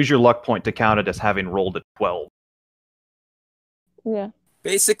 You can use your luck point to count it as having rolled a 12. Yeah.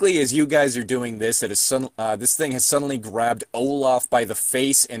 Basically, as you guys are doing this, this thing has suddenly grabbed Olaf by the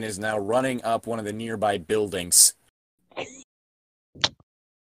face and is now running up one of the nearby buildings.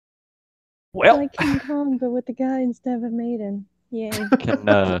 Well, like King Kong, but with the guy instead of a maiden. Yay.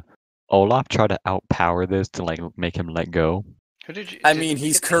 Can Olaf try to outpower this to make him let go? I mean,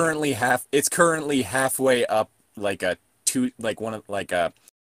 he's currently it's currently halfway up a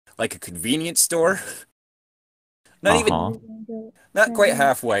convenience store. Not quite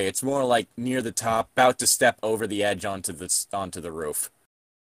halfway. It's more near the top, about to step over the edge onto the roof.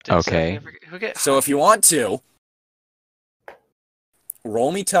 Okay. So if you want to,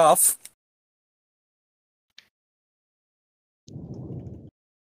 roll me tough.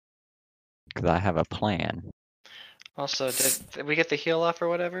 Because I have a plan. Also, did we get the heal off or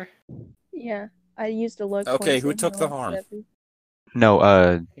whatever? Yeah, I used a luck. Okay, who took the harm?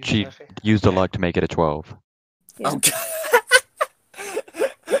 No, she used the luck to make it a 12. Yeah. Okay.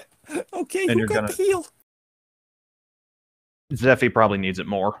 Okay, and who you're got the heal? Zeffy probably needs it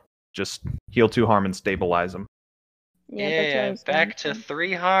more. Just heal 2 harm and stabilize him. Yeah, back to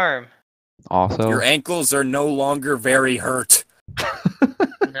 3 harm. Also, your ankles are no longer very hurt.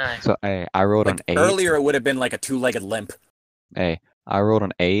 Nice. So I rolled an 8. Earlier, it would have been like a 2-legged limp. I rolled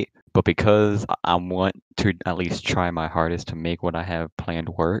an 8, But because I want to at least try my hardest to make what I have planned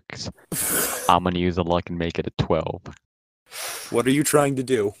works, I'm gonna use a luck and make it a 12. What are you trying to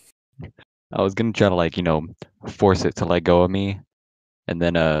do? I was gonna try to like, force it to let go of me, and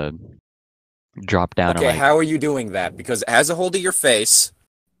then drop down Okay, and like. how are you doing that? Because it has a hold of your face.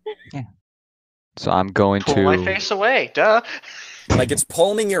 Yeah. So I'm going Pull to. my face away, duh. Like it's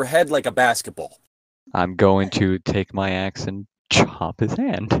palming your head like a basketball. I'm going to take my axe and chop his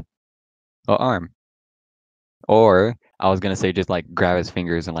hand or arm. Or I was gonna say just like grab his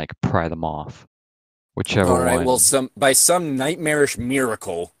fingers and like pry them off. Whichever All right, one. well, by some nightmarish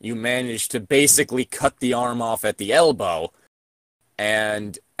miracle, you managed to basically cut the arm off at the elbow.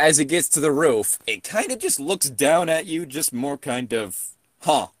 And as it gets to the roof, it kind of just looks down at you, just more kind of,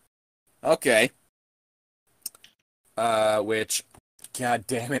 huh, okay. Which, god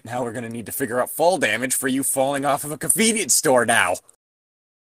damn it, now we're gonna need to figure out fall damage for you falling off of a convenience store now.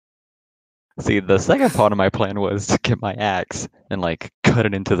 See, the second part of my plan was to get my axe and like cut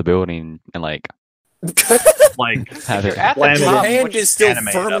it into the building and like Like, have You're it. at the Land Your top. it. hand which is still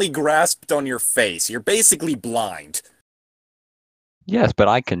animated firmly grasped on your face. You're basically blind. Yes, but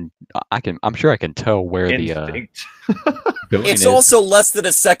I'm sure I can tell where the instinct. building It's is. also less than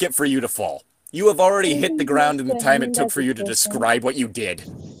a second for you to fall. You have already hit the ground in the time it took for you to describe what you did.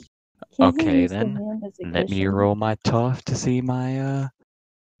 Okay, then, let me roll my tough to see my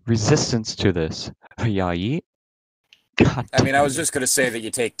resistance to this. Yeah, God. I mean, I was just gonna say that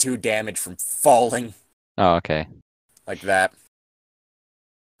you take 2 damage from falling Oh, okay. like that.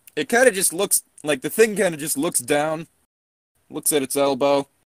 It kind of just looks like the thing kind of just looks down, looks at its elbow.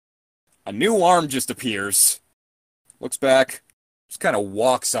 A new arm just appears, looks back, just kind of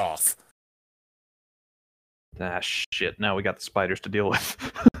walks off. Ah, shit. Now we got the spiders to deal with.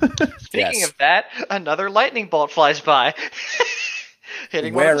 Speaking Yes. of that, another lightning bolt flies by,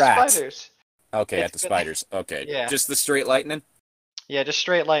 hitting one Where of the at? spiders. Okay, It's at the good. spiders. Okay, Yeah. just the straight lightning. Yeah, just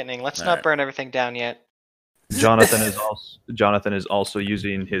straight lightning. Let's not Alright. burn everything down yet. Jonathan is also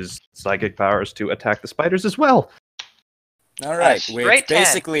using his psychic powers to attack the spiders as well. All right, straight which 10.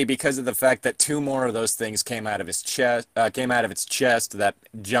 basically because of the fact that 2 more of those things came out of its chest, that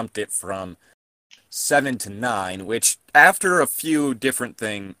jumped it from 7 to 9. Which after a few different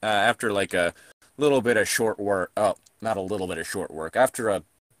things, after like a little bit of short work, not a little bit of short work, after a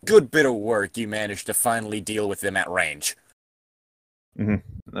good bit of work, you managed to finally deal with them at range.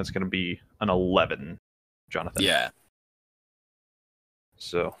 That's going to be an 11, Jonathan. Yeah.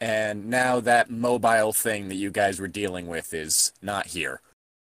 So, And now that mobile thing that you guys were dealing with is not here.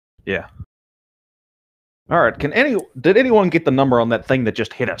 yeah. All right. Did anyone get the number on that thing that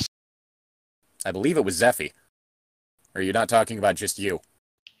just hit us? I believe it was Zeffy. Or you're not talking about just you?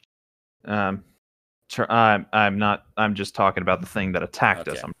 I'm not. I'm just talking about the thing that attacked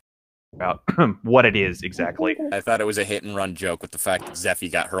us. Okay. I'm about what it is exactly. I thought it was a hit and run joke with the fact that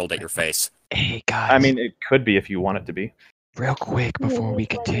Zeffy got hurled at your face. Hey guys. I mean, it could be if you want it to be. real quick before we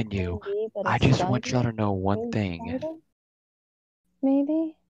continue, I just want y'all to know one thing.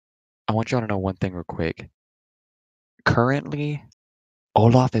 Maybe? I want y'all to know one thing real quick. Currently,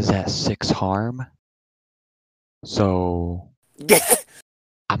 Olaf is at 6 harm, so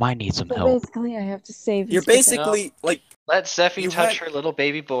I might need some So help. basically, I have to save You're this kid. basically, like, Let Zeffy You touch had- her little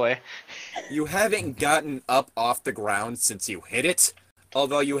baby boy. you haven't gotten up off the ground since you hit it,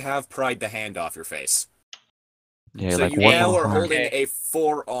 although you have pried the hand off your face. Yeah, So like you one now more are harm. holding a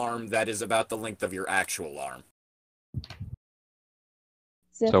forearm that is about the length of your actual arm.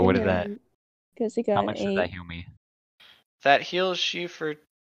 So what is that? Because he got How an much does 8. that heal me? That heals you for.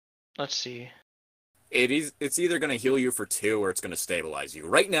 Let's see. It's either going to heal you for 2 or it's going to stabilize you.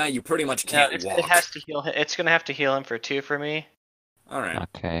 Right now, you pretty much No, can't walk. it has to heal. It's gonna have to heal him for 2 for me. All right.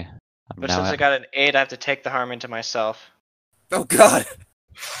 Okay. But Now since I got an 8, I have to take the harm into myself. Oh God.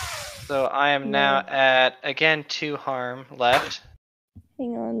 So I am now at again 2 harm left.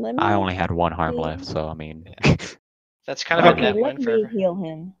 Hang on, let me. I only had 1 harm left, so I mean. That's kind of a Okay, net let win for. me heal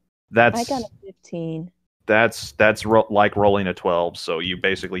him. I That's got a 15. like rolling a 12. So you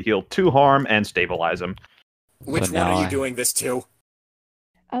basically heal 2 harm and stabilize him. Which So one now are you I- doing this to?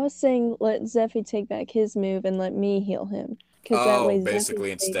 I was saying let Zeffy take back his move and let me heal him. Because that way Oh, Zeffy basically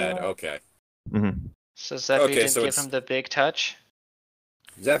stays instead. alive. Okay. So Zeffy Okay, didn't so give it's- him the big touch.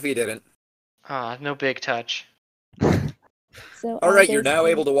 Zeffy didn't. Ah, no big touch. So All right, you're now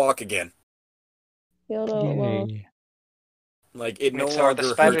able to walk again. Healed well, Yay. Like, it no Wait, so are the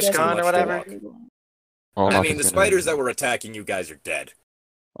longer spiders hurts too gone or much to whatever? walk. Olaf I mean, is the gonna- spiders that were attacking you guys are dead.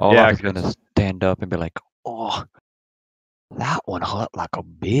 Olaf Yeah, is gonna stand up and be like, "Oh, that one hurt like a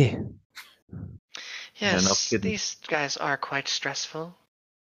bee." Yes, enough kidding. these guys are quite stressful.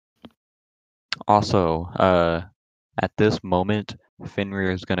 Also, at this moment,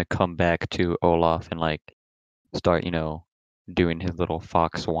 Fenrir is gonna come back to Olaf and like start, doing his little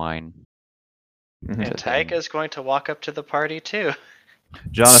fox whine. And Taika is going to walk up to the party too.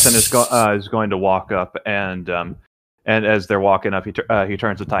 Jonathan is going to walk up, and as they're walking up, he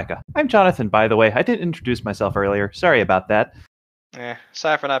turns to Taika. I'm Jonathan, by the way. I didn't introduce myself earlier. Sorry about that.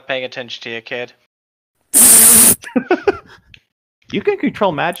 Sorry for not paying attention to you, kid. You can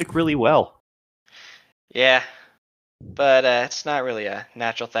control magic really well. Yeah, but it's not really a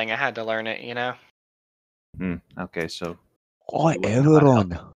natural thing. I had to learn it, Okay, so... Oi,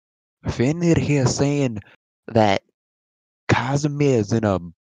 everyone. Fenrir here saying that Casimir is in a...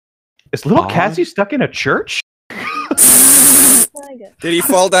 Is little Cassie stuck in a church? Did he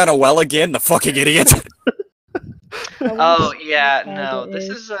fall down a well again, the fucking idiot? Oh, yeah, no. This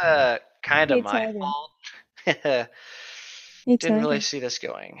is kind of my fault. Didn't really see this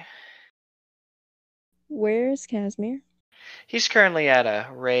going. Where's Casimir? He's currently at a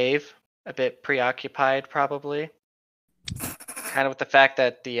rave, a bit preoccupied probably. Kind of with the fact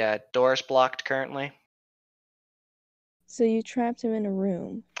that the door's blocked currently. So you trapped him in a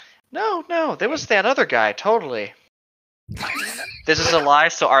room? No, there was that other guy, totally. This is a lie,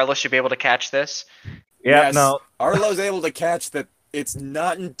 so Arlo should be able to catch this. Yeah, yes, no. Arlo's able to catch that it's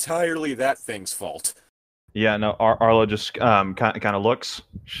not entirely that thing's fault. Yeah, no, Arlo just kind of looks.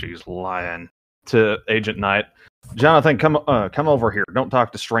 She's lying to Agent Knight. Jonathan, come over here. Don't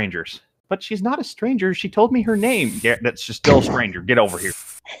talk to strangers. But she's not a stranger. She told me her name. Yeah, that's just still a stranger. Get over here.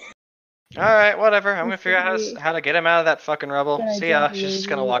 All right, whatever. I'm gonna figure out how to get him out of that fucking rubble. See ya. She's just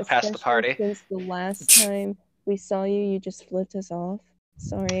gonna walk past the party. Since the last time we saw you, you just flipped us off.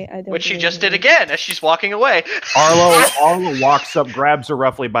 Sorry, I don't. Which she just did again as she's walking away. Arlo walks up, grabs her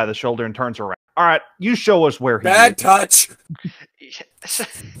roughly by the shoulder, and turns around. All right, you show us where he is. Bad touch.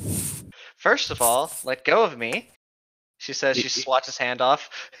 First of all, let go of me. She says. She swats his hand off.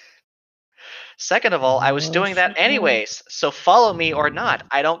 Second of all, I was doing that anyways, so follow me or not.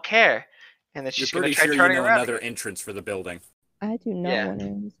 I don't care. And then she's going to try turning around. Another entrance for the building. I do not want to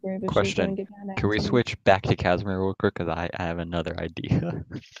enter this. Question: Can we switch back to Casimir real quick? Because I have another idea.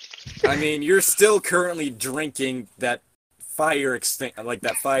 I mean, you're still currently drinking that fire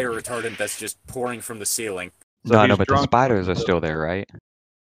that fire retardant that's just pouring from the ceiling. So no, but the spiders are still there, right?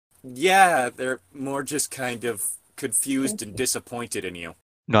 Yeah, they're more just kind of confused and disappointed in you.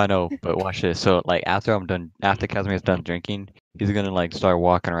 No, I know, but watch this. So, like, after Casimir's done drinking, he's gonna, like, start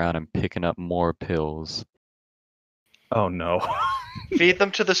walking around and picking up more pills. Oh, no. Feed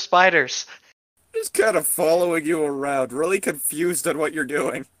them to the spiders. Just kind of following you around, really confused on what you're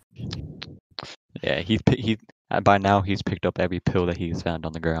doing. Yeah, by now, he's picked up every pill that he's found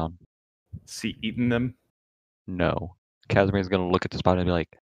on the ground. Is he eating them? No. Casimir's gonna look at the spider and be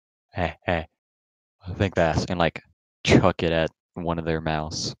like, hey, I think that's, and, like, chuck it at one of their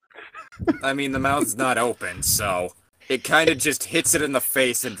mouths. I mean, the mouth's not open, so it kind of just hits it in the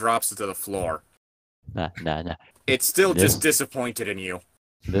face and drops it to the floor. Nah. It's still just disappointed in you.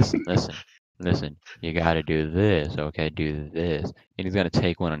 Listen. You gotta do this, okay? Do this. And he's gonna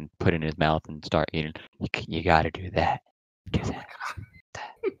take one and put it in his mouth and start eating. You gotta do that. Do that.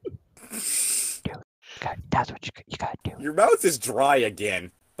 That's what you gotta do. Your mouth is dry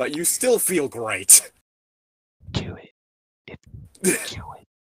again, but you still feel great. Do it. Do it.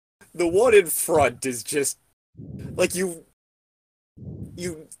 The one in front is just like you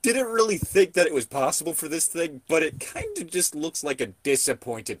didn't really think that it was possible for this thing, but it kind of just looks like a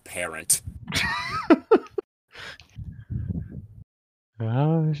disappointed parent.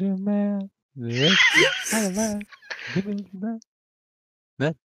 Oh, shit, man.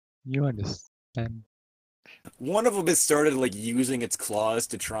 That you understand. One of them has started like using its claws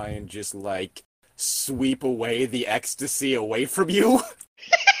to try and just like sweep away the ecstasy away from you.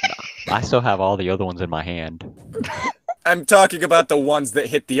 I still have all the other ones in my hand. I'm talking about the ones that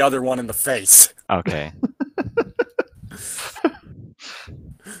hit the other one in the face. Okay.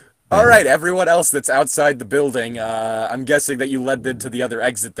 Alright, everyone else that's outside the building, I'm guessing that you led them to the other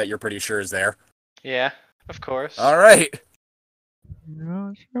exit that you're pretty sure is there. Yeah, of course. Alright.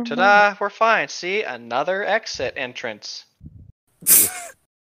 Ta-da, we're fine. See, another exit entrance.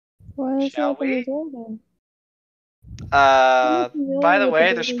 Why Shall we? Then? By the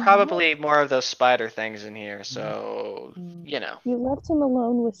way, there's probably more of those spider things in here, so, you know. You left him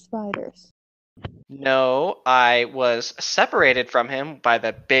alone with spiders. No, I was separated from him by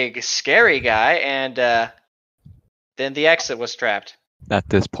the big, scary guy, and then the exit was trapped. At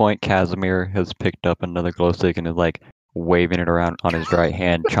this point, Casimir has picked up another glow stick and is, like, waving it around on his right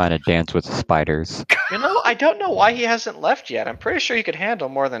hand, trying to dance with the spiders. You know, I don't know why he hasn't left yet. I'm pretty sure he could handle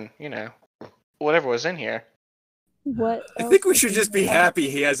more than, whatever was in here. What? I think we should just be happy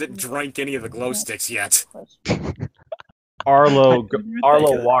he hasn't drank any of the glow sticks yet. Arlo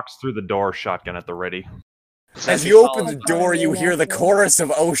walks through the door, shotgun at the ready. As you open the door, you hear the chorus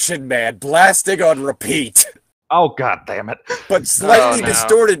of Ocean Man blasting on repeat. Oh, god damn it. But slightly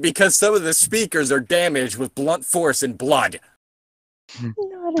distorted because some of the speakers are damaged with blunt force and blood. Not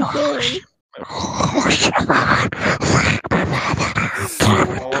again.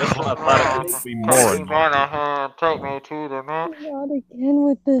 Not again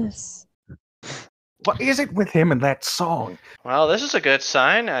with this. What is it with him and that song? Well, this is a good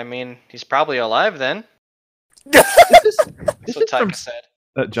sign. I mean, he's probably alive then. That's what Taika said.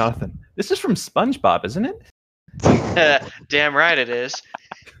 Jonathan, this is from SpongeBob, isn't it? Damn right it is.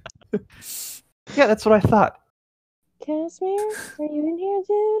 Yeah, that's what I thought. Casimir, are you in here,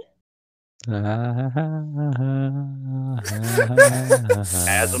 dude?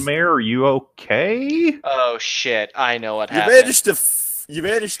 Casimir, are you okay? Oh shit! I know what happened. You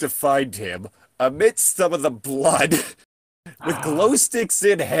managed to find him amidst some of the blood, with glow sticks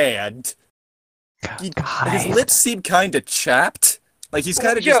in hand. His lips seem kind of chapped. Like he's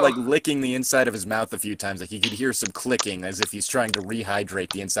kind of just like licking the inside of his mouth a few times. Like you could hear some clicking as if he's trying to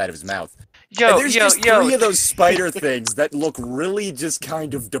rehydrate the inside of his mouth. And there's just three of those spider things that look really just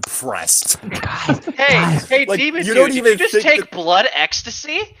kind of depressed. Hey, like, Demon Dude, did you just take blood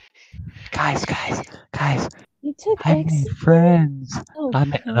ecstasy? Guys. You took I need friends.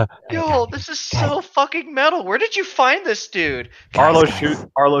 Yo, this is so fucking metal. Where did you find this dude? Arlo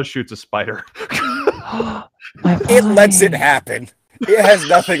shoots a spider. It lets it happen. It has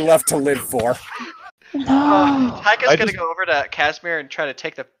nothing left to live for. No. Taika's gonna go over to Casimir and try to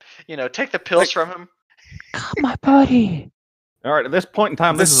take the pills from him. Come, my buddy. All right, at this point in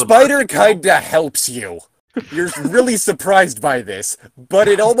time, the spider kinda helps you. You're really surprised by this, but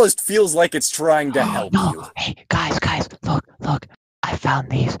it almost feels like it's trying to help you. Hey, guys, look! I found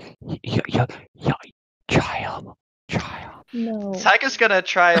these. Child. No. Taika's gonna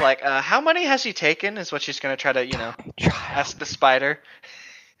try how many has he taken? Is what she's gonna try to ask the spider.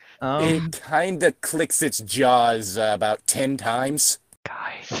 It kinda clicks its jaws about 10 times.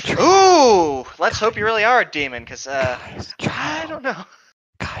 Guys. Ooh! Let's hope you really are a demon, because I don't know.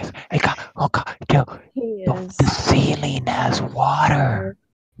 Guys, hey, God, the ceiling has water.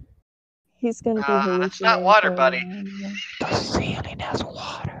 He's gonna be that's not water, buddy. The ceiling has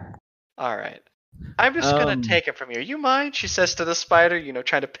water. All right. I'm just gonna take it from you. You mind? She says to the spider,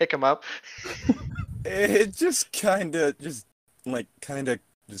 trying to pick him up. It just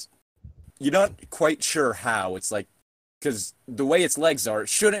you're not quite sure how. It's like, because the way its legs are, it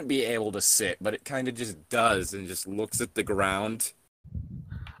shouldn't be able to sit, but it kind of just does and just looks at the ground.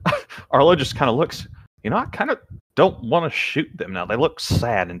 Arlo just kind of looks, I kind of don't want to shoot them now. They look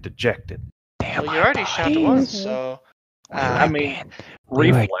sad and dejected. Well, you already shot once, so...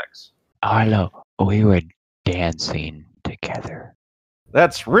 reflex. Arlo, we were dancing together.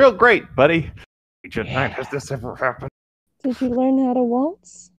 That's real great, buddy. Agent 9, has this ever happened? Did you learn how to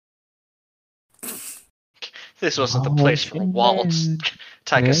waltz? This wasn't the place for waltz.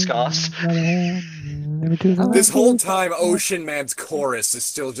 Taika scoffs. This whole time, Ocean Man's chorus is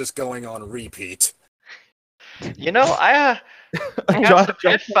still just going on repeat. I got some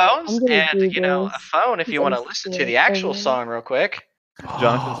headphones and, a phone if you want to listen to the actual song real quick.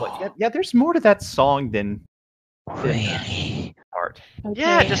 Jonathan's like, yeah, there's more to that song than really part. Okay.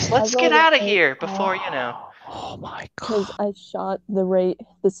 Yeah, just let's get out of here before, Oh my god. Because I shot the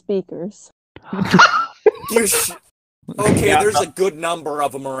speakers. Okay, there's a good number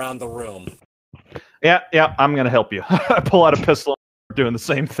of them around the room. Yeah, I'm gonna help you. I pull out a pistol and doing the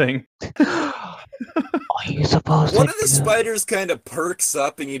same thing. Are you supposed One of the spiders kind of perks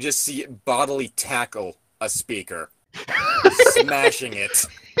up and you just see it bodily tackle a speaker. Smashing it.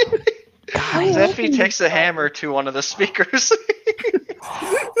 Zeffy takes a hammer to one of the speakers.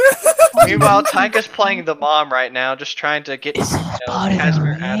 Meanwhile, Taika's playing the mom right now, just trying to get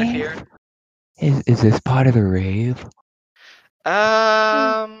Casimir out of here. Is this part of the rave?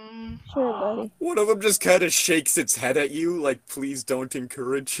 Sure, buddy. One of them just kind of shakes its head at you, like, please don't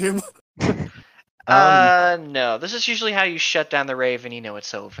encourage him. No. This is usually how you shut down the rave and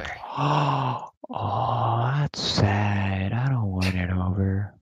it's over. Oh, that's sad. I don't want it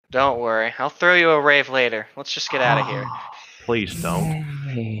over. Don't worry. I'll throw you a rave later. Let's just get out of here. Please don't.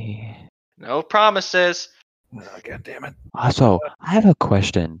 Hey. No promises. Oh, God damn it. Also, I have a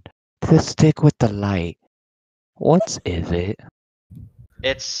question. The stick with the light. What is it?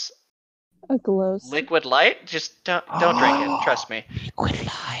 It's a glow stick. Liquid light? Just don't drink it. Trust me. Liquid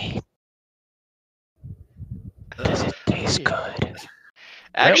light. Does it taste good?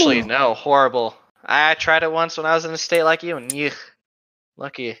 Actually, no, horrible. I tried it once when I was in a state like you, and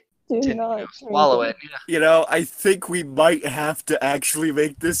lucky didn't swallow it. You know, I think we might have to actually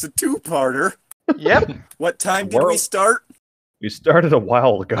make this a two-parter. Yep. What time did we start? We started a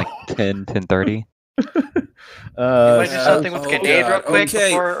while ago. 10:30. You want to do something with Grenade real quick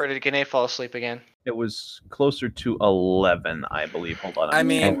before, or did Grenade fall asleep again? It was closer to 11, I believe. Hold on. I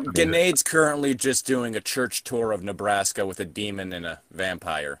mean, Grenad's currently just doing a church tour of Nebraska with a demon and a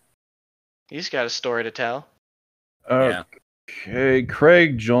vampire. He's got a story to tell. Yeah. Okay,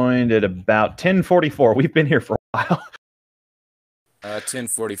 Craig joined at about 10:44. We've been here for a while.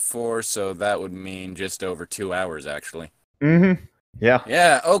 10:44, so that would mean just over 2 hours, actually. Mm-hmm. Yeah.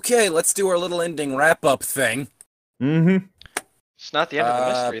 Yeah, okay, let's do our little ending wrap-up thing. Mm-hmm. It's not the end of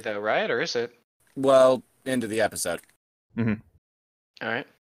the mystery, though, right? Or is it? Well, end of the episode. Mm-hmm. All right.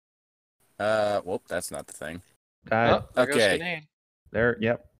 Well, that's not the thing. There goes Okay. Grenade. There,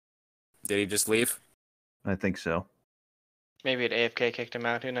 yep. Did he just leave? I think so. Maybe an AFK kicked him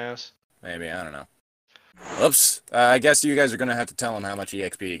out. Who knows? Maybe, I don't know. Oops. I guess you guys are going to have to tell him how much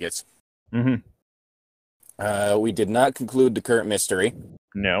EXP he gets. Mm-hmm. We did not conclude the current mystery.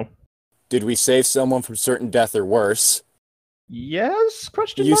 No. Did we save someone from certain death or worse? Yes?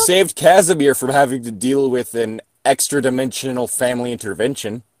 Question You mark? saved Casimir from having to deal with an extra-dimensional family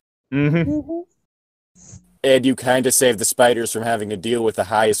intervention. Mm-hmm. And you kind of saved the spiders from having to deal with the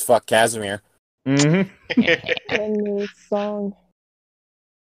high as fuck Casimir. Mm-hmm. And the song.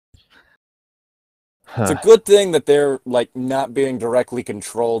 It's a good thing that they're, like, not being directly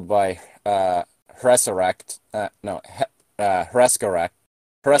controlled by, Hrescarrat.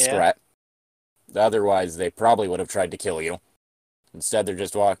 Hrescarrat. Otherwise, they probably would have tried to kill you. Instead, they're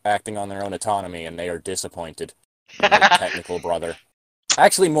just acting on their own autonomy, and they are disappointed in their technical brother.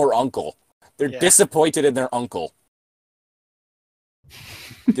 Actually, more uncle. They're disappointed in their uncle.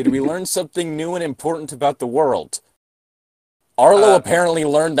 Did we learn something new and important about the world? Arlo apparently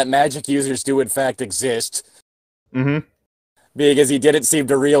learned that magic users do in fact exist. Mm-hmm. Because he didn't seem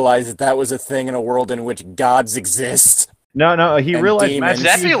to realize that that was a thing in a world in which gods exist. No, he And realized demons.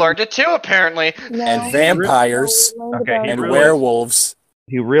 magic. Zeffy learned it too, apparently. And vampires. And werewolves.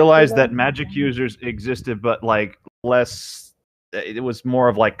 He realized that magic users existed, but like less. It was more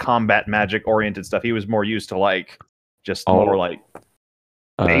of like combat magic oriented stuff. He was more used to like just more like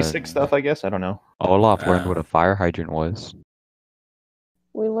basic stuff, I guess. I don't know. Olaf learned what a fire hydrant was.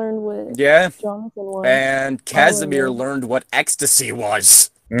 We learned what Jonathan was. And Casimir learned what ecstasy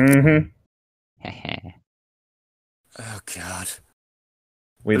was. Mm-hmm. Oh God.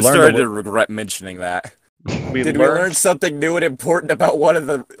 We I'm learned starting to regret mentioning that. Did we learn something new and important about one of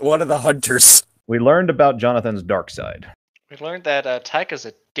the hunters? We learned about Jonathan's dark side. We learned that Taika's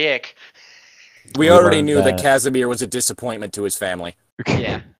a dick. We already knew that Casimir was a disappointment to his family.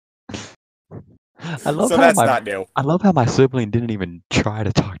 Yeah. I love so how that's not new. I love how my sibling didn't even try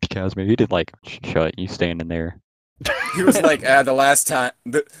to talk to Casimir. He did like, shut, you standing there. He was like, the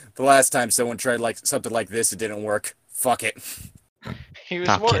last time someone tried like something like this, it didn't work. Fuck it. He was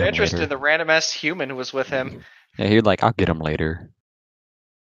more interested in the random ass human who was with him. Yeah, he was like, I'll get him later.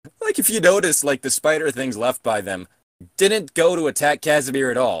 Like if you notice, like the spider things left by them didn't go to attack Casimir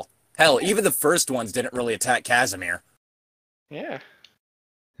at all. Hell, even the first ones didn't really attack Casimir. Yeah.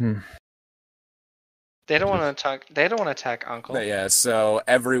 They don't want to attack. They don't want to attack Uncle. But yeah, so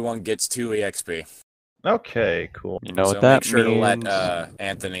everyone gets 2 EXP. Okay, cool. You know so what that make sure means? to let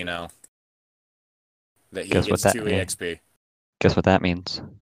Anthony know that he Guess gets what 2 that EXP. Guess what that means?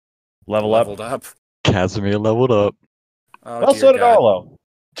 Leveled up. Casimir leveled up. Oh, well, so did Arlo.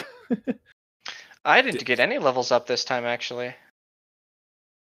 I didn't get any levels up this time, actually.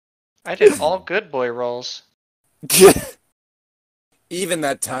 I did all good boy rolls. Even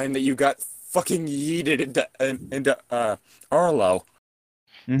that time that you got fucking yeeted into Arlo.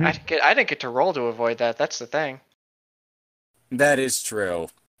 Mm-hmm. I didn't get to roll to avoid that. That's the thing. That is true.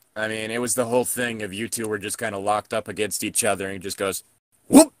 I mean, it was the whole thing of you two were just kind of locked up against each other, and he just goes,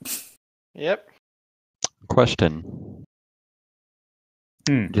 whoop. Yep. Question.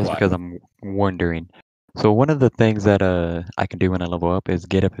 Just What? because I'm wondering. So one of the things that I can do when I level up is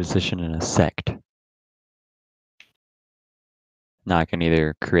get a position in a sect. Now I can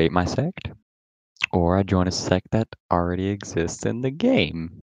either create my sect, or I join a sect that already exists in the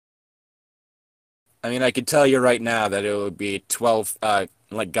game. I mean, I can tell you right now that it would be 12,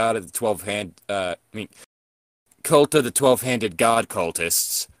 like God of the 12-hand, Cult of the 12-handed God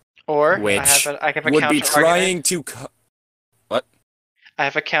cultists. Or which I have a would counter be trying argument. to... What? I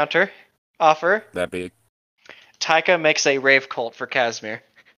have a counter offer. That'd be... Taika makes a rave cult for Casimir.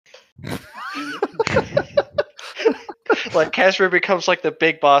 Like Casper becomes like the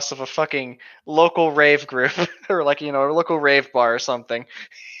big boss of a fucking local rave group, or like a local rave bar or something.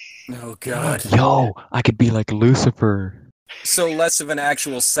 Oh god. Yo, I could be like Lucifer. So less of an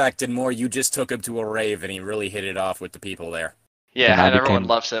actual sect and more you just took him to a rave and he really hit it off with the people there. Yeah, and everyone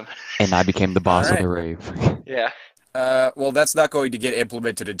loves him. And I became the boss of Alright. the rave. Yeah. Well, that's not going to get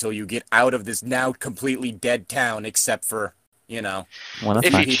implemented until you get out of this now completely dead town, except for, Well, that's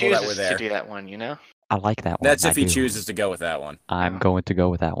If fine. he people that were chooses there. to do that one, I like that one. That's I if he do. chooses to go with that one. I'm going to go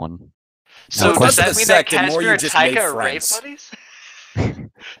with that one. So Now, does question, that mean that sect, and more Casper you and just made Taika are rave friends.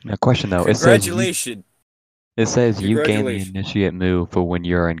 buddies? now, question though. Congratulations. It says you gain the Congratulations. initiate move for when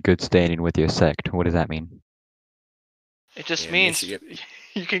you're in good standing with your sect. What does that mean? It just Yeah, means initiate.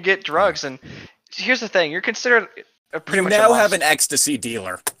 you can get drugs, and here's the thing: you're considered pretty You much now a have an monster. ecstasy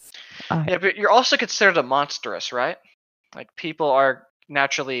dealer. Yeah, but you're also considered a monstrous, right? Like people are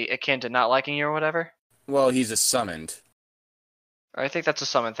naturally akin to not liking you or whatever. Well, he's a summoned. I think that's a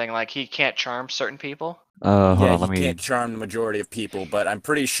summon thing. Like he can't charm certain people. Hold Yeah, on, let he me. can't charm the majority of people, but I'm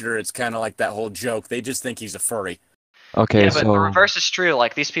pretty sure it's kind of like that whole joke. They just think he's a furry. Okay, Yeah, but the so reverse is true.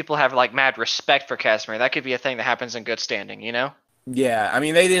 Like these people have like mad respect for Casimir. That could be a thing that happens in good standing, you know? Yeah, I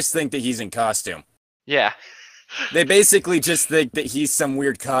mean, they just think that he's in costume. Yeah. They basically just think that he's some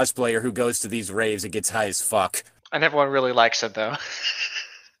weird cosplayer who goes to these raves and gets high as fuck. And everyone really likes him though.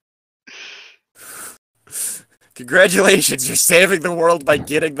 Congratulations, you're saving the world by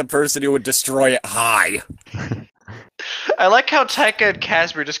getting the person who would destroy it high. I like how Taika and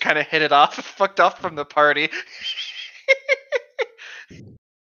Casimir just kind of hit it off, fucked off from the party.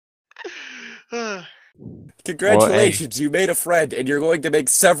 Congratulations, you made a friend, and you're going to make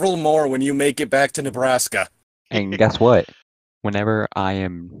several more when you make it back to Nebraska. and guess what? Whenever I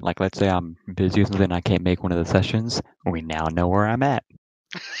am like, let's say I'm busy or something, I can't make one of the sessions. We now know where I'm at.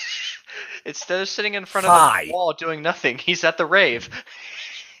 Instead of sitting in front Hi. of a wall doing nothing, he's at the rave.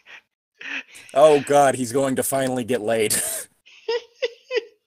 Oh god, he's going to finally get laid.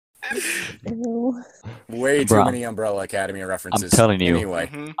 Ew. Way too Bruh. many Umbrella Academy references. I'm telling you. Anyway.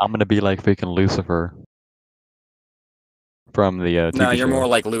 Mhm. I'm gonna be like freaking Lucifer from the TV No, you're show. more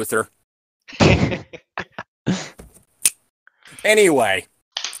like Luther. Anyway,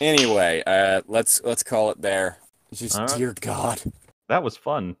 let's call it there. Just All right. dear God. That was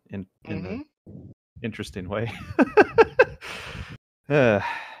fun in Mhm. an interesting way.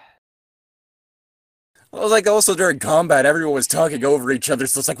 Well, like also during combat, everyone was talking over each other,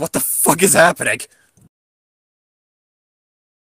 so it's like, what the fuck is happening?